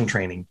discrimination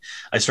training.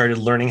 I started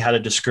learning how to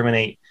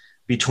discriminate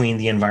between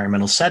the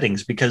environmental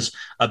settings, because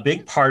a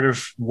big part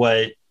of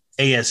what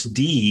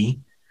ASD,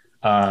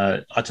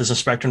 autism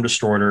spectrum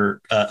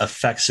disorder,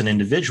 affects an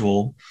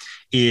individual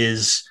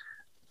is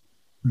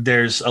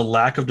there's a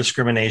lack of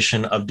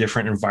discrimination of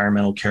different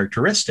environmental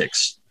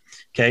characteristics.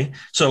 Okay.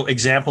 So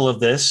example of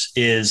this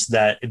is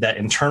that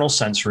internal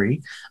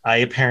sensory, I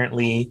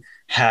apparently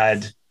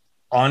had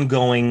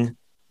ongoing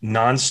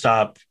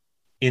nonstop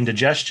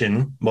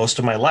indigestion most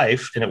of my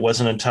life. And it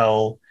wasn't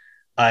until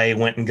I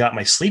went and got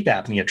my sleep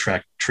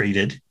apnea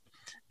treated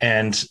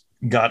and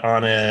got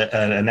on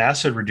an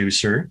acid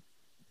reducer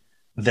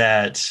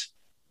that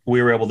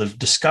we were able to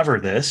discover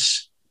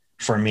this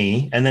for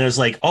me. And then it was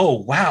like,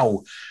 oh,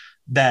 wow,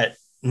 that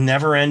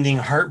never ending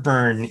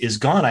heartburn is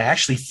gone. I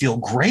actually feel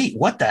great.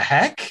 What the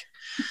heck?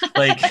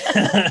 Like,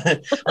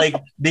 like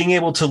being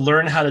able to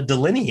learn how to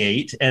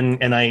delineate.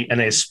 And I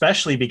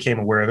especially became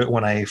aware of it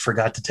when I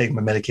forgot to take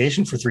my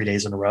medication for 3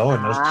 days in a row.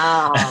 And,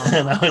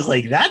 and I was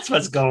like, that's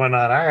what's going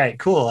on. All right,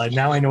 cool. And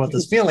now I know what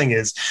this feeling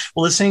is.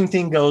 Well, the same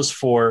thing goes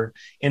for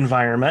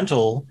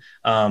environmental.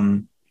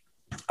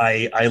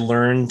 I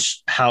learned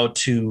how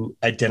to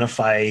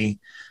identify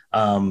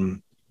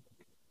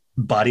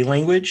body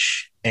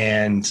language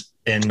and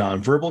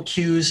nonverbal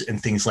cues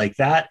and things like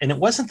that. And it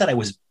wasn't that I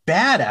was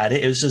bad at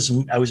it. It was just,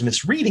 I was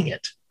misreading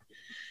it.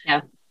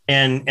 Yeah.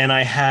 And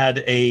I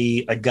had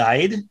a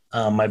guide,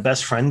 my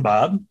best friend,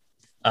 Bob,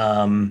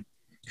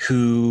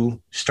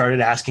 who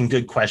started asking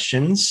good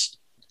questions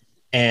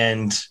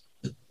and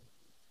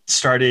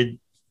started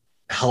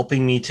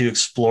helping me to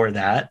explore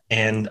that.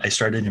 And I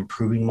started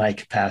improving my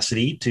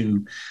capacity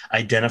to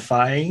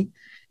identify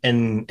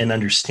and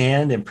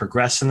understand and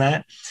progress in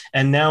that.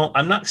 And now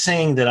I'm not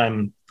saying that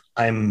I'm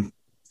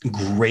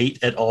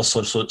great at all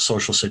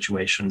social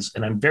situations.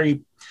 And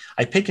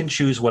I pick and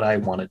choose what I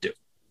want to do.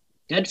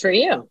 Good for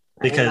you.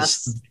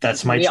 Because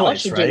that's my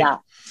choice, right? Do that.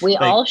 We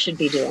all should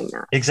be doing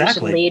that.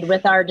 Exactly. We should lead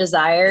with our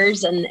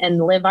desires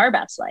and live our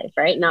best life,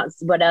 right? Not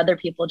what other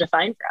people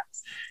define for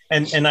us.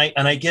 And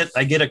I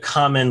get a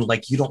comment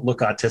like, you don't look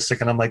autistic.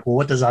 And I'm like, well,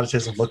 what does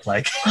autism look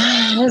like?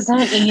 What does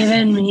that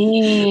even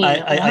mean?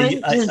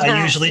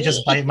 I usually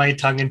just bite my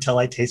tongue until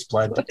I taste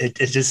blood. It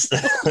just,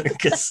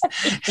 because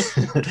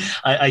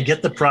I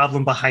get the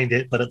problem behind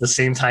it. But at the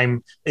same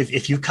time,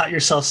 if you caught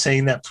yourself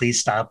saying that, please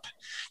stop.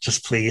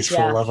 Just please, for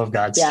the love of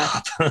God,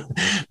 stop.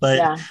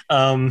 But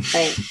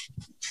right.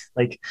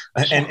 Like,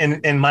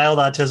 and mild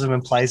autism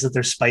implies that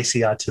there's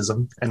spicy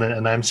autism,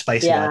 and I'm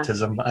spicy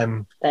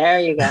autism. There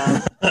you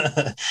go.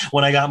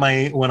 When I got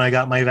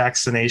my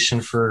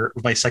vaccination for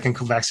my second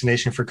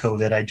vaccination for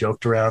COVID, I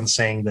joked around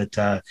saying that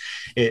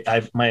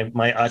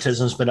my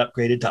autism's been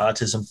upgraded to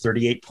autism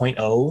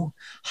 38.0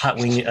 hot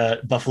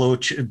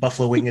wing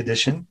buffalo wing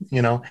edition.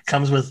 You know,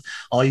 comes with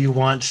all you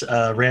want,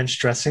 ranch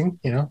dressing.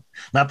 You know,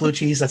 not blue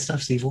cheese. That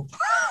stuff's evil.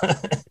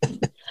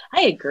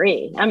 I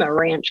agree. I'm a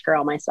ranch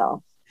girl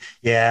myself.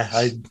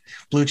 Yeah,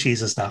 blue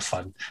cheese is not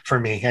fun for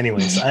me.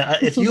 Anyways,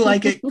 if you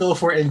like it, go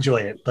for it, enjoy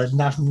it, but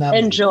not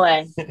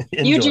enjoy.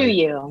 You do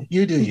you.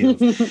 You do you.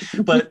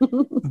 But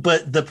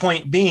the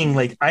point being,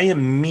 like, I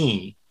am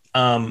me,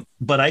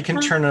 but I can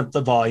turn up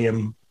the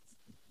volume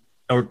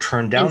or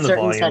turn down the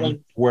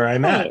volume where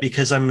I'm at,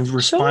 because I'm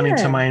responding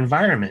to my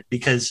environment.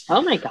 Because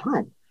oh my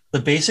God, the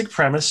basic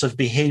premise of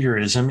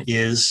behaviorism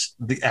is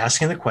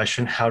asking the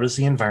question, how does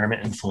the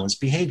environment influence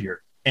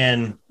behavior?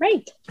 And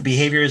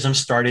behaviorism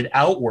started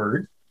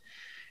outward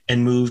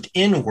and moved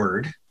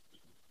inward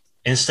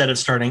instead of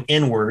starting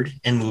inward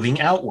and moving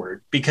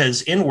outward.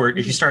 Because inward,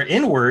 if you start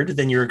inward,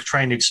 then you're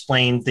trying to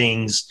explain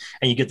things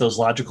and you get those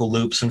logical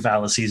loops and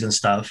fallacies and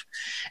stuff.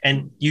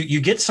 And you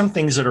get some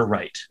things that are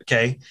right.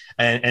 Okay.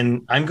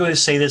 And I'm going to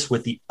say this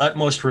with the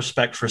utmost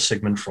respect for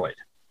Sigmund Freud.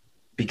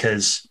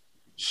 because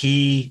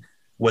he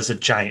was a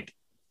giant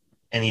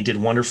and he did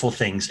wonderful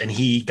things and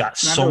he got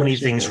so many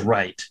things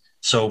right.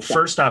 So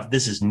first off,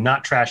 this is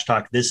not trash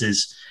talk. This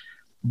is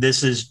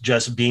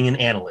just being an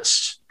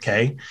analyst.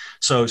 Okay.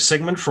 So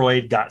Sigmund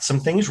Freud got some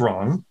things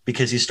wrong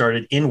because he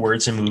started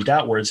inwards and moved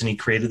outwards, and he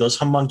created those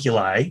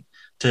homunculi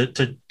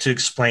to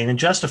explain and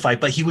justify,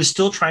 but he was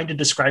still trying to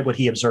describe what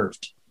he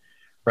observed.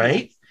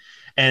 Right.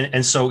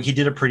 And so he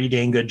did a pretty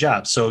dang good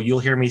job. So you'll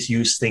hear me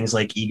use things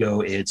like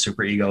ego, id,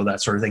 superego,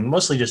 that sort of thing,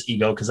 mostly just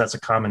ego, because that's a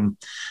common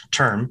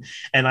term.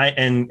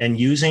 And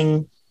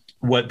using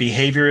what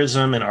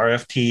behaviorism and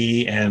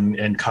RFT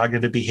and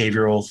cognitive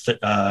behavioral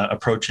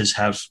approaches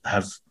have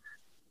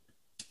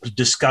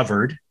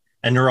discovered,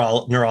 and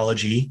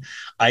neurology,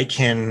 I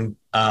can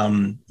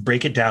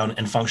break it down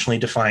and functionally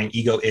define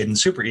ego, id, and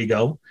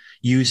superego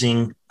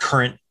using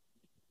current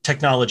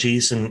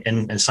technologies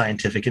and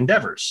scientific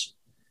endeavors.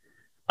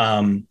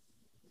 But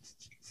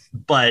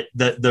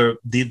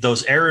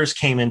those errors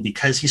came in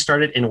because he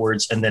started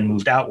inwards and then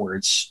moved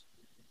outwards.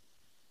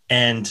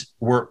 And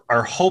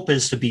our hope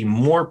is to be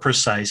more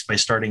precise by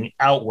starting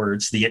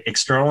outwards, the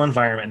external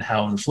environment and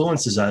how it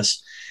influences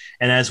us.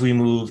 And as we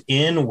move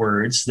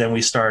inwards, then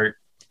we start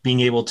being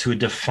able to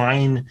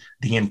define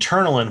the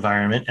internal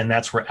environment. And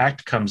that's where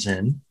ACT comes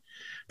in.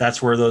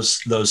 That's where those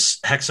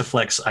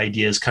Hexaflex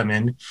ideas come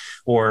in.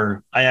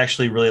 Or I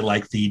actually really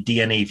like the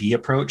DNAV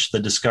approach, the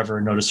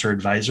Discover, Noticer,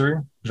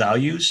 Advisor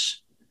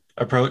values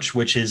approach,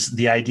 which is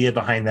the idea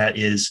behind that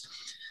is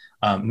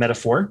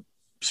metaphor.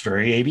 It's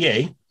very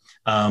ABA.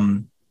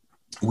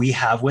 We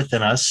have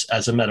within us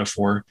as a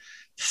metaphor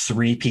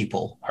 3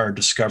 people: our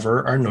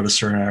discoverer, our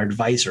noticer, and our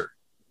advisor.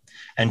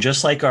 And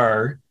just like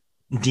our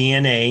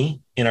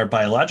DNA in our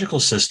biological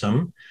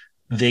system,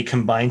 they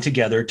combine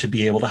together to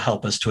be able to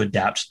help us to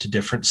adapt to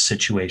different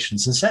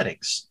situations and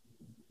settings.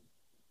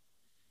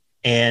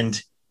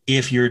 And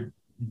if your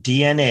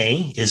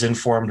DNA is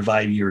informed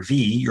by your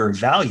V, your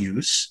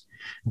values,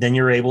 then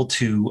you're able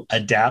to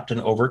adapt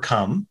and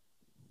overcome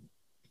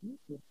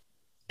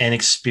and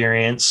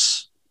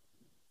experience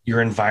your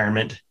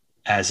environment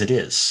as it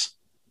is,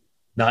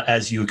 not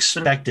as you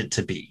expect it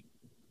to be.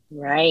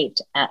 Right.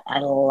 I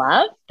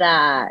love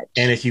that.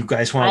 And if you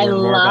guys want to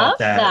learn more about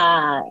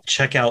that,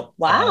 check out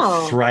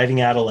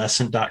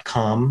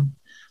thrivingadolescent.com.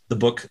 The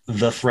book,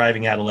 The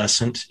Thriving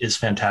Adolescent, is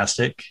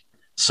fantastic.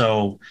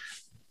 So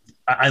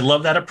I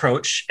love that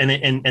approach. And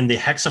the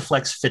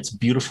Hexaflex fits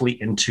beautifully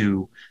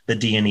into the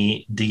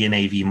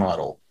DNAV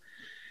model.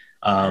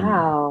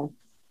 Wow.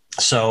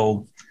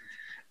 So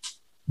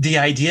the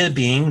idea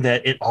being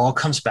that it all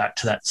comes back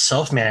to that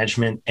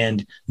self-management,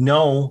 and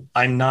no,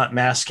 I'm not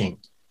masking.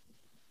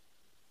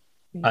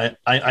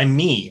 I'm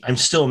me. I'm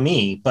still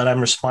me, but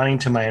I'm responding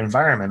to my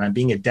environment. I'm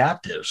being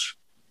adaptive.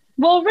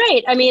 Well,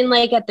 right. I mean,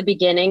 like at the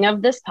beginning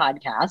of this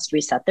podcast,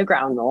 we set the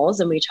ground rules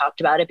and we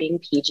talked about it being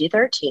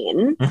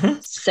PG-13. Mm-hmm.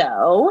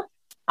 So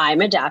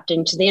I'm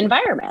adapting to the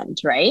environment,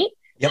 right?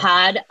 Yep.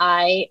 Had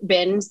I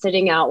been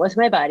sitting out with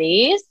my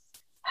buddies,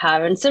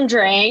 having some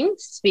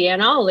drinks, being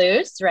all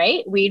loose,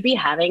 right? We'd be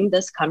having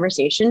this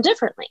conversation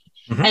differently.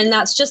 Mm-hmm. And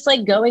that's just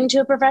like going to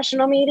a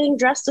professional meeting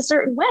dressed a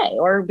certain way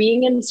or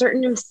being in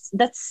certain,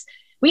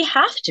 we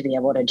have to be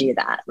able to do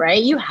that,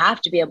 right? You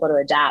have to be able to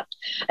adapt.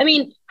 I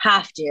mean,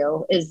 have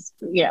to is,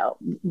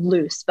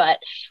 loose, but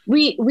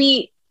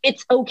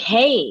it's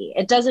okay.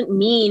 It doesn't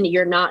mean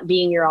you're not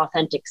being your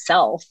authentic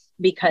self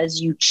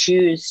because you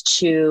choose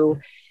to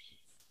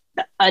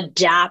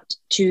adapt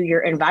to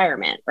your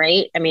environment,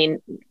 right? I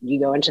mean, you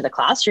go into the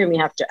classroom, you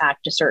have to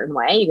act a certain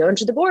way. You go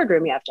into the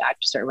boardroom, you have to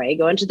act a certain way. You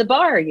go into the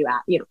bar, you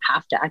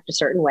have to act a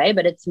certain way,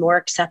 but it's more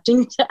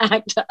accepting to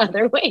act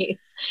other ways.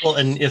 Well,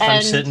 and if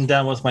I'm sitting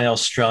down with my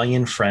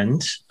Australian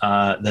friend,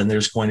 then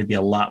there's going to be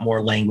a lot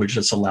more language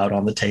that's allowed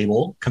on the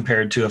table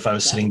compared to if I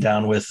was sitting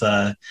down with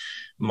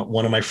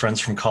one of my friends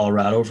from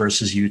Colorado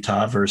versus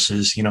Utah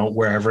versus,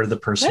 wherever the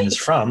person is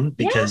from,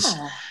 because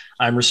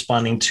I'm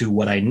responding to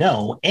what I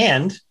know.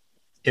 And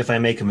if I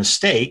make a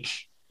mistake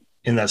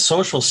in that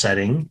social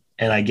setting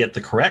and I get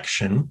the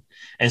correction,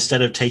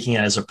 instead of taking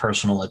it as a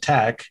personal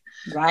attack,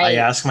 I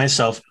ask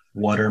myself,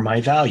 what are my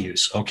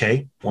values?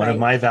 Okay. One of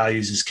my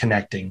values is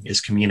connecting,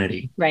 is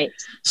community. Right.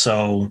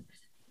 So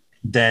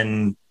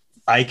then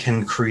I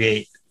can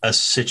create a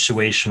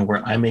situation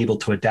where I'm able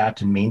to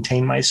adapt and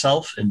maintain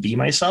myself and be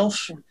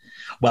myself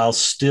while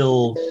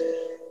still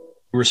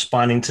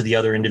responding to the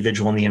other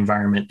individual in the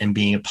environment and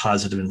being a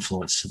positive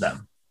influence to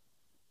them.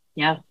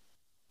 Yeah.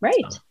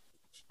 Right.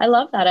 I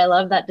love that. I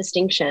love that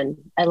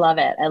distinction. I love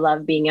it. I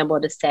love being able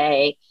to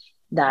say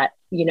that,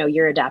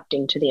 you're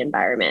adapting to the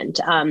environment.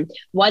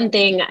 One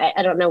thing,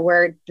 I don't know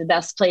where the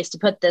best place to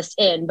put this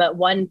in, but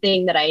one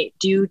thing that I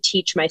do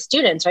teach my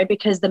students, right?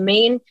 Because the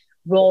main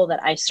role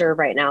that I serve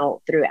right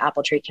now through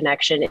Apple Tree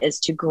Connection is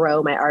to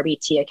grow my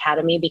RBT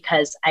Academy,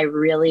 because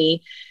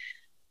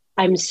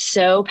I'm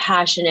so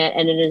passionate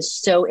and it is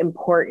so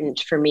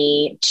important for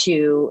me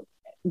to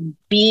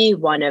be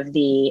one of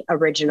the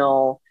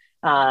original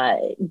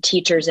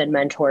teachers and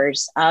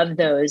mentors of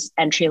those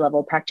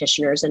entry-level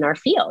practitioners in our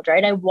field,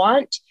 right? I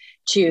want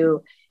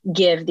to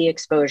give the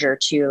exposure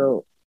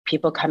to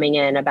people coming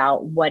in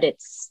about what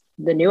it's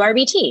the new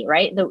RBT,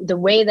 right? The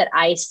way that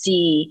I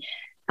see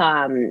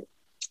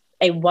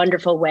a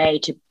wonderful way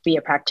to be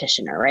a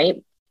practitioner,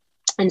 right?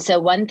 And so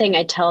one thing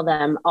I tell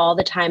them all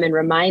the time and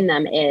remind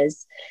them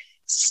is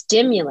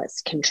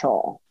stimulus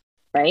control,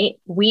 right?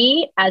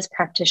 We as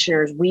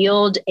practitioners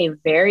wield a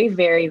very,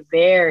 very,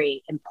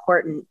 very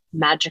important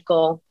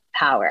magical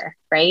power,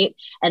 right?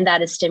 And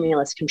that is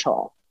stimulus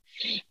control.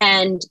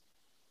 And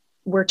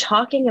we're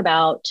talking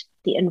about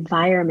the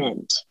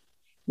environment.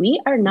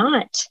 We are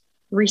not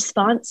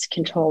response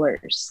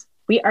controllers.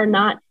 We are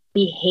not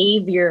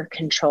behavior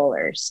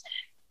controllers.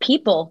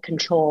 People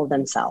control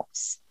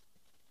themselves.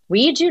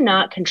 We do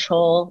not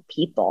control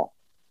people,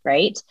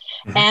 right?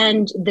 Mm-hmm.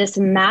 And this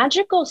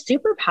magical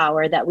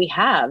superpower that we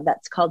have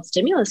that's called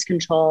stimulus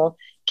control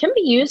can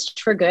be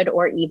used for good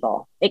or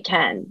evil. It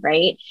can,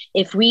 right?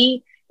 If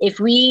we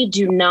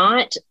do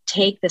not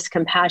take this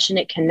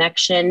compassionate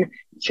connection,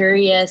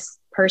 curious,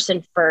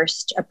 person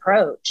first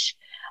approach,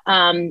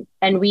 and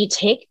we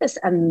take this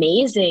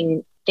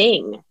amazing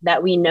thing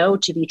that we know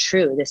to be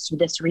true,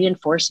 this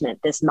reinforcement,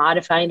 this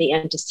modifying the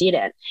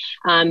antecedent,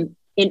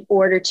 in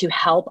order to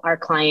help our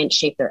clients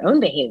shape their own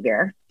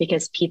behavior,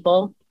 because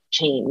people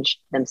change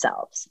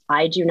themselves.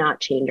 I do not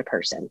change a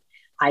person.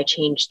 I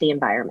change the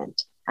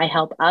environment. I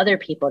help other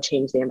people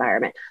change the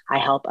environment. I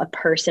help a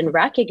person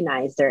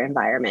recognize their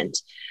environment.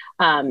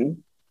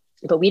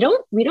 But we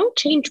don't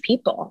change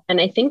people. And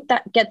I think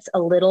that gets a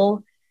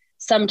little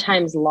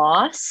sometimes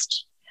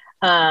lost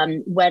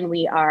when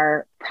we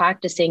are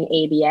practicing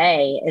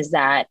ABA, is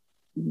that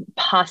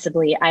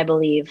possibly, I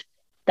believe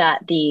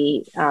that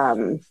the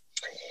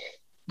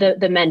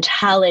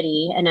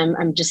mentality, and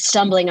I'm just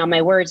stumbling on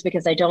my words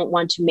because I don't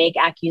want to make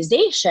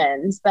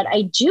accusations, but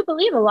I do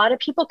believe a lot of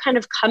people kind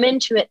of come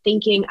into it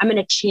thinking, I'm going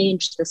to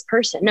change this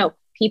person. No,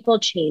 people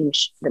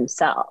change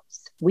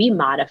themselves. We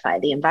modify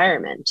the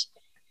environment.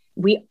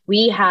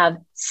 We have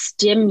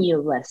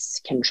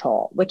stimulus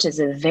control, which is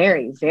a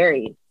very,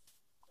 very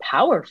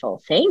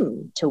powerful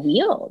thing to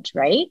wield,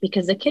 right?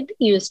 Because it could be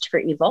used for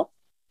evil,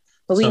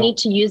 but we need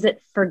to use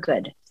it for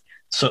good.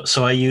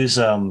 So I use,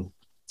 I'm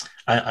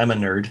a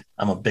nerd.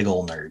 I'm a big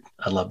old nerd.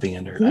 I love being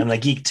a nerd. Mm-hmm. I'm a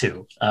geek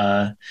too.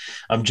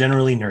 I'm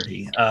generally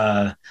nerdy.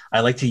 I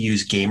like to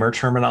use gamer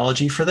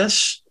terminology for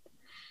this.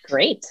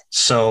 Great.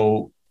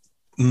 So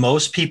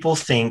most people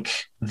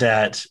think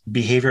that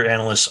behavior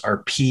analysts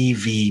are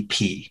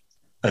PvP.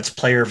 That's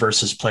player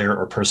versus player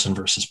or person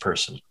versus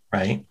person,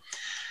 right?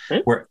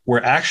 Mm-hmm.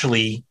 We're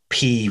actually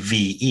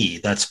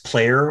PvE. That's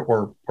player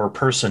or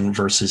person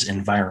versus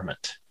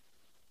environment.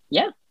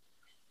 Yeah.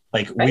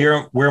 Like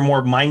right. We're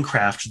more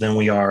Minecraft than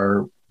we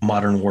are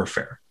Modern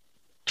Warfare,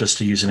 just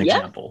to use an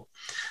example.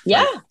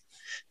 Yeah. Like,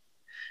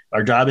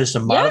 our job is to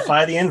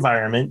modify the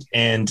environment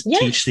and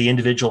teach the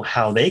individual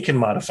how they can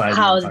modify the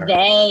environment. How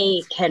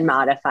they can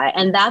modify.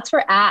 And that's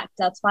where ACT,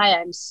 that's why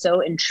I'm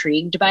so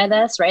intrigued by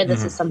this, right?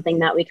 This is something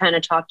that we kind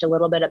of talked a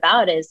little bit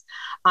about, is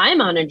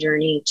I'm on a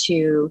journey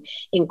to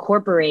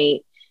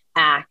incorporate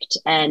ACT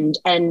and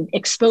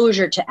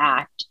exposure to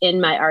ACT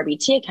in my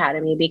RBT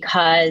Academy,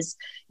 because,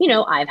 you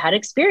know, I've had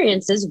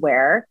experiences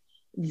where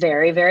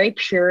very, very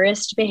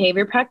purist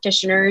behavior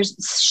practitioners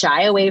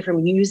shy away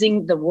from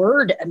using the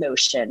word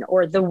emotion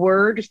or the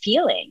word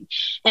feeling.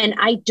 And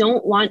I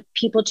don't want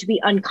people to be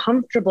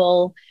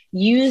uncomfortable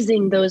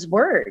using those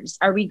words.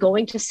 Are we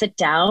going to sit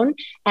down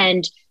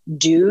and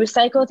do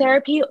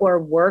psychotherapy or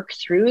work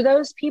through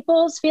those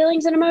people's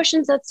feelings and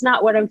emotions? That's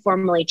not what I'm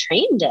formally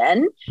trained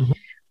in. Mm-hmm.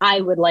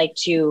 I would like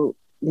to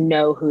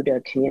know who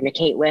to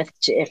communicate with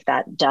if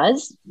that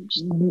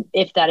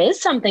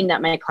is something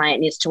that my client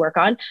needs to work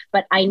on.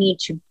 But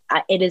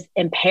it is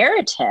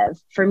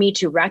imperative for me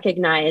to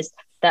recognize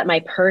that my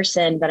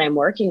person that I'm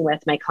working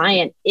with, my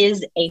client,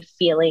 is a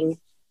feeling,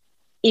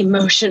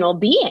 emotional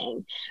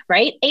being,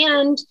 right?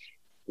 And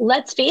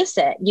let's face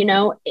it, you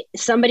know,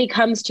 somebody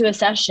comes to a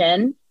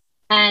session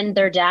and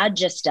their dad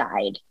just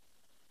died.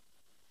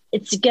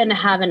 It's going to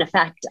have an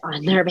effect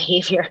on their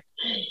behavior.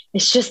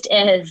 It just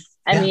is.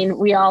 I mean,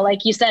 we all,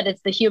 like you said,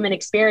 it's the human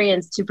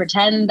experience. To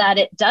pretend that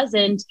it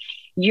doesn't,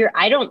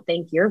 I don't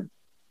think you're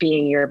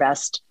being your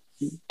best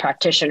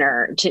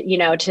practitioner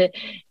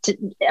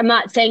I'm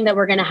not saying that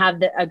we're going to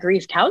have a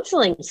grief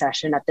counseling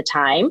session at the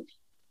time.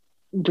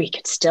 We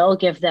could still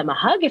give them a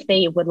hug if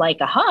they would like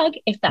a hug,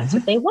 if that's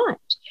what they want.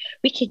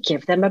 We could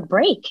give them a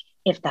break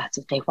if that's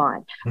what they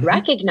want.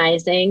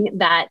 Recognizing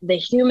that the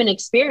human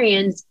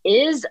experience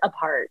is a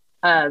part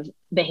of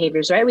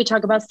behaviors, right? We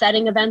talk about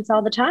setting events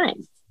all the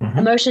time.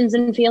 Emotions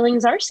and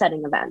feelings are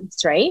setting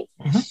events, right?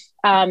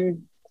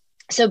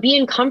 So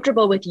being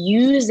comfortable with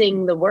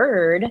using the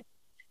word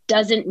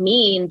doesn't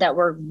mean that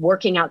we're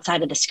working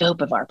outside of the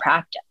scope of our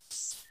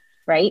practice,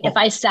 right? If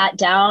I sat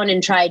down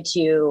and tried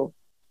to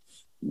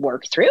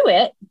work through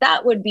it,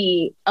 that would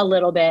be a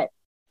little bit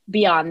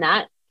beyond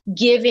that.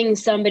 Giving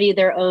somebody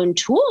their own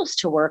tools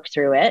to work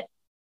through it,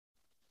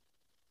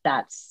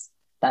 that's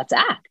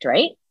ACT,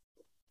 right?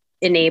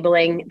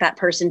 Enabling that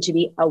person to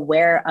be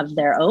aware of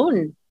their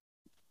own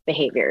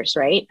behaviors,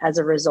 right? As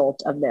a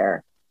result of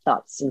their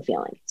thoughts and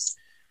feelings.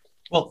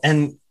 Well,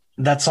 and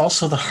that's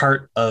also the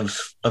heart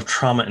of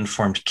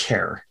trauma-informed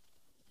care,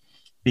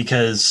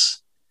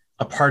 because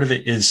a part of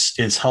it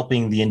is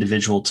helping the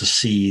individual to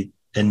see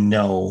and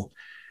know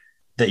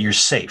that you're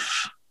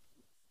safe,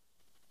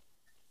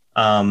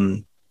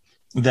 that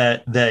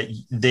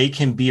they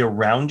can be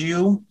around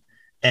you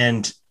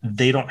and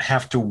they don't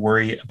have to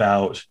worry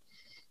about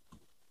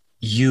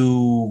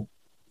you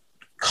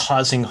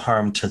causing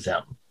harm to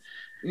them,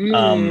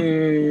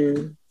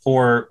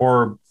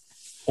 or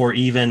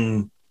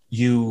even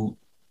you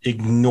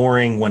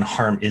ignoring when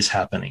harm is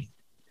happening.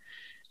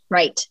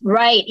 Right.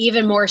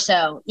 Even more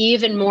so.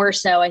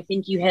 I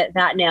think you hit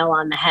that nail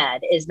on the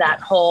head, is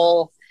that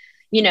whole,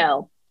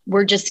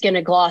 we're just going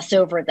to gloss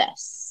over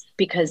this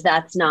because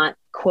that's not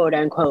quote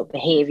unquote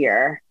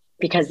behavior,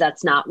 because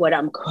that's not what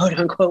I'm quote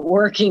unquote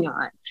working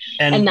on.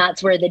 And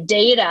that's where the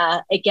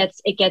data, it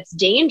gets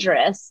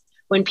dangerous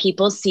when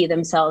people see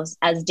themselves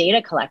as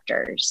data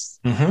collectors,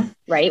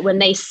 right? When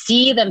they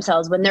see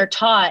themselves, when they're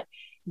taught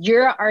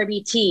you're a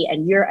RBT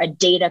and you're a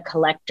data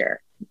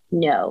collector.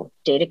 No,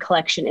 data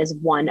collection is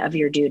one of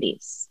your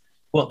duties.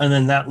 Well, and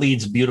then that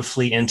leads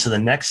beautifully into the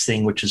next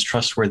thing, which is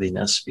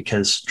trustworthiness,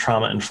 because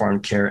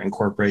trauma-informed care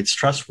incorporates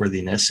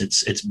trustworthiness.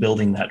 It's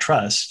building that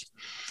trust.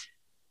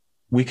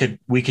 We could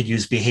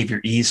use behavior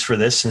ease for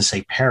this and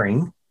say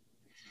pairing,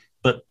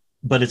 but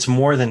it's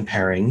more than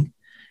pairing.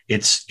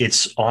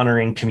 It's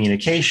honoring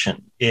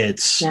communication.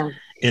 It's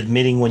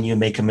admitting when you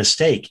make a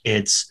mistake.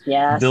 It's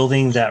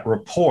building that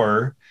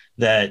rapport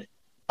that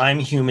I'm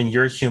human,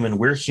 you're human,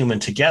 we're human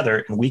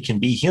together, and we can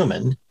be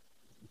human.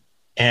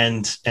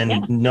 And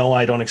no,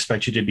 I don't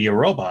expect you to be a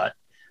robot.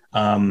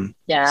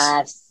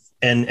 Yes.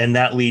 And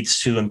that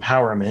leads to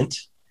empowerment,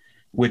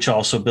 which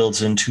also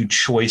builds into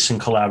choice and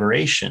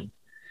collaboration.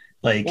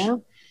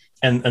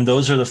 And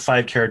those are the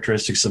 5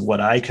 characteristics of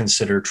what I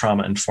consider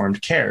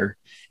trauma-informed care.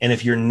 And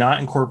if you're not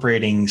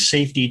incorporating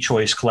safety,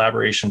 choice,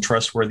 collaboration,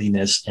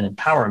 trustworthiness, and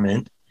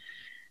empowerment,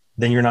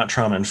 then you're not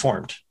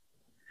trauma-informed.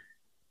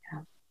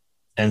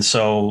 And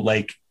so,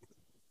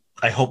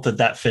 I hope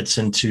that fits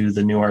into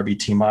the new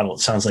RBT model. It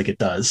sounds like it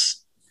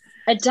does.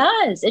 It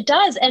does.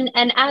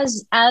 And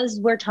as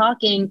we're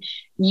talking,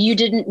 you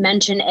didn't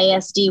mention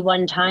ASD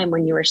one time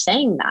when you were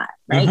saying that,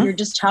 right? You're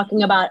just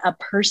talking about a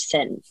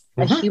person,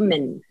 a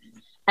human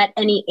at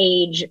any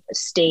age,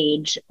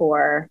 stage,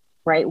 or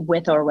right,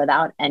 with or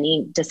without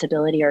any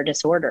disability or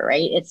disorder,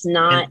 right? It's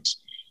not...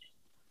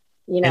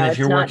 and if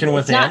you're working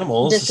with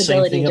animals, the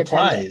same thing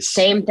applies.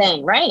 Same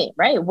thing. Right.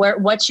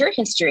 What's your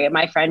history?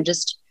 My friend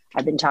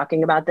I've been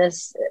talking about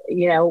this,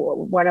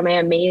 one of my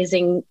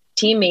amazing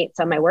teammates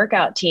on my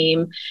workout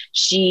team,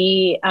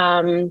 she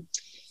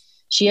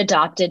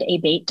adopted a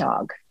bait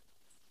dog.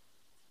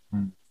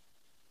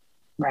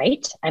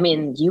 Right. I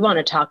mean, you want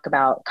to talk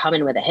about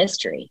coming with a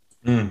history.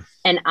 And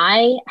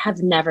I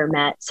have never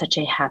met such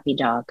a happy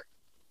dog.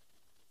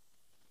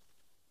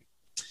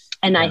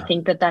 And I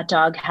think that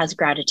dog has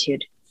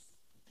gratitude.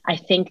 I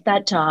think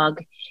that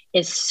dog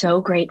is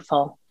so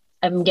grateful.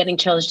 I'm getting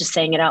chills just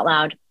saying it out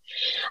loud.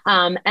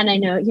 And I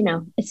know,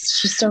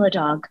 she's still a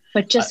dog,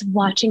 but just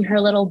watching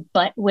her little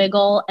butt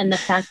wiggle and the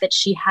fact that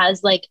she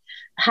has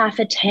half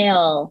a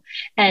tail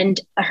and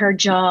her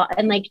jaw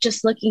and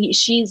just looking,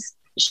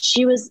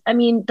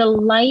 the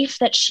life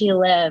that she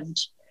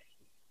lived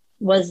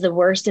was the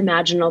worst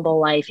imaginable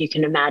life you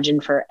can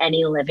imagine for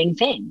any living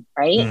thing.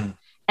 Right.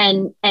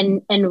 And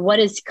what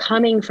is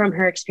coming from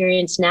her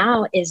experience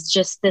now is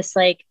just this,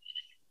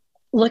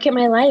 look at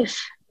my life.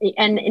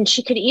 And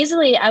she could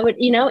easily,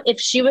 if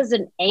she was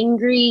an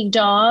angry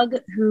dog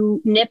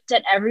who nipped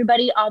at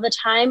everybody all the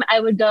time,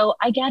 I would go,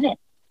 I get it.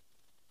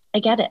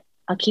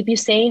 I'll keep you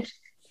safe.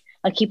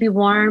 I'll keep you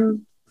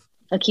warm.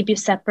 I'll keep you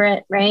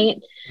separate. Right.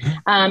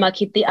 I'll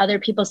keep the other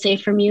people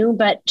safe from you.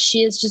 But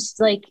she is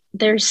just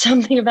there's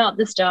something about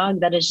this dog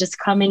that is just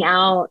coming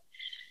out,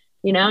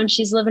 and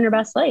she's living her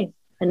best life.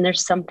 And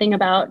there's something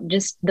about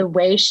just the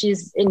way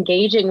she's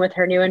engaging with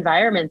her new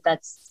environment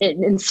that's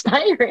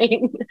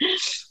inspiring.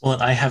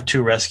 Well, I have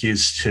 2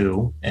 rescues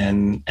too.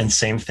 And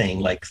same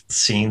thing,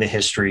 seeing the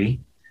history,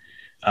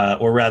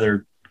 or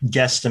rather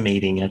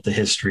guesstimating at the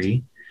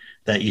history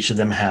that each of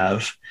them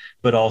have,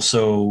 but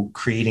also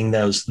creating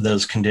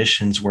those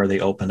conditions where they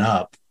open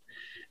up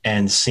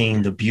and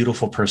seeing the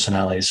beautiful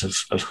personalities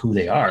of who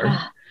they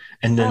are,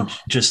 and then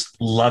just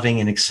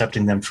loving and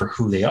accepting them for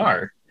who they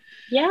are.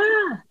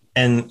 Yeah.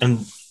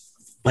 And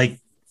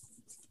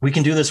we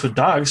can do this with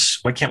dogs.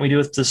 Why can't we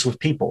do this with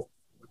people?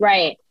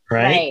 Right.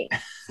 I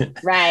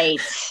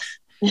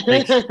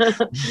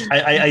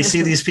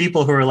see these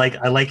people who are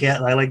I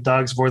like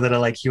dogs more than I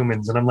like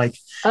humans. And I'm like,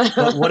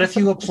 but what if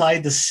you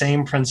applied the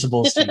same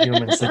principles to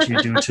humans that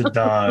you do to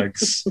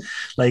dogs?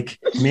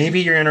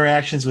 Maybe your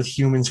interactions with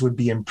humans would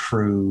be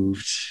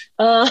improved.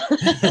 I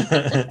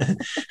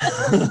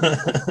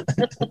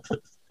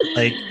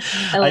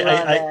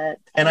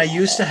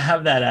used to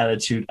have that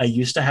attitude. I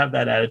used to have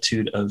that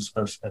attitude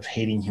of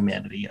hating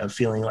humanity, of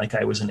feeling like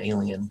I was an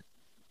alien.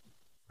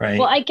 right?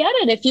 Well, I get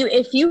it.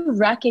 If you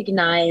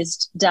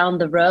recognized down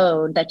the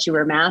road that you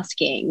were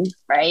masking,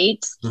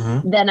 right?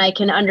 Mm-hmm. Then I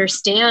can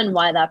understand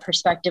why that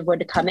perspective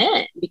would come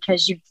in,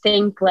 because you'd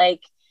think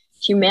like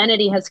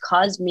humanity has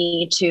caused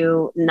me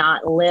to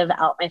not live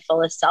out my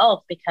fullest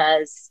self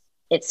because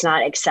it's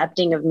not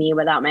accepting of me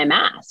without my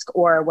mask,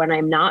 or when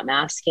I'm not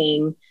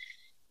masking,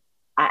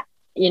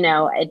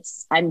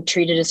 I'm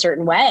treated a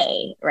certain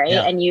way. Right.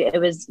 Yeah. And it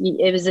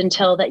was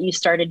until that you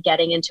started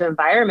getting into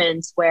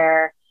environments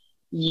where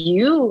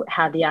you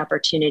had the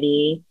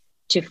opportunity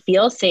to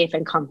feel safe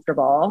and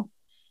comfortable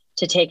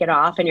to take it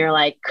off. And you're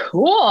like,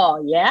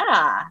 cool.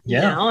 Yeah.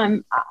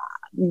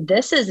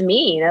 This is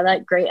me.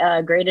 That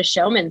Greatest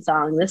Showman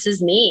song. This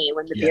is me,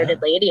 when the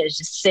bearded lady is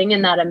just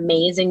singing that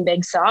amazing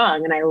big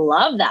song. And I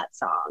love that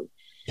song.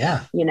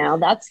 Yeah.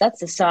 That's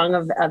the song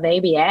of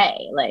ABA.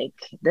 Like,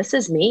 this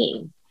is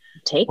me.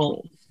 Take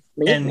me,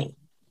 leave me.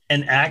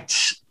 And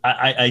ACT,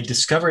 I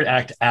discovered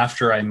ACT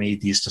after I made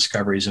these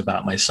discoveries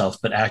about myself,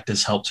 but ACT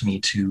has helped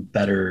me to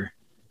better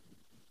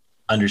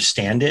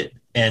understand it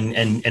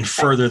and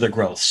further the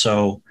growth.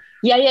 So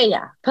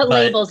put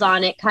labels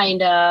on it,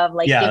 kind of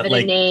like give it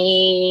a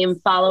name,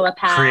 follow a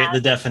path, create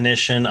the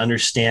definition,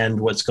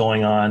 understand what's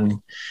going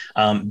on,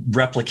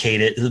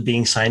 replicate it,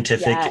 being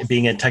scientific,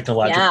 being a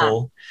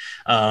technological.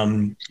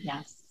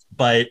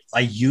 But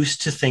I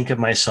used to think of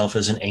myself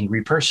as an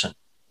angry person.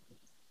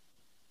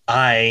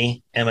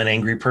 I am an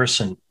angry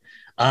person.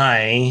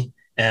 I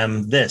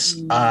am this.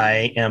 Mm-hmm.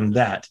 I am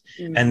that.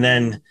 Mm-hmm. And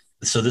then,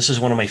 so this is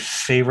one of my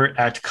favorite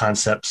ACT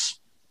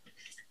concepts: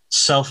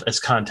 self as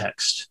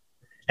context.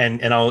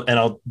 And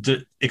I'll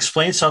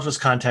explain self as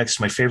context.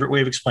 My favorite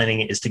way of explaining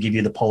it is to give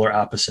you the polar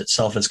opposite: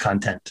 self as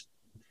content.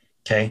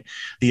 Okay.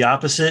 The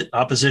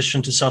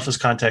opposition to self as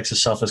context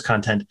is self as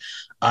content.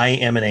 I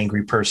am an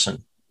angry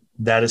person.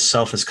 That is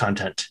self as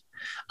content.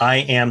 I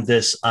am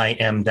this. I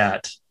am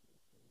that.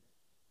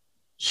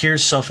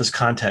 Here's self as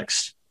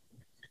context.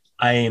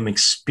 I am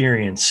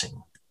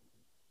experiencing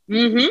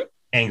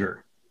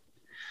anger.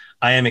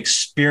 I am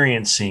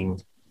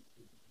experiencing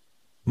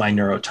my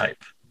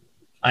neurotype.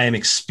 I am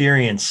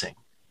experiencing.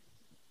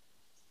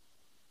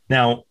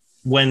 Now,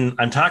 when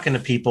I'm talking to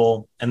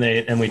people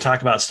and we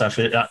talk about stuff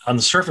on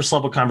the surface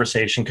level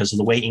conversation, because of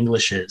the way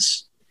English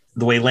is,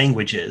 the way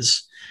language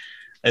is,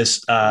 I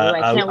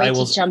can't wait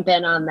to jump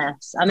in on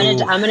this. I'm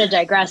gonna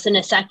digress in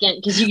a second,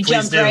 because you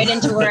jumped right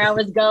into where I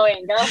was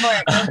going. Go for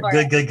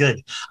it.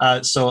 Good.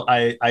 So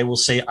I will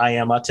say I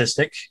am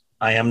autistic.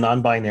 I am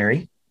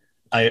non-binary.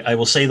 I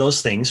will say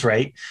those things,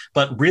 right?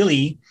 But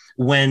really,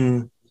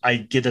 when I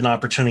get an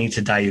opportunity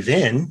to dive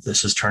in,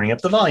 this is turning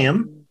up the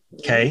volume.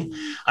 Okay.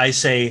 I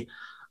say,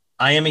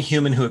 I am a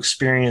human who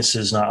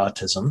experiences not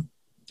autism.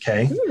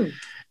 Okay.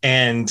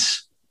 And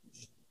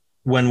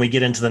when we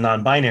get into the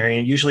non-binary,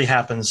 it usually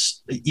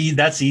happens,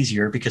 that's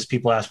easier because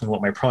people ask me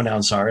what my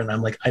pronouns are. And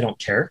I'm like, I don't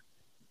care.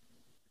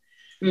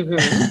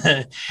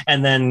 Mm-hmm.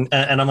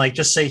 and I'm like,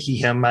 just say he,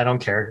 him. I don't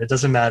care. It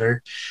doesn't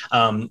matter.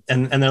 And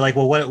they're like,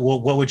 well,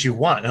 what would you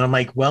want? And I'm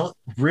like, well,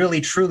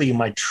 really, truly,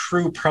 my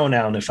true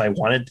pronoun, if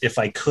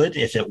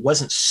it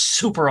wasn't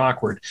super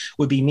awkward,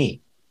 would be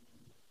me.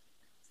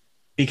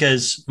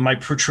 Because my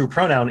true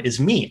pronoun is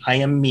me. I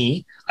am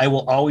me. I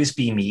will always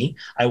be me.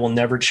 I will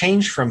never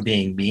change from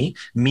being me.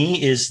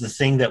 Me is the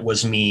thing that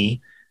was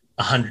me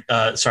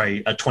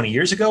 20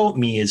 years ago.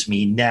 Me is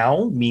me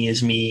now. Me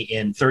is me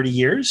in 30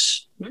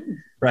 years.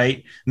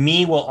 Right?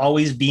 Me will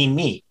always be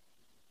me.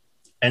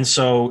 And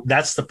so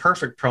that's the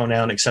perfect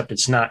pronoun, except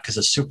it's not, because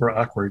it's super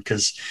awkward.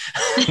 Because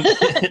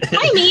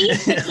hi, me.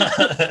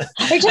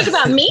 Are you talking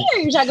about me, or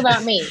are you talking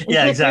about me?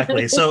 Yeah,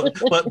 exactly. So,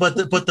 but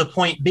the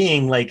point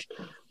being, like,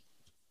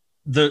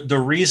 the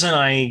reason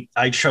I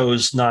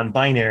chose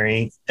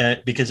non-binary,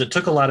 because it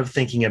took a lot of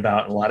thinking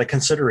about, a lot of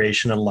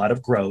consideration, and a lot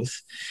of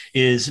growth,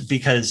 is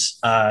because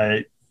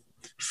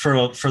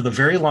for the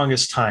very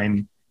longest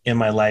time in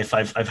my life,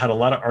 I've had a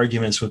lot of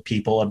arguments with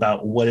people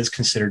about what is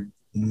considered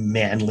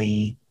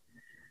manly,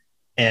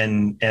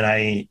 and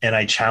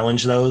I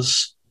challenge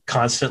those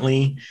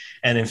constantly.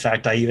 And in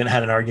fact, I even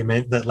had an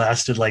argument that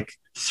lasted like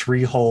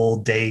 3 whole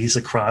days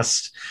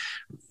across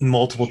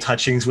multiple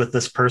touchings with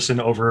this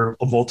person over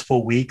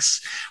multiple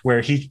weeks,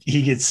 where he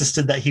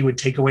insisted that he would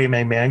take away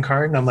my man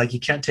card. And I'm like, you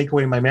can't take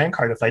away my man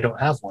card if I don't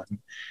have one.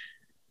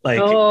 Like,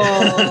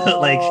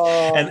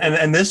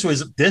 and this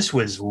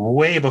was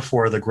way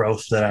before the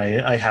growth that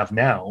I have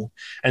now.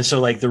 And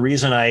so, like, the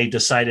reason I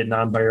decided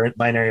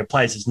non-binary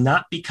applies is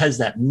not because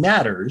that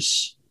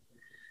matters,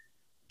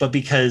 but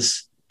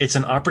because it's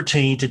an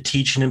opportunity to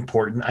teach an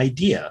important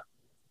idea,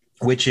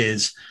 which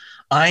is,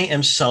 I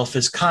am self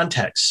as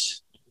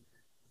context.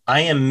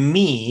 I am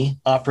me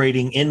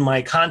operating in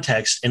my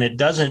context, and it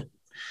doesn't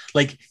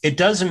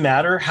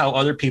matter how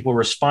other people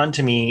respond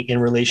to me in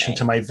relation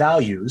to my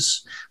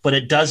values, but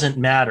it doesn't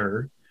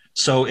matter.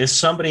 So if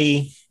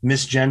somebody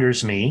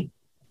misgenders me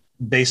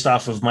based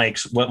off of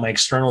what my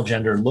external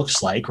gender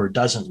looks like or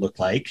doesn't look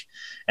like,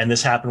 and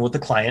this happened with the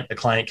client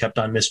kept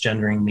on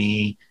misgendering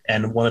me,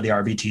 and one of the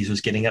RBTs was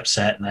getting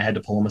upset, and I had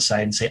to pull him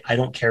aside and say, I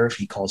don't care if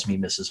he calls me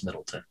Mrs.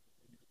 Middleton.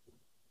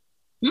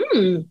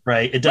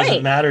 right? It doesn't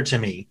Right. matter to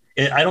me.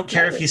 I don't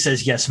care if he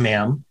says yes,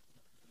 ma'am.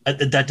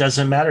 That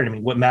doesn't matter to me.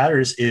 What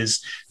matters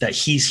is that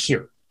he's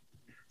here,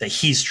 that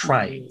he's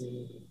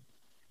trying,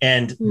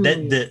 and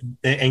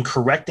and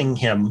correcting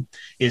him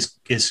is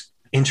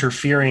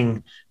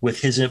interfering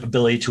with his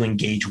ability to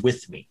engage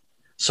with me.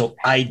 So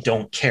I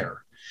don't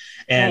care.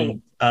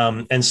 And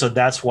and so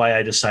that's why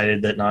I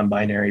decided that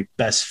non-binary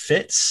best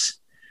fits,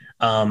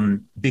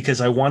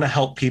 because I want to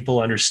help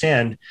people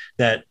understand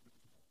that,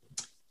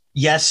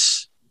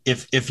 yes,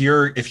 if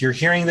you're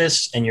hearing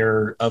this and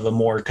you're of a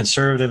more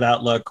conservative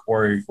outlook,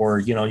 or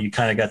you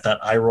kind of got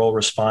that eye roll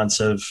response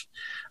of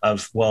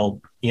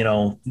well,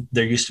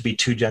 there used to be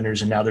two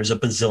genders and now there's a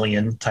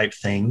bazillion type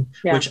thing,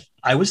 which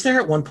I was there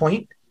at one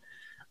point,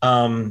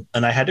 and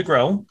I had to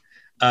grow.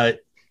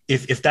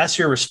 If that's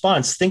your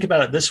response, think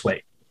about it this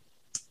way.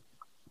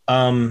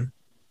 Freddie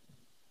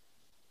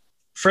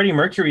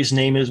Mercury's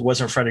name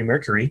wasn't Freddie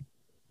Mercury,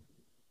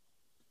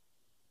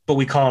 but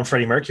we call him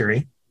Freddie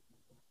Mercury.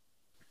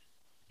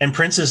 And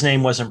Prince's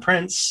name wasn't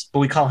Prince, but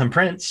we call him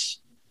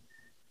Prince.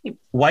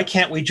 Why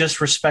can't we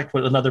just respect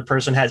what another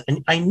person has?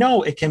 And I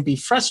know it can be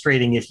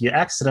frustrating if you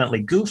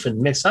accidentally goof and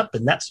mix up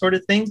and that sort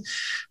of thing.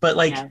 But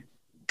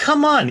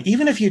come on,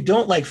 even if you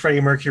don't like Freddie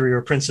Mercury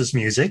or Prince's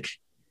music,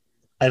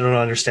 I don't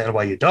understand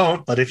why you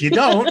don't, but if you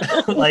don't,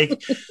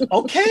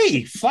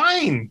 okay,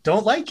 fine,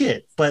 don't like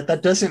it. But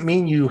that doesn't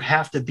mean you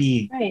have to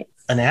be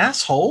an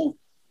asshole.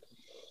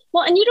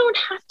 Well, and you don't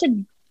have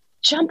to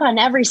jump on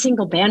every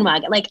single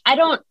bandwagon. I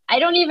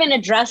don't even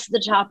address the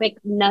topic.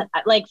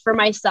 For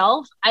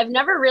myself, I've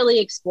never really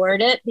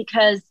explored it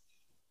because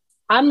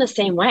I'm the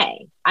same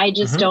way. I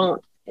just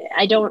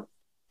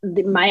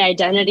my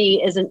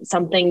identity isn't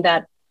something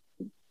that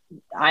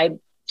I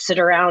sit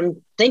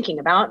around thinking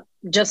about,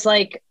 just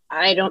like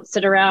I don't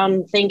sit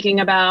around thinking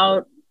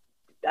about,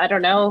 I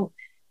don't know,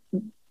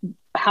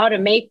 how to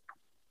make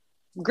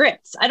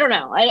grits. I don't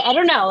know. I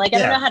don't know. I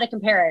don't know how to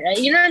compare it.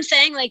 You know what I'm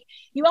saying?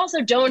 You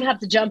also don't have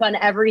to jump on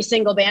every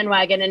single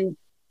bandwagon and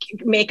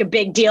make a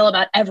big deal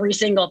about every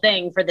single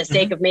thing for the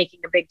sake of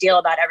making a big deal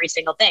about every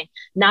single thing.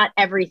 Not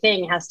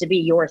everything has to be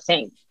your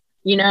thing,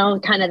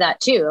 kind of that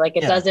too.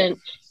 It doesn't,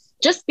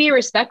 just be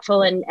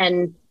respectful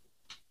and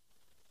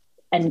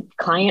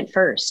client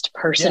first,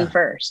 person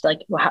first.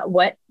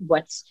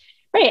 What's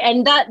right.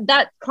 And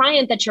that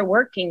client that you're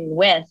working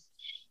with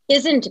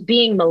isn't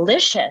being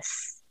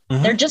malicious.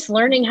 They're just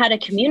learning how to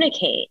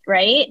communicate,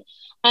 right?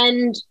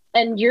 And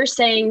you're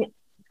saying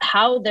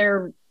how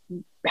they're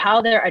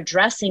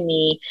addressing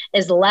me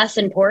is less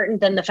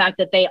important than the fact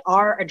that they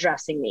are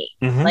addressing me.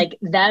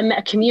 Them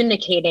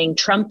communicating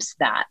trumps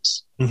that.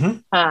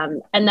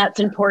 And that's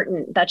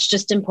important. That's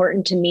just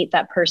important to meet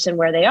that person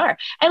where they are.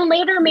 And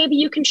later, maybe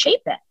you can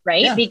shape it,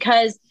 right? Yeah.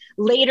 Because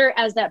later,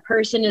 as that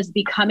person is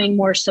becoming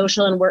more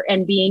social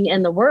and being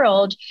in the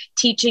world,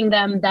 teaching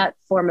them that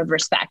form of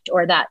respect,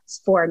 or that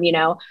form,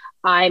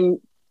 I'm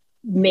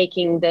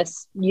making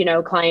this,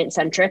 client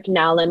centric.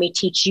 Now let me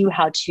teach you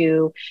how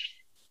to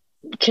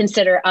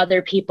consider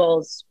other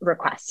people's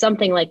requests,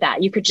 something like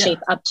that. You could shape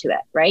up to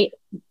it. Right.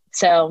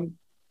 So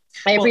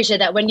I appreciate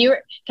that.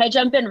 Can I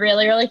jump in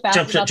really, really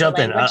fast? Jump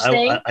in.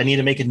 I need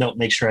to make a note,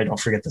 make sure I don't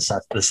forget this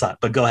thought,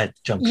 but go ahead.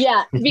 Jump.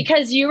 Yeah.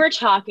 Because you were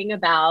talking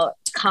about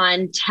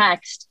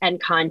context and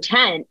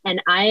content,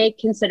 and I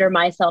consider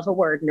myself a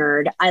word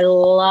nerd. I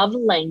love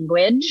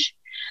language.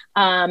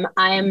 I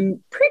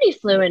am pretty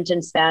fluent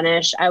in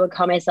Spanish. I would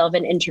call myself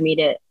an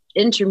intermediate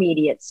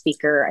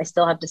speaker. I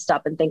still have to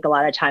stop and think a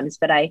lot of times,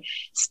 but I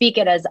speak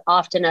it as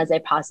often as I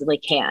possibly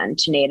can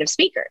to native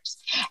speakers.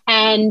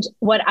 And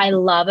what I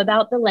love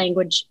about the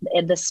language,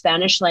 the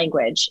Spanish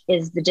language,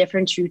 is the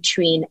difference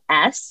between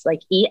S,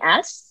 like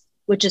ES,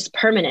 which is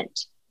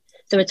permanent.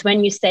 So it's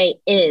when you say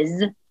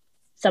is,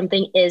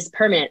 something is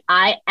permanent.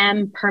 I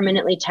am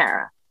permanently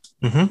Tara,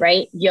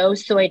 right? Yo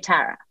soy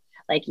Tara.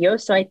 Like yo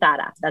soy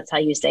Tara. That's how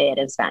you say it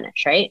in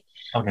Spanish, right?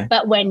 Okay.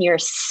 But when you're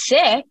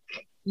sick,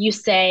 you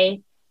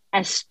say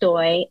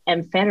estoy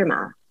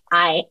enferma.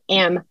 I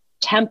am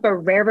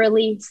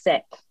temporarily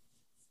sick.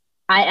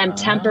 I am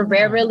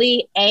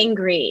temporarily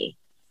angry.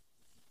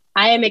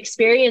 I am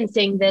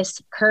experiencing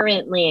this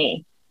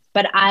currently,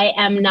 but I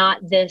am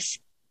not this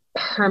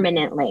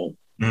permanently.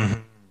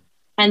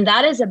 And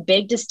that is a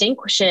big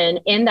distinction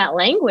in that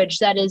language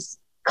that is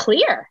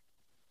clear.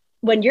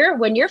 When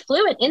you're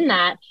fluent in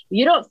that,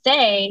 you don't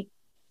say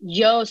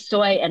yo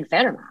soy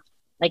enferma.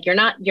 Like you're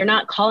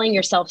not calling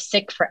yourself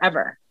sick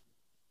forever.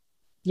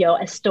 Yo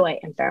estoy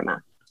enferma.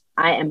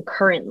 I am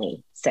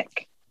currently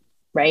sick,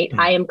 right?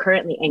 I am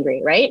currently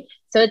angry, right?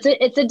 So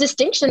it's a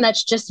distinction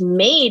that's just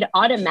made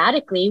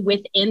automatically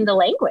within the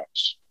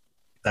language.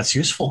 That's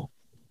useful.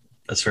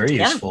 That's very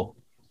useful.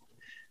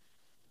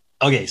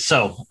 Okay,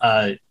 so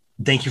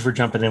thank you for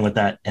jumping in with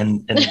that,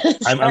 and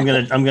I'm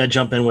gonna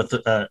jump in with.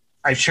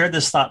 I've shared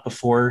this thought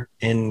before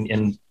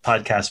in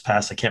podcasts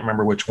past. I can't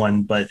remember which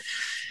one, but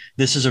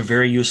this is a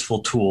very useful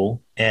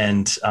tool,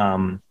 and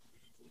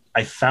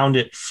I found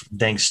it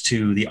thanks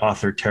to the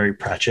author Terry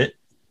Pratchett,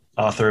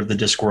 author of the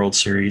Discworld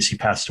series. He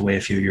passed away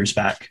a few years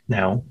back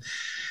now.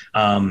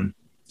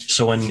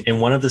 So in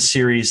one of the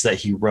series that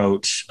he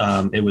wrote,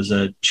 it was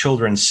a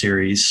children's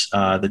series,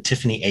 the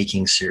Tiffany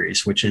Aching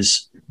series, which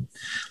is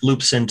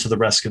loops into the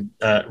rest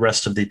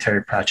of the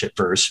Terry Pratchett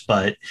verse.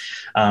 But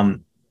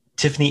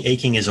Tiffany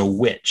Aching is a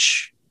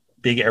witch,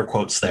 big air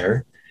quotes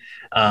there.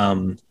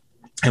 And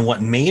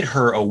what made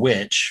her a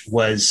witch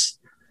was,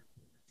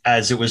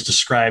 as it was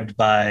described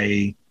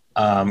by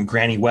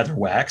Granny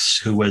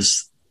Weatherwax, who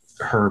was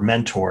her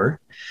mentor,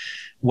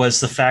 was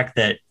the fact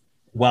that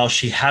while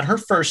she had her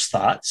first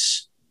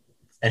thoughts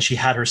and she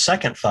had her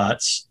second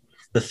thoughts,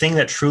 the thing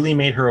that truly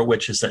made her a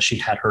witch is that she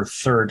had her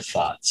third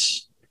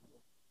thoughts.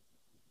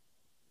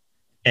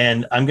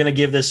 And I'm going to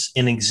give this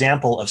an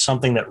example of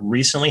something that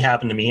recently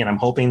happened to me, and I'm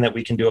hoping that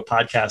we can do a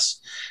podcast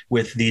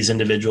with these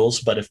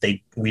individuals. But if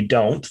we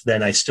don't,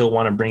 then I still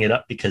want to bring it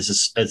up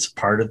because it's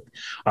part of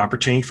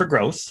opportunity for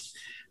growth.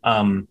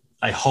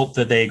 I hope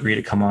that they agree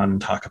to come on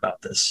and talk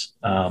about this.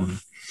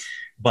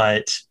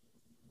 But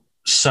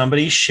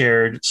somebody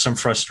shared some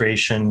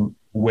frustration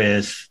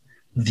with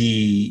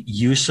the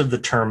use of the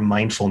term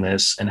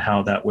mindfulness and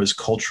how that was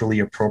culturally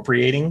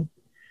appropriating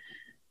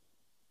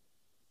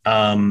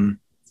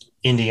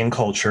Indian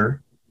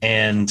culture,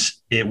 and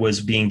it was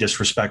being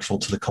disrespectful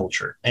to the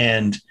culture.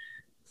 And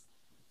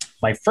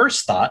my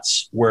first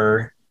thoughts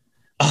were,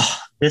 oh,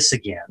 this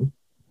again.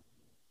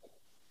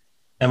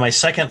 And my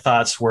second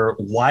thoughts were,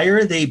 why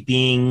are they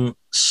being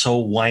so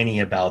whiny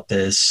about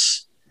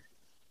this?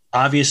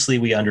 Obviously,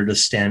 we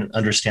understand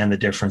the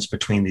difference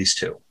between these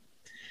two.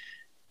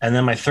 And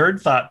then my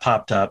third thought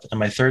popped up, and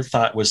my third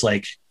thought was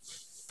like,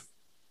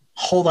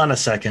 hold on a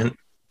second.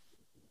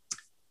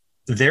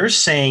 They're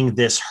saying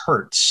this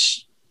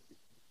hurts.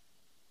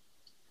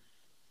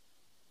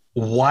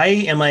 Why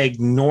am I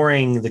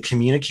ignoring the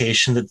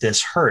communication that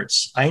this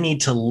hurts? I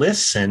need to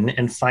listen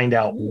and find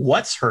out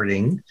what's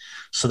hurting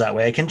so that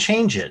way I can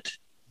change it.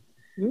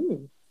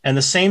 Mm. And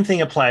the same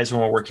thing applies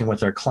when we're working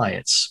with our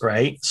clients,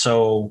 right?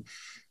 So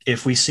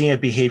if we see a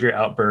behavior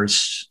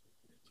outburst,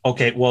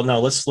 okay, well,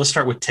 no, let's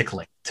start with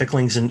tickling.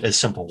 Tickling's a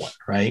simple one,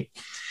 right?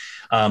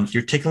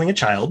 You're tickling a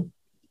child,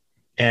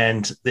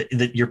 and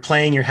you're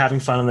playing, you're having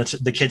fun, and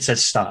the kid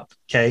says stop,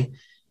 okay?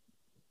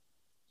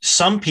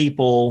 Some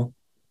people,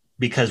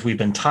 because we've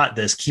been taught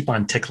this, keep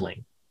on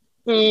tickling.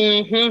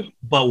 Mm-hmm.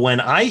 But when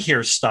I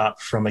hear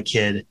stop from a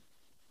kid,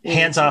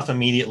 hands off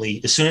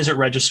immediately. As soon as it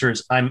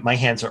registers, my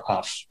hands are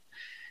off.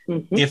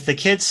 Mm-hmm. If the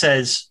kid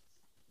says,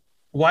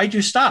 why'd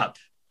you stop?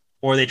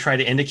 Or they try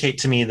to indicate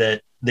to me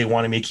that they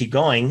wanted me to keep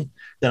going,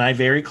 then I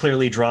very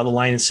clearly draw the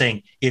line and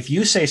saying, if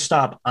you say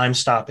stop, I'm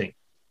stopping.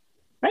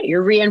 Right.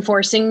 You're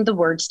reinforcing the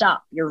word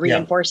stop. You're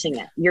reinforcing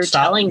it. You're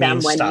stop telling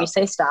them when you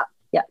say stop.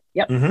 Yeah.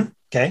 Yep. Mm-hmm.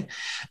 Okay.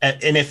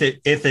 And if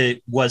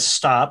it was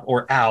stop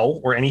or ow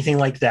or anything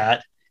like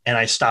that, and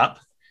I stop,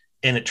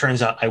 and it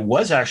turns out I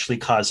was actually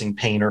causing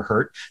pain or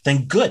hurt,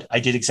 then good. I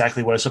did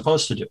exactly what I was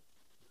supposed to do.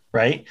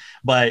 Right.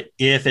 But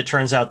if it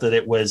turns out that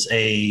it was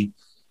a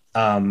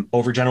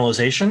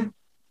overgeneralization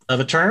of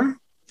a term,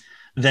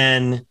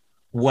 then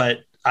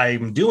what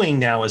I'm doing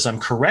now is I'm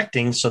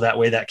correcting so that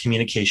way that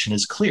communication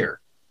is clear.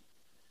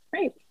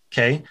 Right.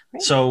 Okay.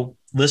 Right. So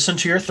listen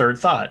to your third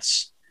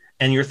thoughts,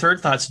 and your third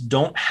thoughts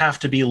don't have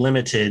to be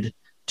limited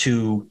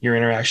to your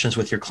interactions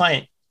with your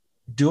client.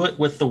 Do it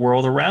with the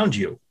world around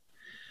you.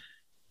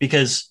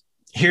 Because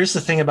here's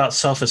the thing about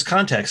self as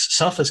context.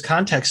 Self as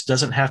context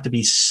doesn't have to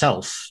be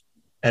self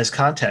as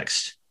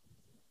context.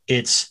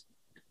 It's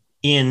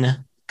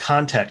in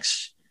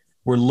context.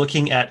 We're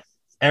looking at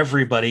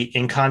everybody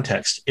in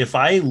context. If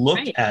I look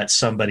at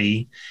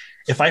somebody,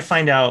 if I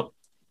find out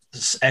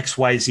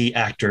XYZ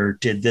actor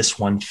did this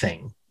one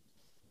thing,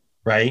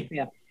 right?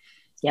 Yeah.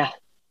 Yeah.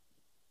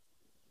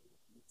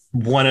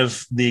 One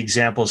of the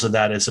examples of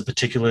that is a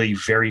particularly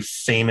very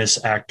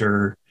famous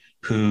actor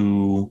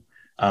who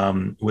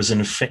is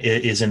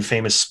in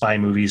famous spy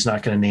movies.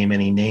 Not going to name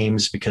any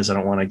names because I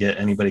don't want to get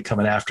anybody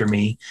coming after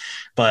me,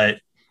 but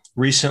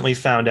recently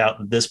found out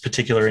that this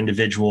particular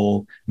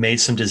individual made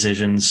some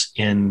decisions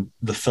in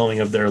the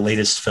filming of their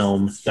latest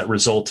film that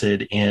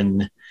resulted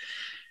in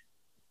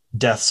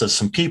deaths of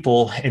some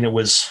people. And it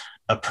was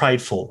a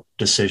prideful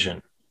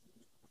decision.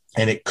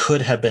 And it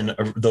could have been,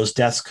 those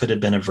deaths could have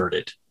been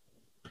averted.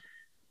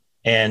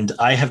 And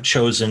I have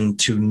chosen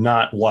to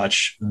not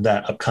watch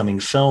that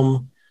upcoming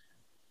film,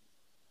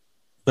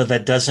 but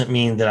that doesn't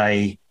mean that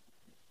I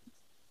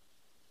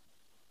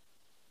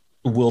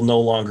will no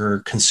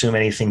longer consume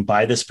anything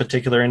by this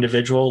particular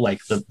individual.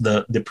 Like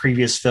the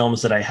previous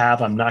films that I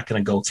have, I'm not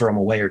going to go throw them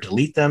away or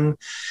delete them.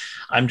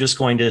 I'm just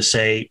going to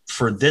say,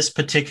 for this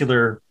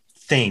particular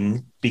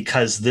thing,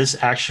 because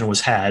this action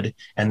was had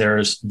and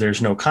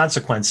there's no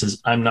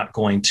consequences, I'm not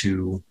going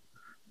to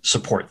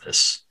support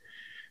this.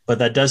 But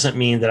that doesn't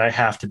mean that I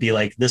have to be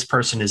like, this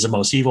person is the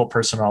most evil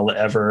person I'll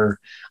ever.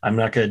 I'm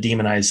not going to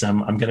demonize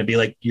them. I'm going to be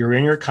like, you're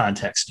in your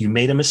context. You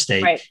made a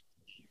mistake. Right.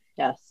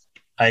 Yes.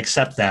 I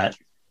accept that.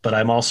 But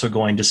I'm also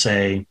going to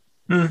say,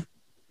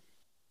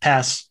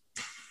 pass.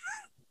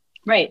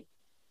 Right.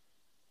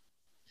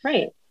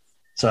 Right.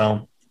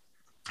 So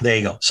there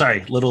you go.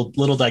 Sorry,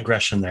 little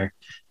digression there.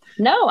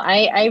 No,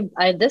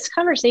 this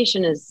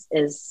conversation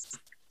is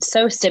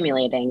so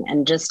stimulating,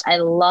 and just, I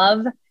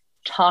love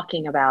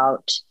talking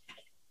about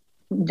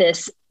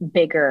this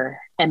bigger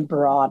and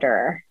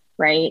broader,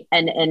 right?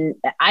 And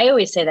I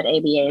always say that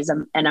ABA is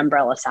an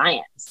umbrella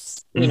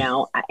science. You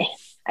know,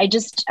 I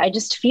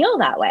just feel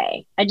that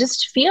way. I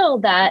just feel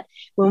that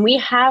when we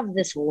have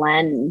this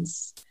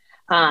lens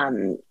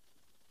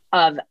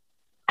of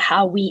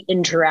how we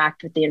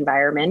interact with the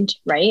environment,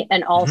 right?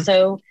 And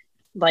also,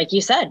 like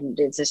you said,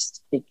 it's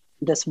just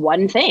this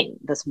one thing,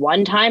 this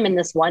one time, and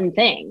this one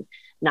thing.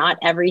 Not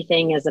one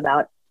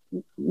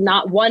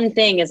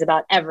thing is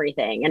about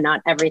everything, and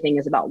not everything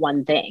is about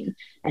one thing.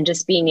 And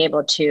just being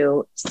able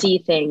to see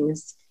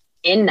things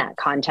in that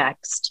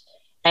context.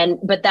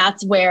 But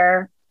that's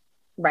where,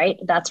 right?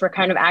 That's where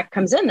kind of ACT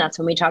comes in. That's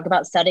when we talk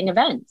about setting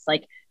events.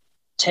 Like,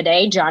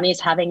 today, Johnny's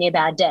having a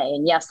bad day.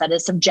 And yes, that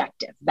is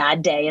subjective.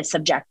 Bad day is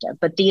subjective.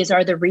 But these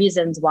are the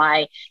reasons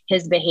why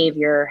his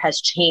behavior has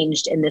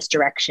changed in this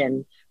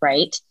direction,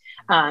 right?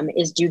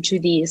 Is due to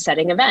these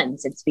setting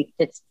events. It's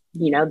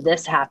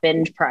this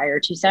happened prior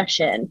to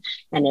session,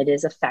 and it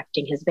is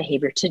affecting his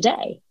behavior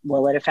today.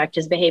 Will it affect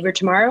his behavior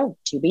tomorrow?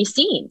 To be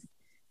seen,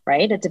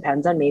 right? It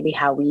depends on maybe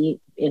how we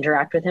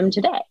interact with him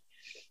today.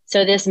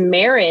 So this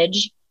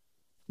marriage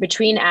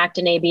between ACT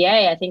and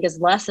ABA, I think, is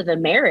less of a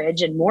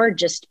marriage and more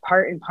just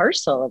part and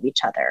parcel of each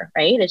other,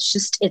 right?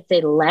 It's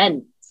a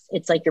lens.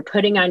 It's like you're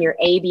putting on your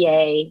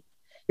ABA,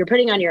 you're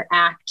putting on your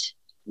ACT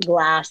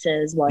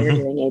glasses while you're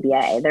doing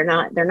ABA.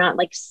 They're not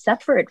like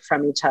separate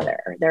from each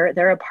other.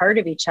 They're a part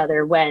of each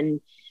other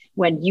when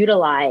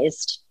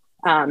utilized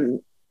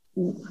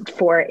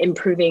for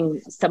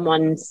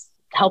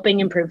helping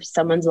improve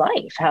someone's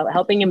life,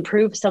 helping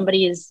improve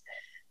somebody's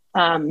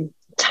time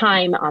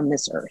on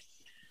this earth.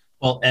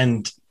 Well,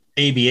 and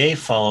ABA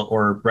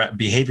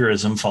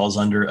behaviorism falls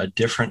under a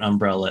different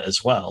umbrella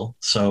as well.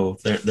 So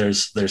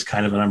there's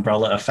kind of an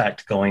umbrella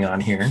effect going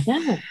on here.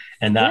 Yeah.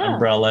 And that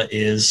umbrella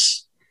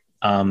is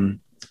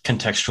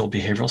contextual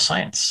behavioral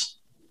science.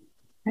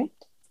 Right.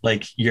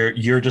 Like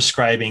you're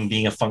describing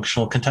being a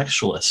functional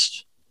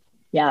contextualist.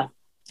 Yeah.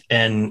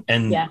 And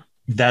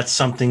that's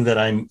something that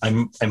I'm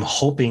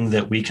hoping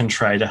that we can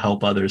try to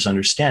help others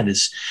understand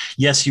is,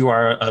 yes,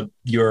 you're an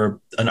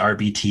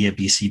RBT, a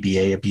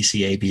BCBA, a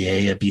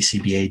BCABA, a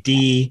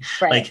BCBAD,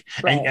 right.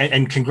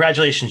 And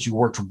congratulations, you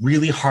worked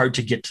really hard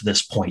to get to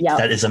this point. Yep.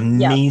 That is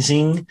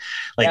amazing.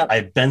 Yep.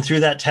 I've been through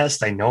that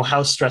test. I know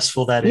how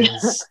stressful that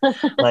is.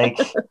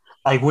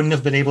 I wouldn't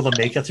have been able to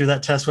make it through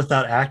that test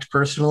without ACT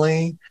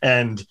personally.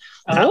 And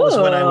that was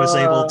when I was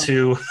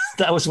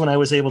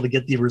able to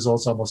get the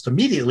results almost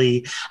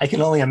immediately. I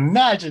can only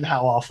imagine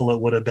how awful it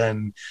would have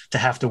been to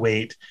have to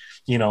wait,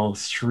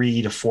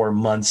 3 to 4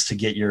 months to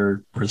get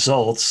your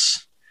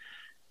results.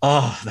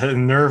 Oh, that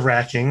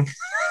nerve-wracking.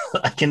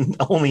 I can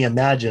only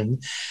imagine.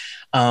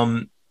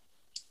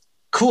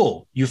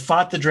 Cool. You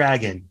fought the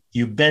dragon.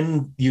 You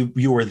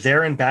were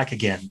there and back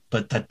again,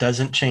 but that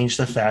doesn't change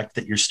the fact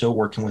that you're still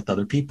working with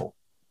other people.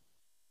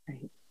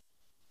 Right.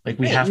 Like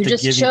we have to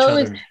give each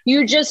other.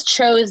 You just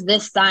chose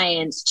this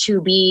science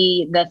to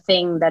be the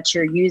thing that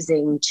you're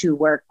using to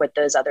work with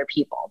those other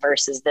people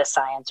versus this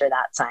science or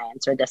that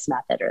science or this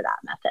method or that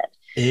method.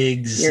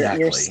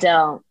 Exactly. You're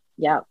still,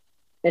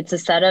 it's a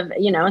set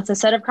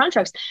of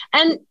constructs.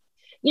 And,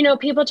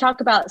 people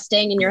talk about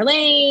staying in your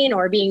lane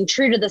or being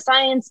true to the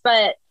science,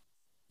 but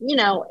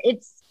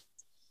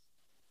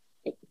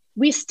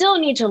we still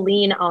need to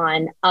lean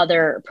on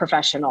other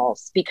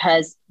professionals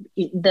because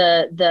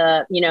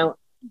the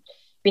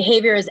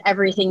behavior is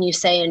everything you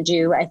say and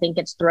do. I think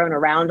it's thrown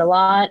around a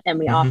lot. And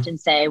we often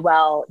say,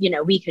 well,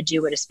 we could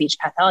do what a speech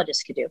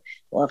pathologist could do.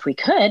 Well, if we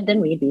could, then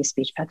we'd be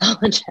speech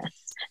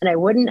pathologists. And I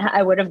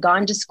would have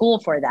gone to school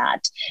for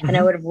that. And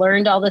I would have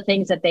learned all the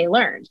things that they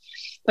learned.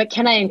 But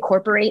can I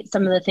incorporate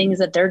some of the things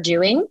that they're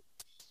doing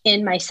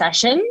in my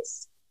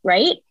sessions,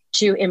 right?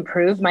 To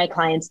improve my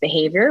client's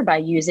behavior by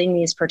using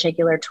these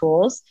particular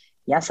tools?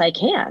 Yes, I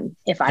can.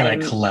 Can I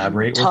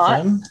collaborate with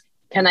them?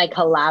 Can I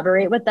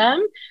collaborate with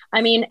them?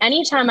 I mean,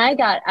 anytime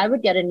I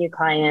would get a new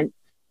client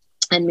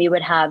and we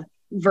would have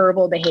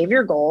verbal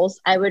behavior goals,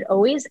 I would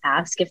always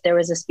ask if there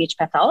was a speech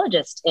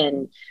pathologist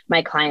in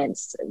my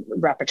client's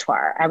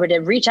repertoire. I would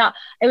reach out.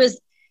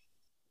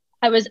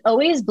 I was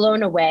always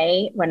blown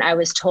away when I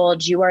was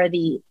told you are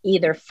the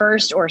either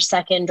first or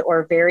second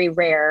or very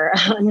rare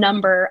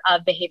number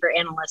of behavior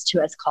analysts who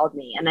has called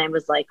me. And I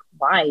was like,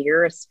 why?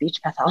 You're a speech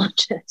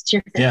pathologist.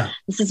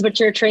 This is what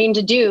you're trained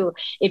to do.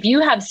 If you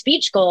have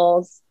speech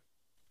goals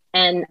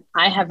and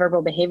I have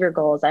verbal behavior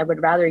goals, I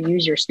would rather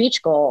use your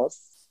speech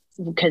goals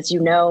because you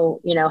know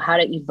how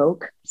to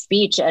evoke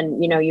speech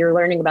and, you're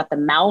learning about the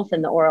mouth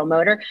and the oral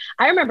motor.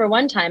 I remember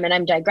one time, and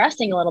I'm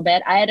digressing a little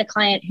bit, I had a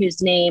client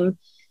whose name,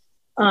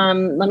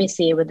 let me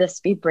see, would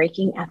this be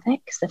breaking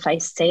ethics if I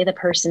say the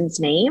person's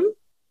name?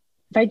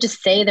 If I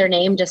just say their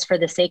name just for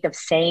the sake of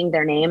saying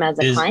their name as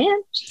a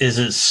client? Is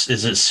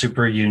it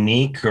super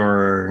unique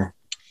or?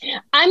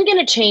 I'm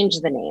going to change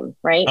the name,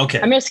 right? Okay.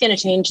 I'm just going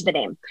to change the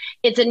name.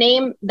 It's a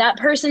name, that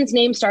person's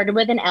name started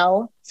with an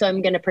L. So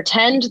I'm going to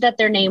pretend that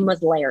their name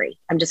was Larry.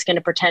 I'm just going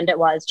to pretend it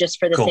was, just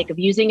for the Cool. sake of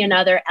using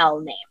another L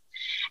name.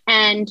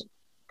 And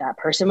that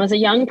person was a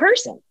young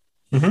person.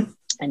 Mm-hmm.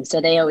 And so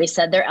they always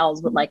said their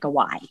L's would like a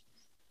Y.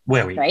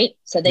 Larry. Right.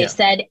 So they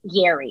said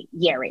Yeri,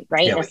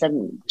 right? Yeri.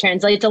 So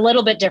translates a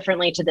little bit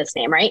differently to this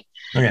name, right?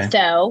 Okay.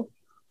 So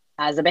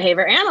as a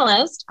behavior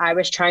analyst, I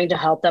was trying to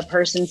help that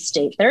person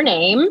state their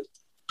name,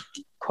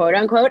 quote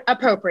unquote,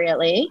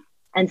 appropriately.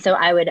 And so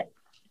I would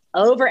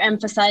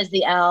overemphasize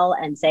the L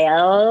and say,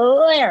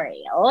 oh,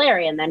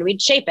 Larry. And then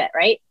we'd shape it,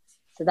 right?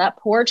 So that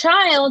poor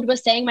child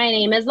was saying my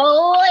name is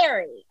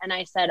Larry. And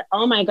I said,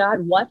 oh my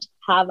God, what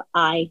have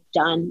I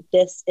done?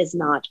 This is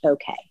not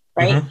okay,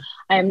 right? Mm-hmm.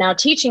 I am now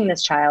teaching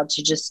this child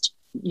to just,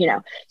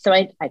 so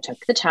I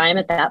took the time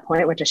at that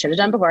point, which I should have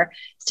done before,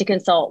 to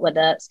consult with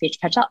a speech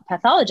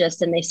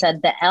pathologist. And they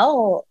said the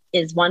L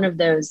is one of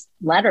those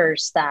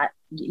letters that,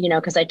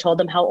 because I told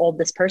them how old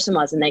this person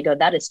was, and they go,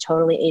 that is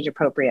totally age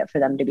appropriate for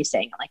them to be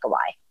saying like a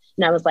Y.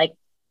 And I was like,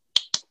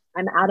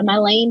 I'm out of my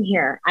lane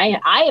here. I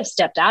have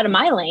stepped out of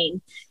my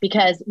lane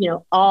because,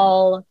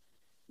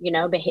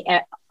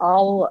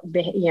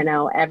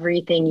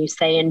 everything you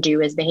say and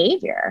do is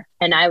behavior.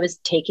 And I was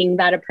taking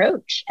that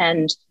approach,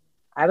 and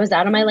I was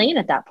out of my lane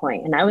at that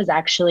point, and I was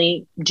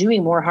actually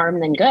doing more harm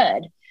than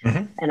good.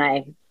 Mm-hmm. And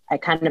I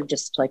kind of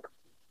just like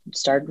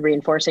started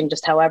reinforcing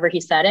just however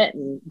he said it,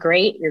 and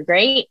great, you're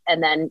great.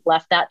 And then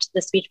left that to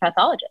the speech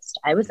pathologist.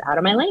 I was out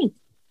of my lane.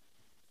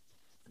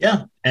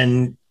 Yeah.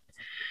 And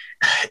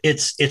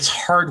it's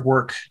hard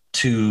work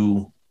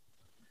to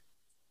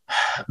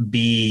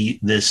be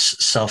this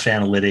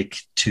self-analytic,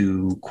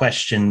 to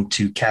question,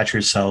 to catch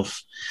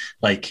yourself.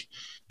 Like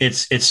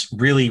it's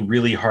really,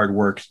 really hard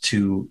work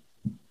to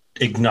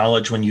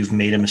acknowledge when you've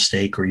made a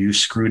mistake or you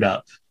screwed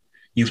up,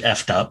 you've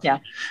effed up,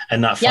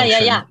 and not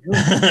functioned,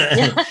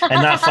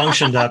 and not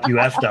functioned up, you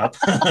effed up.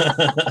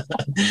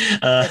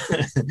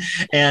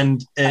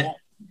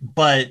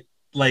 But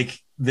like,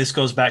 this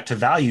goes back to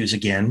values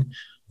again.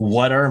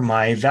 What are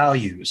my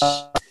values?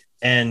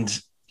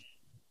 And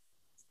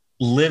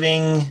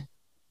living.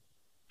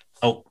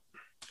 Oh,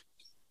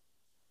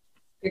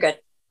 you're good.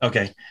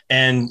 Okay.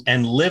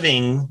 And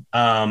living,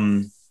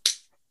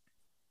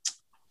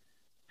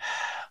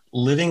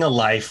 living a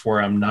life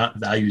where I'm not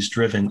values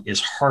driven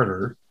is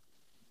harder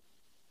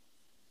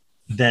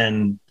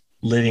than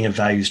living a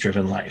values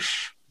driven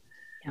life.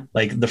 Yeah.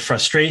 Like the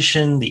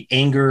frustration, the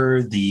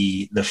anger,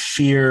 the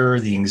fear,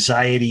 the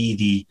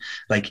anxiety,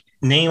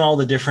 name all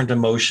the different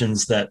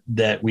emotions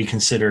that we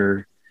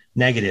consider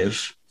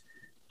negative.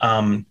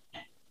 I'll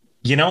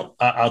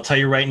tell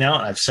you right now,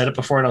 I've said it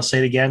before and I'll say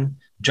it again.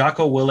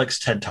 Jocko Willick's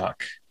TED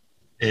Talk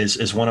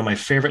is one of my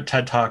favorite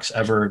TED Talks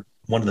ever.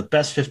 One of the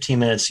best 15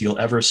 minutes you'll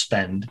ever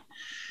spend.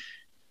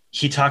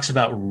 He talks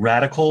about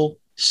radical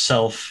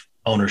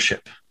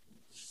self-ownership.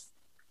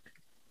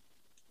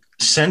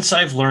 Since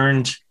I've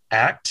learned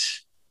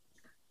ACT,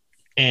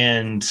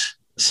 and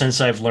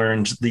since I've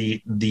learned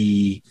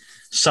the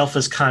self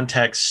as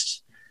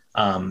context,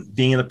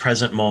 being in the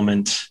present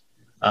moment,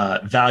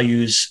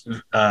 values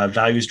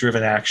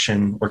driven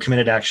action or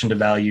committed action to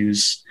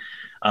values.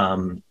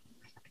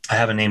 I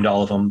haven't named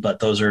all of them, but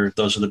those are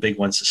the big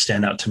ones that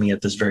stand out to me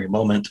at this very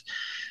moment.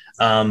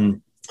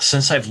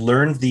 Since I've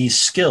learned these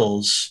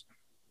skills,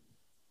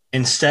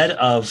 instead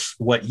of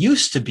what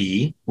used to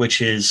be,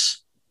 which is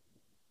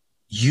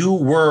you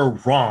were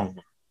wrong,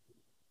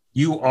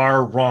 you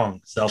are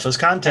wrong, self as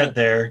content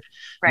there.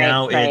 Right,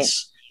 now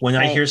it's when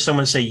I hear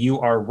someone say you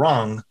are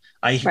wrong,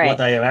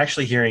 what I am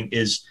actually hearing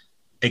is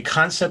a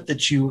concept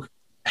that you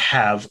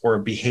have or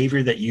a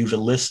behavior that you've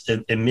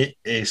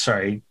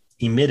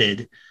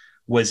emitted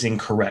was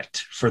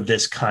incorrect for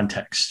this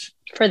context.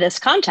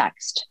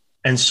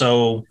 And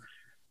so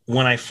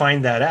when I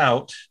find that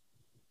out,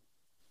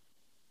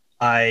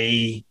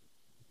 I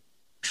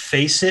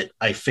face it.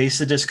 I face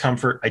the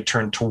discomfort. I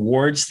turn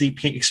towards the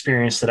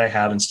experience that I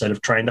have instead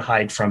of trying to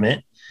hide from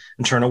it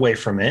and turn away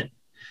from it.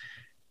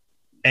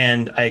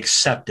 And I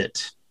accept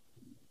it.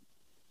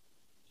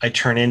 I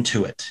turn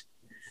into it.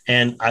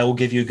 And I will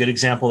give you a good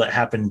example that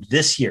happened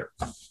this year.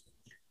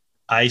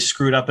 I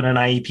screwed up in an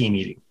IEP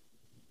meeting.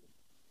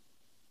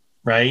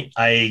 Right?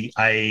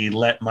 I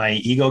let my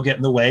ego get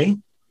in the way,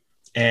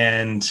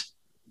 and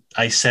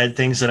I said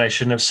things that I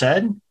shouldn't have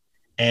said,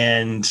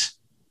 and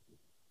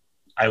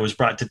I was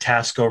brought to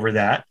task over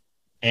that.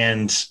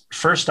 And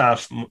first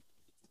off,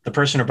 the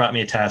person who brought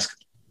me a task,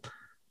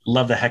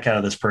 love the heck out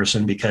of this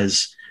person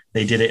because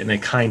they did it in a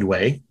kind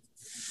way.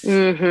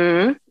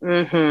 Mm-hmm.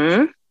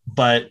 Mm-hmm.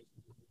 But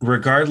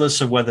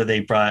regardless of whether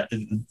they brought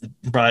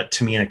it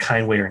to me in a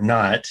kind way or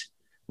not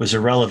was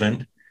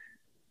irrelevant.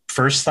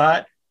 First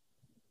thought,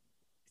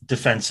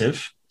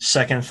 defensive.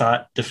 Second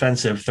thought,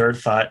 defensive. Third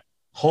thought,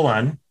 hold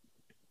on,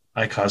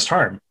 I caused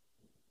harm.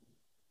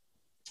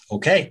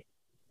 Okay.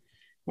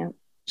 Yep.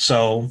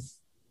 So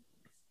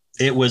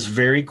it was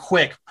very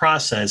quick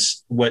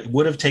process. What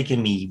would have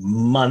taken me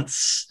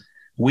months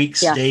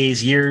weeks, Yeah.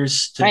 days,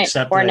 years to Right.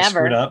 accept Or that I never.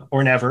 screwed up,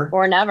 or never.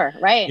 Or never.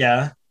 Right.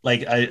 Yeah.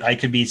 Like I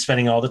could be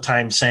spending all the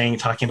time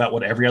talking about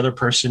what every other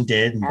person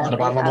did and blah, Every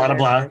blah, blah, blah, other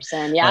blah.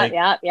 person. Yeah. Like,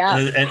 Yeah. Yeah.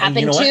 and you know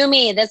Happened to what?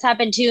 me. This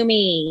happened to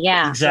me.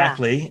 Yeah.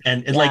 Exactly.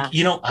 And Yeah. like,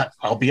 you know,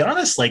 I'll be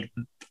honest, like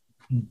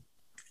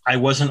I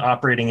wasn't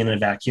operating in a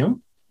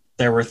vacuum.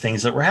 There were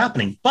things that were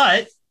happening,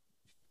 but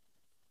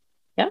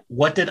Yeah.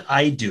 what did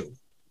I do?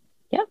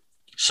 Yeah.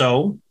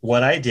 So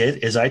what I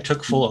did is I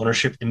took full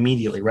ownership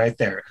immediately right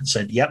there and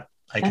said, yep,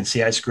 I can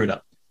see I screwed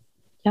up.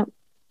 Yep.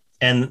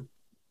 And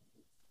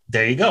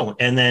there you go.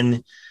 And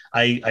then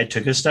I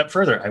took a step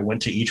further. I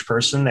went to each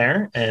person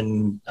there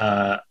and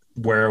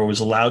where I was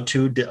allowed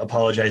to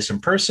apologize in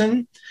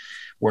person,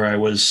 where I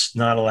was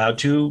not allowed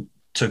to,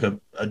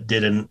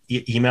 did an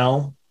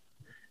email.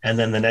 And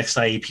then the next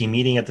IEP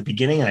meeting at the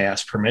beginning, I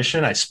asked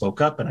permission. I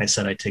spoke up and I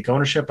said, I take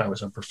ownership. I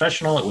was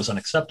unprofessional. It was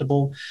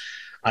unacceptable.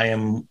 I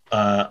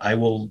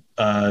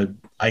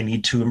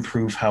need to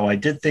improve how I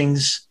did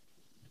things.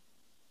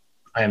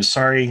 I am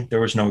sorry.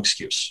 There was no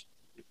excuse.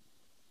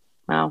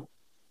 Wow.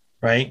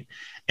 Right.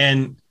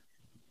 And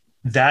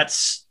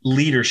that's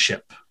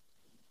leadership.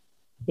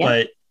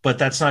 Yeah. But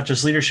that's not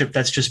just leadership.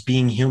 That's just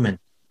being human.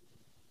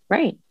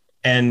 Right.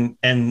 And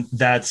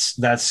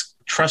that's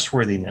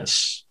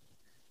trustworthiness.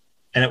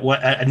 And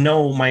I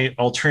know my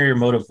ulterior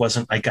motive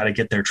wasn't, I got to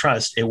get their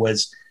trust. It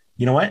was,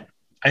 you know what?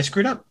 I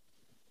screwed up.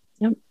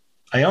 Yep.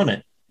 I own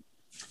it.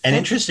 And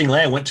interestingly,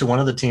 I went to one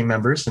of the team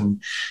members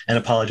and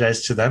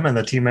apologized to them. And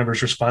the team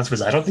member's response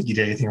was, I don't think you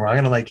did anything wrong.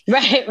 And I'm like,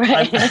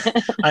 right.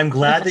 I'm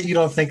glad that you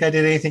don't think I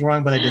did anything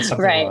wrong, but I did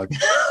something wrong.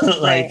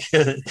 Like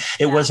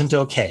it wasn't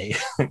okay.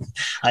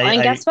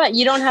 And guess what?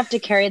 You don't have to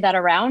carry that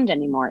around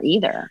anymore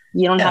either.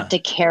 You don't have to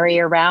carry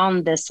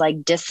around this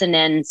like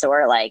dissonance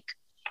or like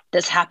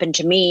this happened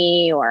to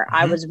me or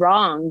I was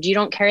wronged. You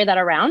don't carry that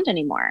around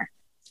anymore.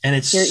 And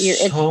it's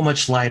so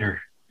much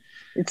lighter.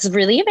 It's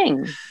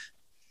relieving.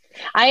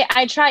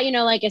 I try, you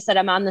know, like I said,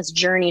 I'm on this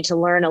journey to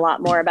learn a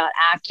lot more about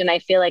ACT. And I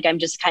feel like I'm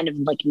just kind of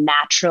like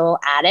natural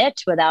at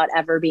it without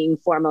ever being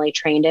formally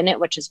trained in it,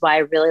 which is why I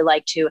really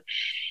like to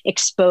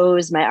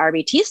expose my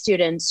RBT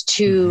students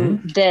to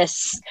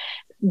this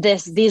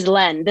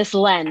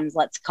lens,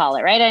 let's call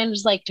it, right? I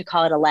just like to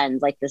call it a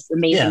lens, like this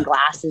amazing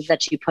glasses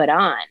that you put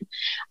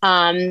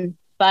on.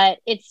 But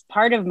it's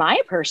part of my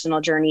personal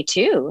journey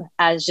too,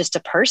 as just a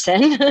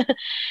person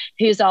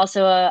who's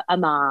also a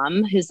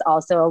mom, who's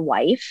also a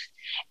wife.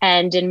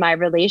 And in my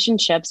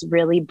relationships,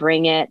 really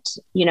bring it,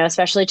 you know,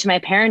 especially to my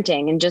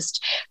parenting and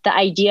just the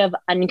idea of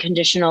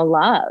unconditional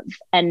love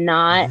and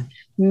not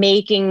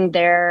making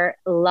their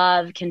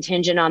love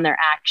contingent on their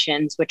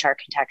actions, which are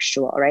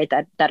contextual, right?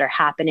 That are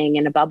happening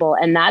in a bubble.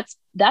 And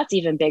that's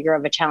even bigger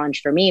of a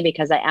challenge for me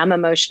because I am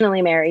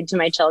emotionally married to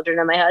my children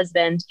and my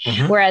husband,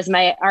 whereas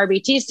my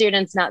RBT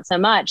students, not so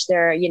much.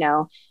 They're, you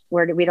know,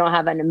 we don't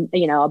have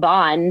a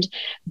bond,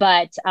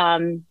 but,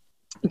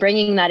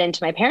 bringing that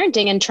into my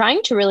parenting and trying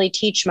to really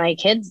teach my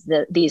kids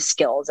these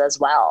skills as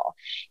well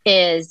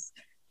is,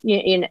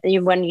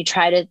 when you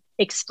try to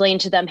explain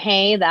to them,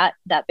 hey, that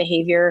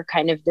behavior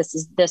kind of,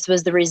 this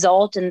was the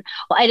result. And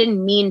well, I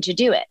didn't mean to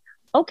do it.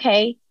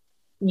 Okay.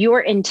 Your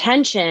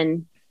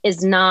intention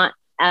is not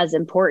as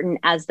important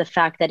as the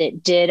fact that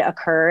it did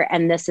occur.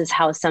 And this is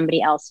how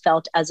somebody else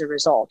felt as a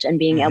result, and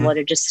being able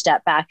to just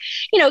step back.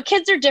 You know,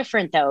 kids are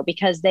different though,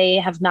 because they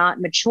have not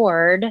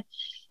matured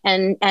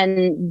and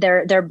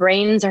their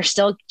brains are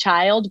still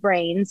child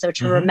brains. So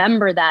to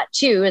remember that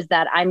too, is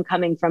that I'm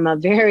coming from a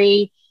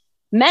very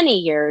many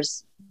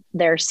years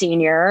their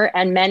senior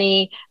and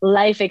many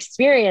life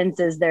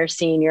experiences their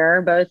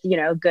senior, both, you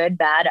know, good,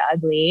 bad,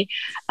 ugly.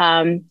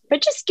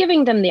 But just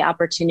giving them the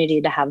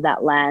opportunity to have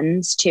that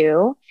lens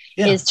too,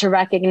 is to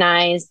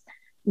recognize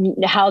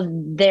how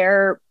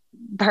their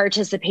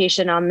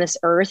participation on this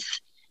earth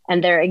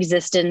and their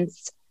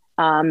existence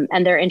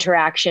and their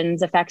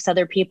interactions affects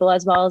other people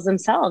as well as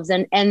themselves,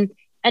 and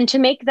to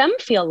make them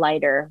feel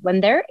lighter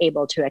when they're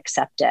able to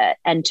accept it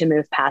and to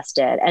move past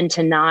it, and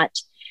to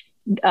not,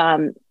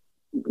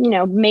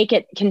 make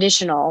it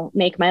conditional,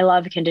 make my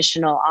love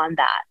conditional on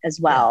that as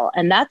well.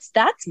 And that's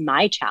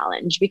my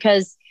challenge,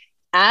 because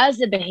as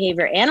a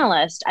behavior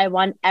analyst, I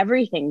want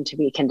everything to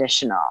be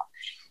conditional.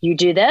 You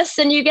do this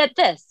and you get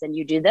this, and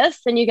you do this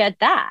and you get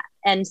that.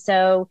 And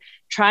so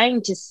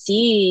trying to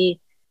see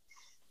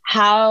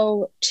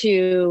how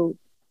to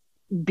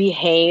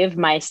behave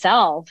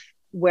myself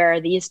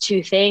where these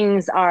two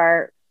things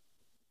are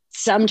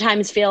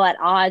sometimes feel at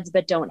odds,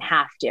 but don't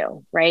have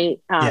to, right?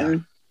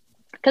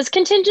 Because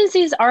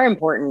contingencies are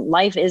important.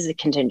 Life is a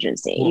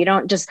contingency. You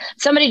don't just,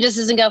 somebody just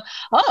doesn't go,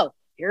 oh,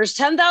 here's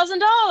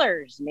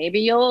 $10,000. Maybe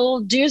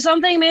you'll do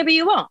something, maybe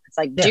you won't. It's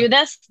like, do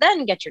this,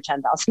 then get your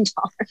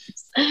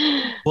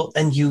 $10,000. Well,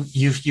 and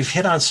you've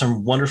hit on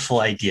some wonderful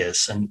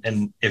ideas.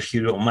 And if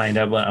you don't mind,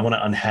 I want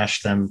to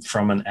unhash them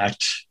from an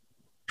ACT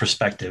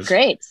perspective.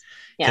 Great.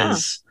 Yeah.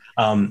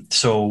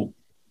 So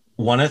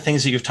one of the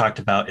things that you've talked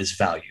about is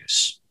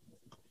values.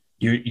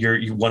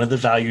 You're one of the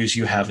values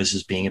you have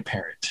is being a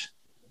parent.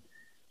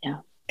 Yeah.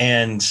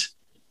 And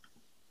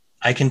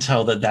I can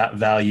tell that that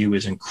value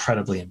is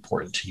incredibly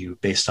important to you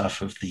based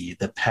off of the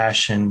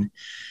passion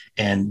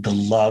and the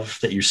love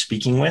that you're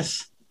speaking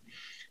with.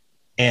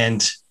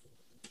 And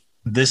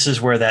this is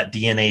where that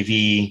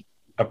DNAV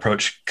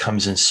approach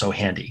comes in so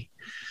handy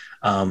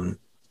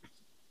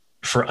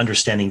for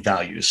understanding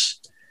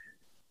values.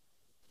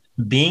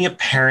 Being a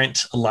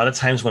parent, a lot of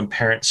times when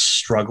parents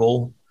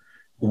struggle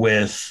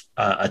with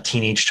a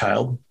teenage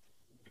child,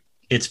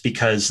 it's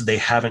because they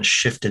haven't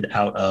shifted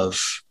out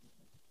of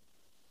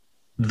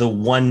the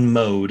one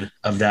mode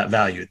of that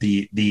value.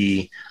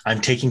 The I'm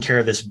taking care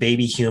of this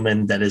baby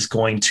human that is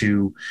going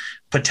to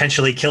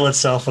potentially kill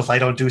itself if I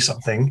don't do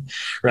something,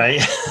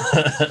 right?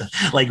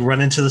 Like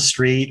run into the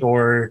street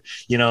or,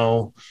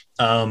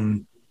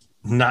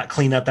 not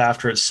clean up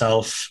after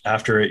itself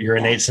after it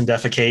urinates and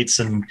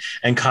defecates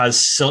and cause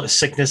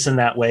sickness in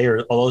that way,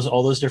 or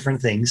all those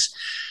different things.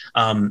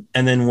 And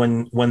then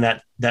when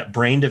that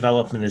brain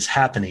development is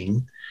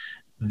happening,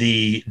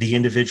 the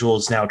individual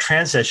is now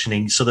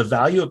transitioning. So the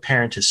value of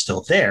parent is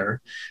still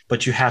there,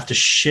 but you have to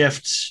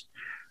shift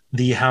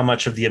how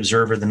much of the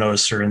observer, the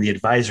noticer, and the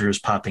advisor is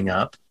popping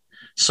up.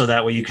 So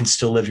that way you can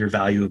still live your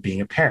value of being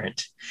a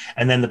parent.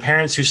 And then the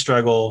parents who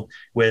struggle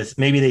with,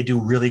 maybe they do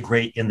really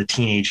great in the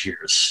teenage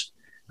years,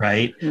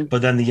 right? Mm-hmm.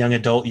 But then the young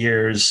adult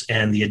years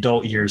and the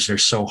adult years are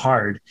so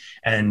hard.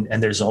 And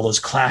there's all those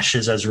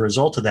clashes as a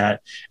result of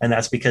that. And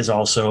that's because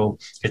also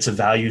it's a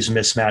values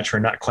mismatch or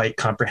not quite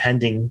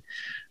comprehending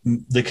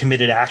the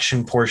committed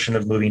action portion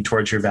of moving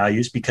towards your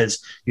values,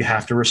 because you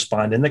have to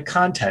respond in the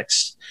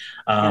context.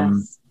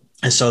 Yes.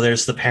 And so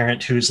there's the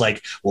parent who's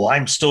like, well,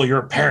 I'm still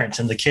your parent.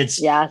 And the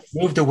kids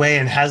moved away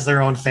and has their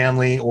own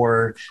family,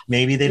 or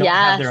maybe they don't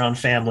have their own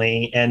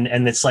family. And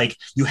it's like,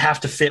 you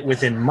have to fit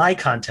within my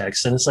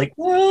context. And it's like,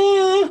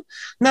 no.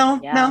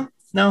 And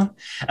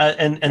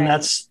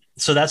right.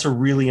 That's a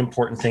really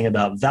important thing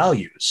about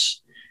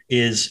values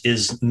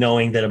is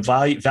knowing that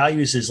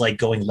values is like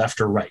going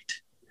left or right.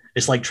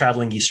 It's like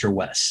traveling east or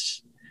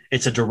west.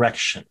 It's a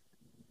direction.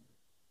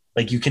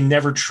 Like you can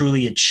never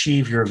truly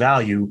achieve your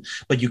value,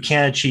 but you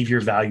can achieve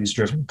your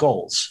values-driven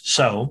goals.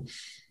 So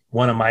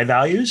one of my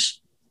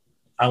values,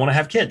 I want to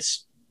have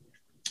kids.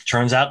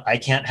 Turns out I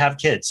can't have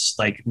kids,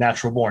 like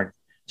natural born.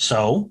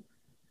 So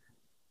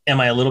am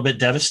I a little bit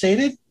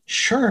devastated?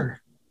 Sure.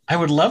 I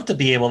would love to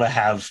be able to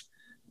have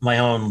my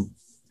own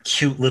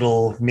cute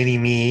little mini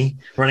me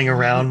running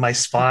around my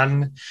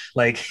spawn,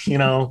 like,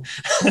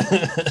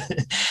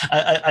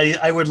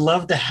 I would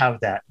love to have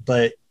that,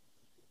 but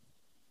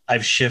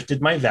I've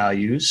shifted my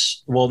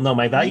values. Well, no,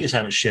 my values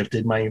haven't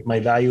shifted. My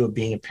value of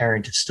being a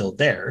parent is still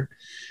there,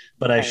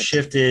 but I've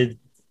shifted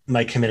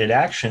my committed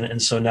action. And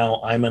so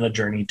now I'm on a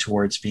journey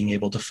towards being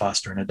able to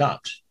foster and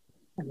adopt.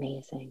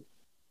 Amazing.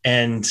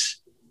 And,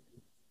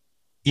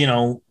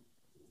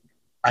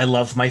 I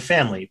love my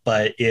family,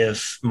 but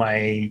if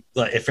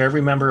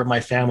every member of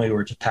my family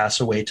were to pass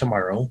away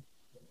tomorrow,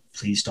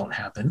 please don't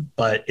happen.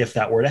 But if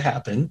that were to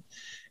happen,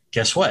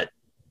 guess what?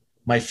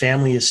 My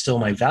family is still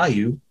my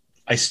value.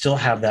 I still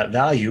have that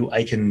value.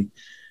 I can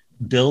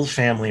build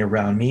family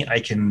around me.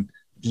 I can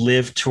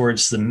live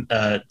towards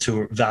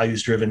to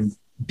values-driven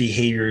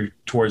behavior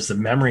towards the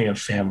memory of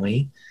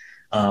family.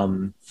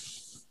 I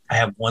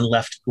have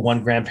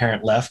one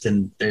grandparent left,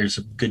 and there's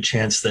a good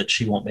chance that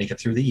she won't make it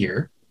through the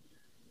year.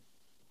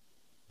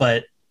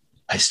 But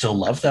I still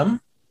love them.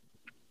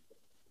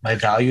 My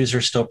values are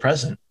still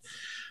present.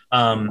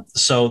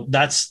 So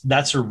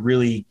that's a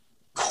really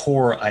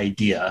core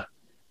idea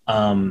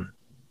of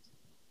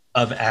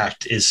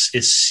ACT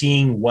is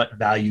seeing what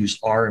values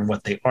are and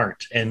what they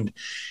aren't. And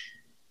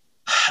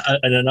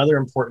another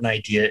important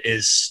idea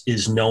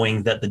is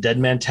knowing that the dead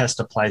man test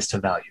applies to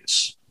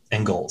values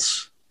and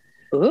goals.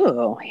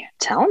 Ooh,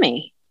 tell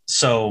me.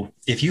 So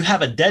if you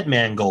have a dead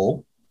man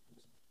goal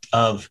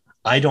of,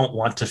 I don't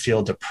want to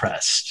feel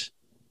depressed.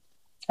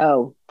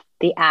 Oh,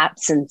 the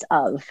absence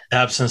of.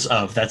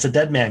 That's a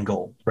dead man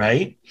goal,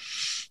 right?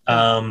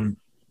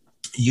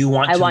 You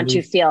want I want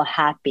to feel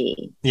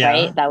happy,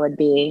 right? That would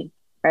be,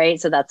 right?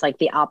 So that's like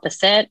the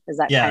opposite. Is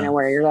that kind of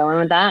where you're going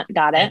with that?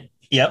 Got it.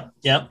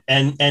 Yep.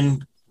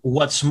 And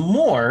what's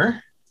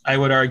more, I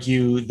would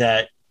argue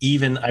that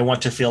even I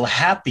want to feel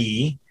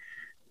happy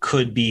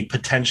could be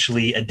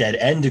potentially a dead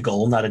end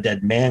goal, not a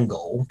dead man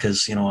goal,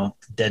 because, a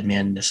dead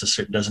man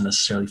doesn't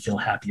necessarily feel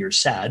happy or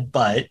sad,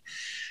 but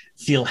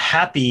feel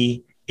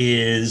happy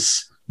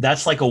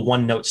that's like a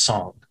one-note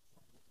song.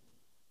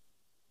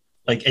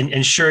 Like,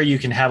 and sure, you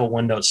can have a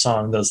one-note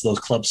song, those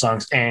club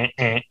songs. But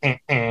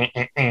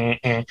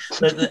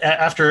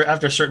after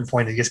a certain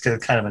point, it gets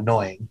kind of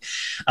annoying.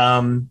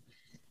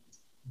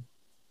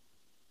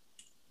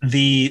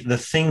 The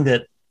thing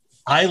that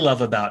I love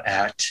about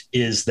ACT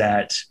is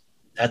that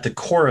at the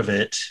core of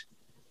it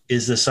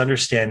is this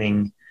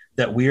understanding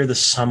that we are the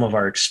sum of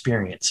our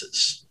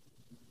experiences,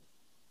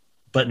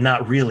 but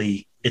not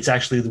really. It's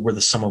actually we're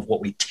the sum of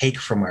what we take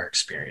from our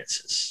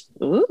experiences.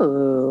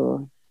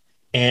 Ooh.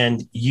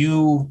 And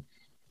you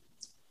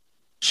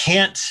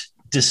can't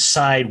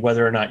decide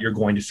whether or not you're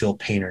going to feel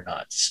pain or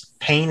not.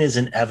 Pain is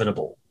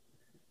inevitable.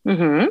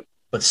 Mm-hmm.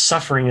 but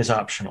suffering is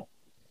optional.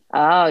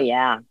 Oh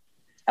yeah.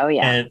 Oh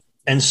yeah.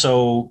 And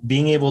so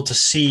being able to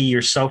see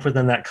yourself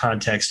within that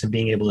context and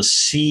being able to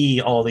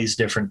see all these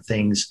different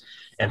things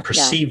and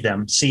perceive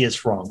them, see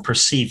is wrong,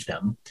 perceive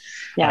them.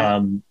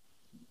 Yeah.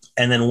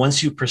 And then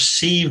once you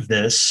perceive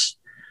this,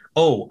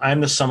 oh,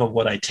 I'm the sum of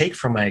what I take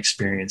from my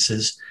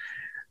experiences,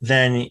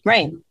 then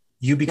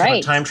you become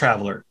a time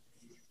traveler.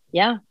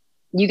 Yeah.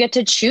 You get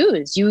to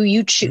choose.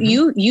 You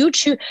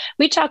choose.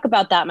 We talk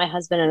about that, my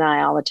husband and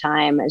I, all the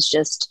time. It's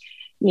just,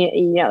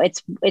 you know,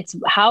 it's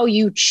how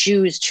you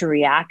choose to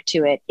react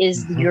to it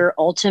is your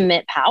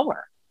ultimate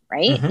power,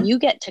 right? You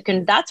get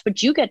to, that's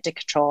what you get to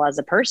control as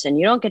a person.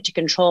 You don't get to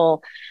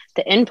control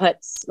the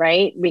inputs,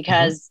 right?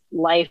 Because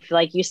life,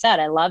 like you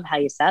said, I love how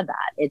you said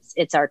that.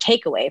 It's our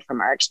takeaway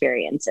from our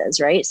experiences,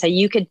 right? So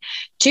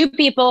two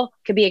people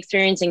could be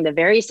experiencing the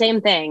very same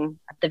thing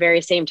at the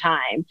very same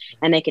time,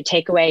 and they could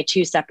take away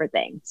two separate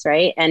things,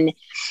 right?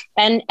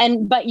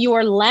 But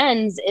your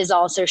lens is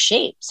also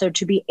shaped. So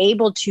to be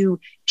able to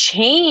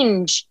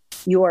change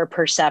your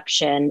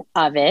perception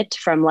of it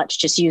from, let's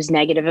just use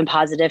negative and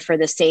positive for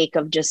the sake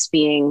of just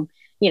being,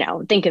 you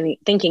know,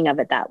 thinking of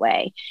it that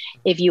way.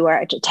 If you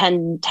are to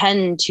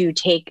tend to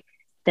take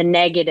the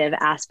negative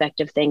aspect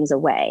of things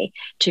away,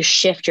 to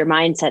shift your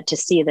mindset to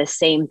see the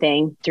same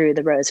thing through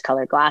the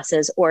rose-colored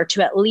glasses, or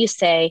to at least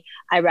say,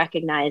 I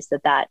recognize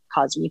that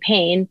caused me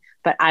pain,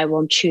 but I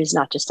will choose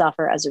not to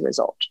suffer as a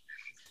result.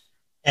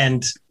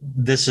 And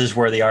this is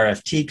where the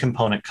RFT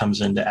component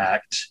comes into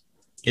act,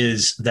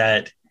 is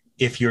that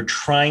if you're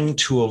trying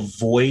to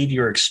avoid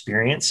your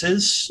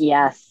experiences,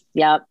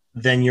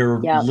 then you're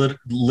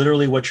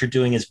literally what you're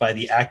doing is, by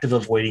the act of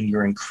avoiding,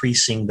 you're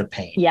increasing the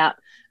pain. Yeah.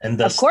 And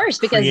thus, of course,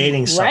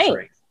 creating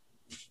suffering.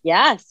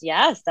 Yes.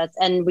 That's,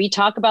 and we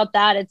talk about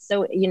that. It's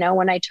so, you know,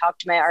 when I talk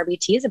to my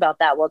RBTs about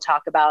that, we'll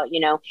talk about, you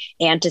know,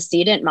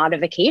 antecedent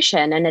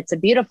modification, and it's a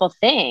beautiful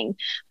thing.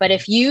 But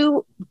if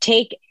you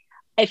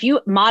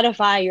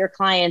modify your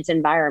client's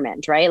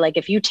environment, right? Like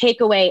if you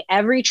take away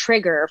every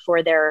trigger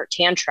for their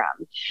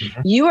tantrum,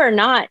 you are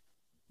not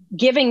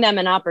giving them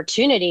an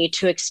opportunity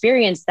to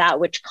experience that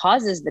which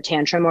causes the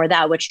tantrum or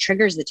that which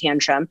triggers the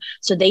tantrum.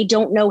 So they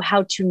don't know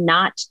how to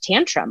not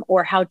tantrum,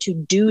 or how to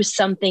do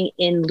something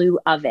in lieu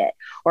of it,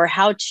 or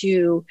how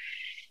to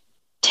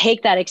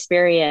take that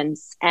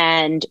experience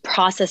and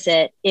process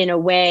it in a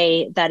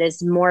way that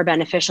is more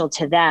beneficial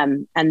to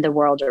them and the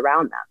world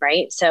around them.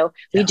 Right. So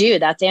we do,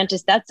 that's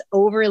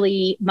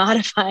overly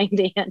modifying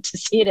the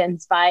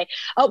antecedents by,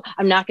 oh,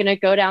 I'm not going to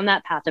go down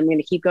that path, I'm going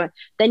to keep going.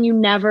 Then you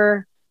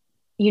never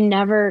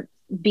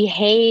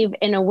behave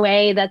in a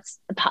way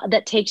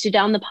that takes you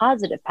down the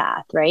positive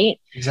path. Right.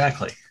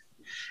 Exactly.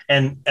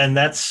 And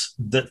that's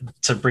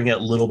to bring it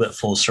a little bit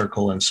full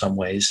circle in some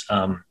ways.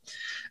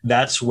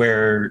 That's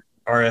where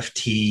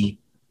RFT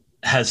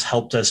has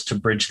helped us to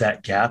bridge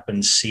that gap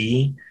and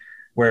see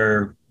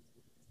where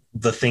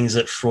the things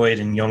that Freud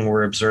and Jung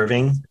were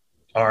observing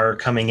are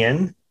coming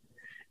in,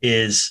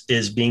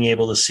 is being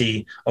able to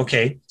see,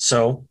 okay,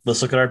 so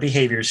let's look at our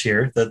behaviors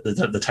here,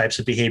 the types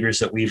of behaviors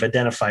that we've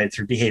identified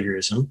through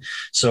behaviorism.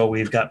 So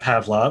we've got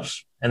Pavlov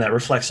and that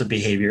reflexive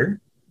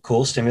behavior.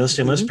 Cool.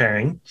 Stimulus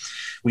pairing.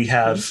 We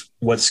have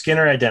what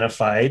Skinner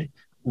identified,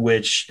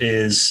 which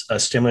is a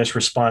stimulus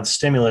response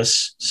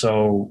stimulus.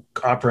 So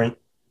operant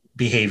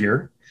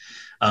behavior.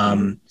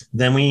 Then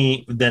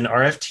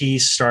RFT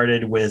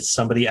started with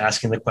somebody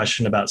asking the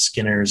question about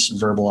Skinner's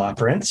verbal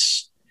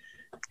operants,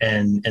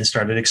 and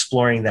started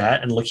exploring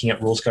that and looking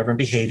at rules governed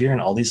behavior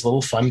and all these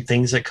little fun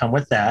things that come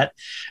with that.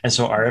 And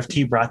so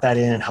RFT brought that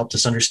in and helped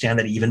us understand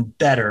that even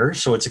better.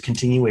 So it's a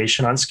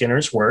continuation on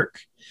Skinner's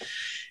work.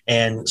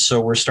 And so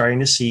we're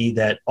starting to see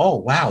that, oh,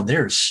 wow,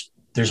 there's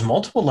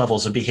multiple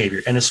levels of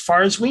behavior. And as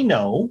far as we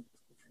know,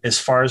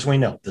 this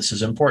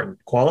is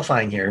important,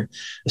 qualifying here,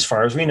 as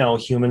far as we know,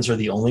 humans are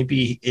the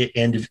only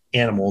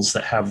animals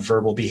that have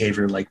verbal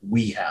behavior like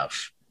we have,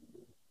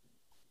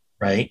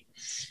 right?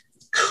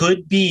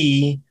 Could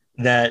be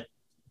that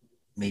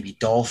maybe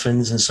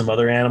dolphins and some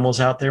other animals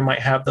out there might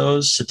have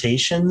those,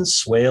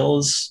 cetaceans,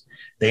 whales,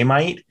 they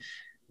might.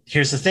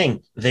 Here's the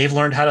thing. They've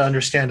learned how to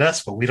understand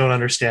us, but we don't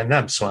understand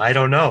them. So I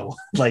don't know.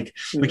 Like,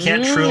 we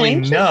can't truly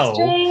know.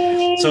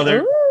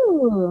 So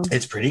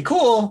it's pretty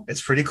cool.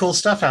 It's pretty cool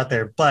stuff out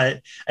there.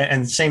 But,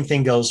 and same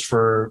thing goes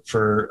for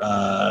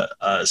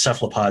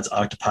cephalopods,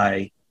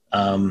 octopi.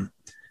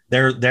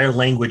 Their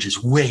language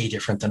is way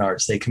different than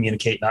ours. They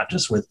communicate not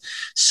just with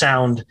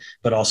sound,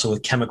 but also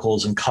with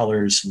chemicals and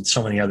colors and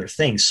so many other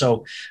things.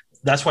 So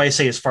that's why I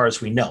say as far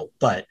as we know.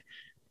 But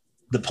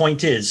the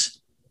point is,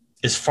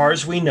 as far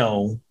as we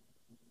know,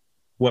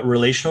 what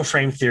relational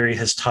frame theory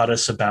has taught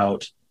us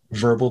about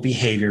verbal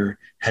behavior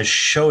has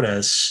showed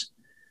us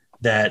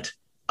that,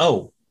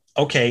 oh,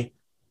 okay,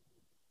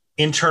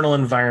 internal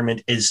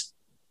environment is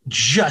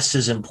just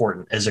as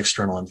important as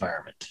external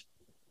environment.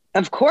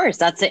 Of course,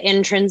 that's the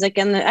intrinsic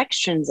and the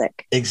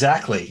extrinsic.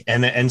 Exactly.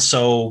 And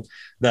so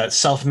that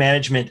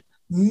self-management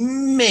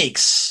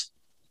makes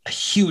a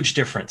huge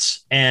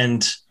difference.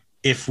 And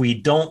if we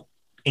don't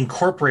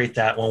incorporate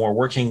that when we're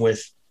working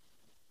with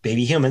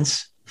baby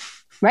humans,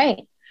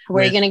 Right.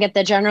 Where are you going to get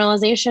the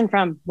generalization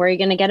from? Where are you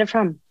going to get it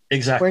from?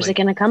 Exactly. Where's it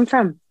going to come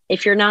from?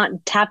 If you're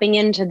not tapping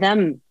into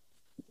them,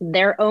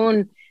 their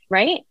own,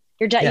 right?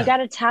 You got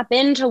to tap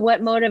into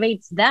what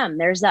motivates them.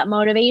 There's that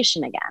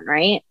motivation again,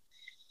 right?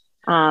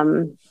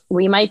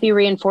 We might be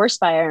reinforced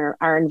by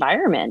our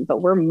environment,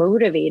 but we're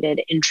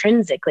motivated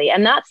intrinsically.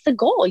 And that's the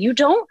goal. You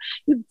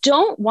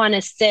don't want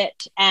to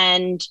sit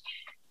and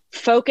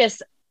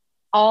focus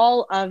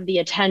all of the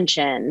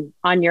attention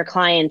on your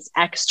client's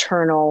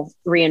external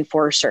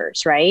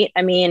reinforcers, right?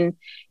 I mean,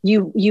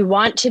 you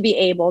want to be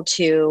able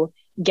to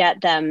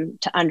get them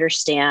to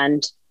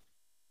understand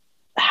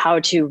how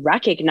to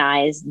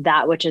recognize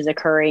that which is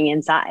occurring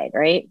inside,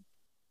 right?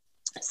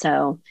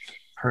 So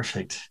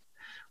perfect.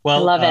 Well,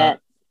 I love it.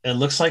 It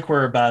looks like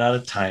we're about out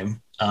of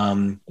time.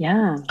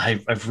 Yeah,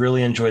 I've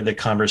really enjoyed the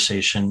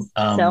conversation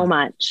so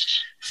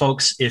much,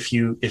 folks. If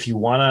you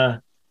want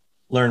to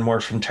learn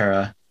more from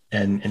Tara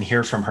and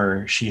hear from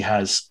her, she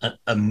has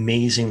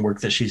amazing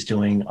work that she's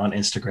doing on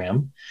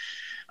Instagram.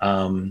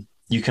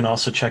 You can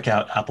also check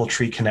out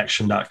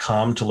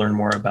appletreeconnection.com to learn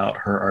more about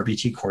her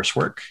RBT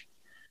coursework.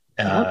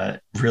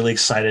 Really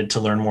excited to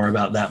learn more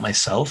about that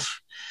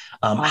myself.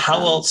 Awesome. How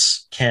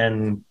else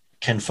can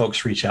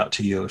folks reach out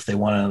to you if they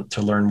want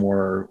to learn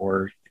more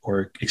or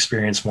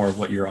experience more of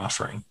what you're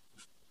offering?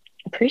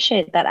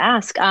 Appreciate that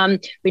ask.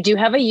 We do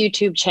have a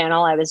YouTube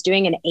channel. I was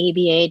doing an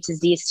ABA to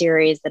Z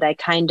series that I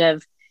kind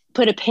of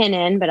put a pin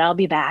in, but I'll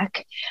be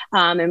back.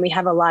 And we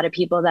have a lot of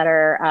people that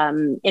are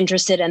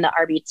interested in the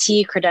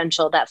RBT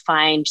credential that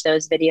find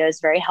those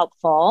videos very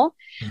helpful.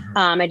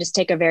 Mm-hmm. I just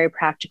take a very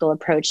practical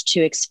approach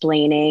to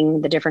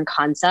explaining the different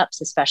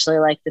concepts, especially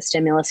like the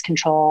stimulus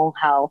control,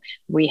 how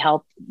we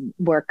help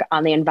work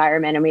on the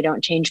environment and we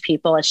don't change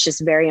people. It's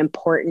just very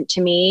important to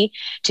me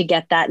to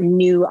get that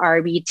new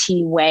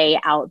RBT way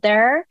out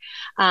there.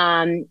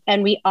 And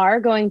we are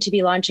going to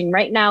be launching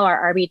right now.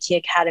 Our RBT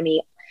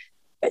Academy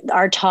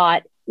are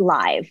taught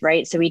live,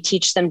 right? So we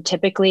teach them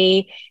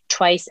typically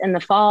twice in the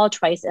fall,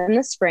 twice in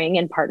the spring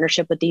in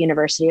partnership with the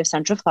University of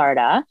Central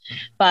Florida.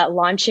 But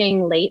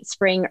launching late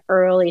spring,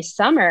 early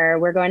summer,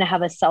 we're going to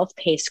have a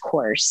self-paced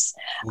course.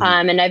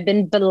 And I've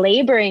been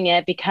belaboring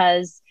it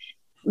because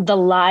the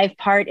live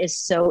part is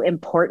so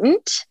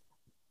important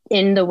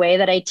in the way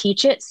that I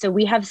teach it. So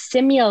we have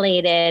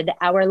simulated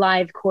our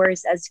live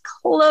course as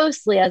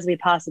closely as we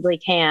possibly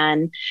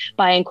can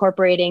by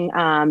incorporating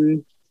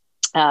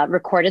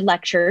recorded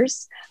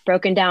lectures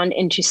broken down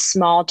into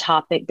small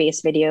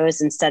topic-based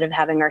videos. Instead of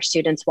having our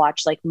students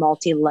watch like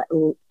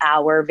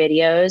multi-hour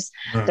videos,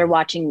 they're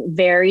watching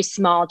very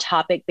small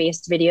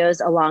topic-based videos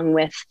along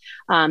with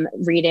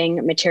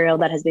reading material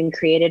that has been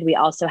created. We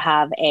also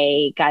have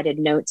a guided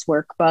notes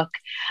workbook.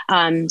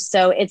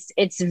 So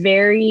it's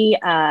very,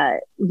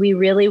 we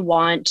really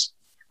want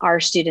our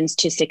students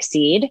to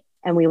succeed.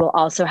 And we will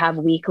also have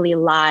weekly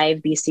live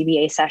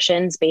BCBA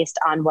sessions based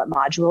on what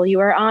module you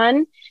are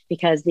on,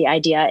 because the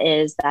idea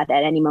is that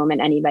at any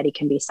moment, anybody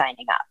can be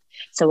signing up.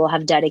 So we'll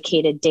have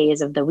dedicated days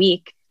of the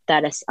week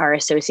that are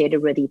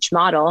associated with each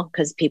model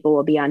because people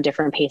will be on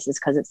different paces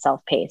because it's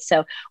self-paced.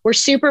 So we're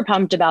super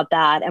pumped about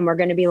that. And we're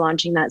going to be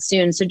launching that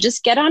soon. So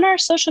just get on our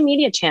social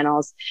media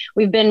channels.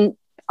 We've been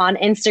on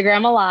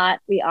Instagram a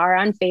lot. We are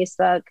on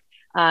Facebook,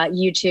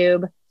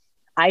 YouTube.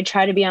 I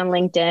try to be on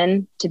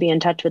LinkedIn to be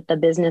in touch with the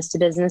business to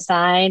business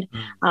side.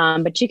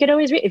 But you could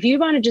always, if you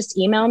want to just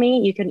email me,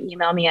 you can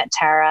email me at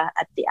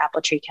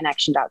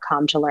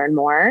tara@theappletreeconnection.com to learn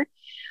more.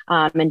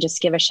 And just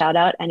give a shout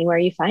out anywhere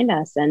you find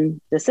us. And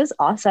this is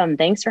awesome.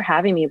 Thanks for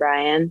having me,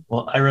 Brian.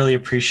 Well, I really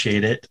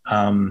appreciate it.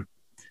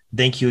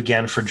 Thank you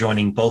again for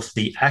joining both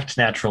the Act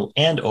Natural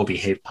and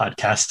OBehave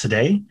podcast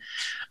today.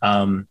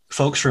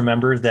 Folks,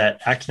 remember that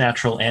Act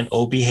Natural and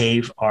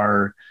OBehave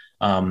are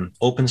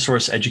open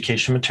source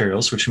education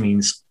materials, which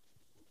means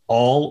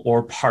all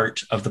or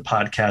part of the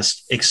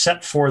podcast,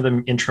 except for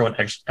the intro and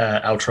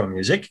outro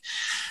music,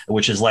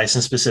 which is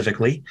licensed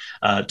specifically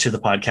to the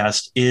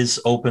podcast,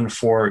 is open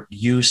for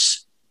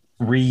use,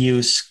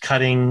 reuse,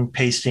 cutting,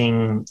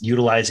 pasting,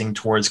 utilizing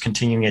towards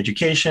continuing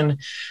education.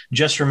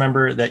 Just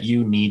remember that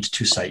you need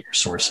to cite your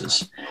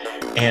sources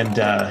and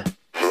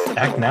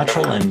act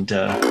natural and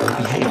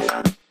behave.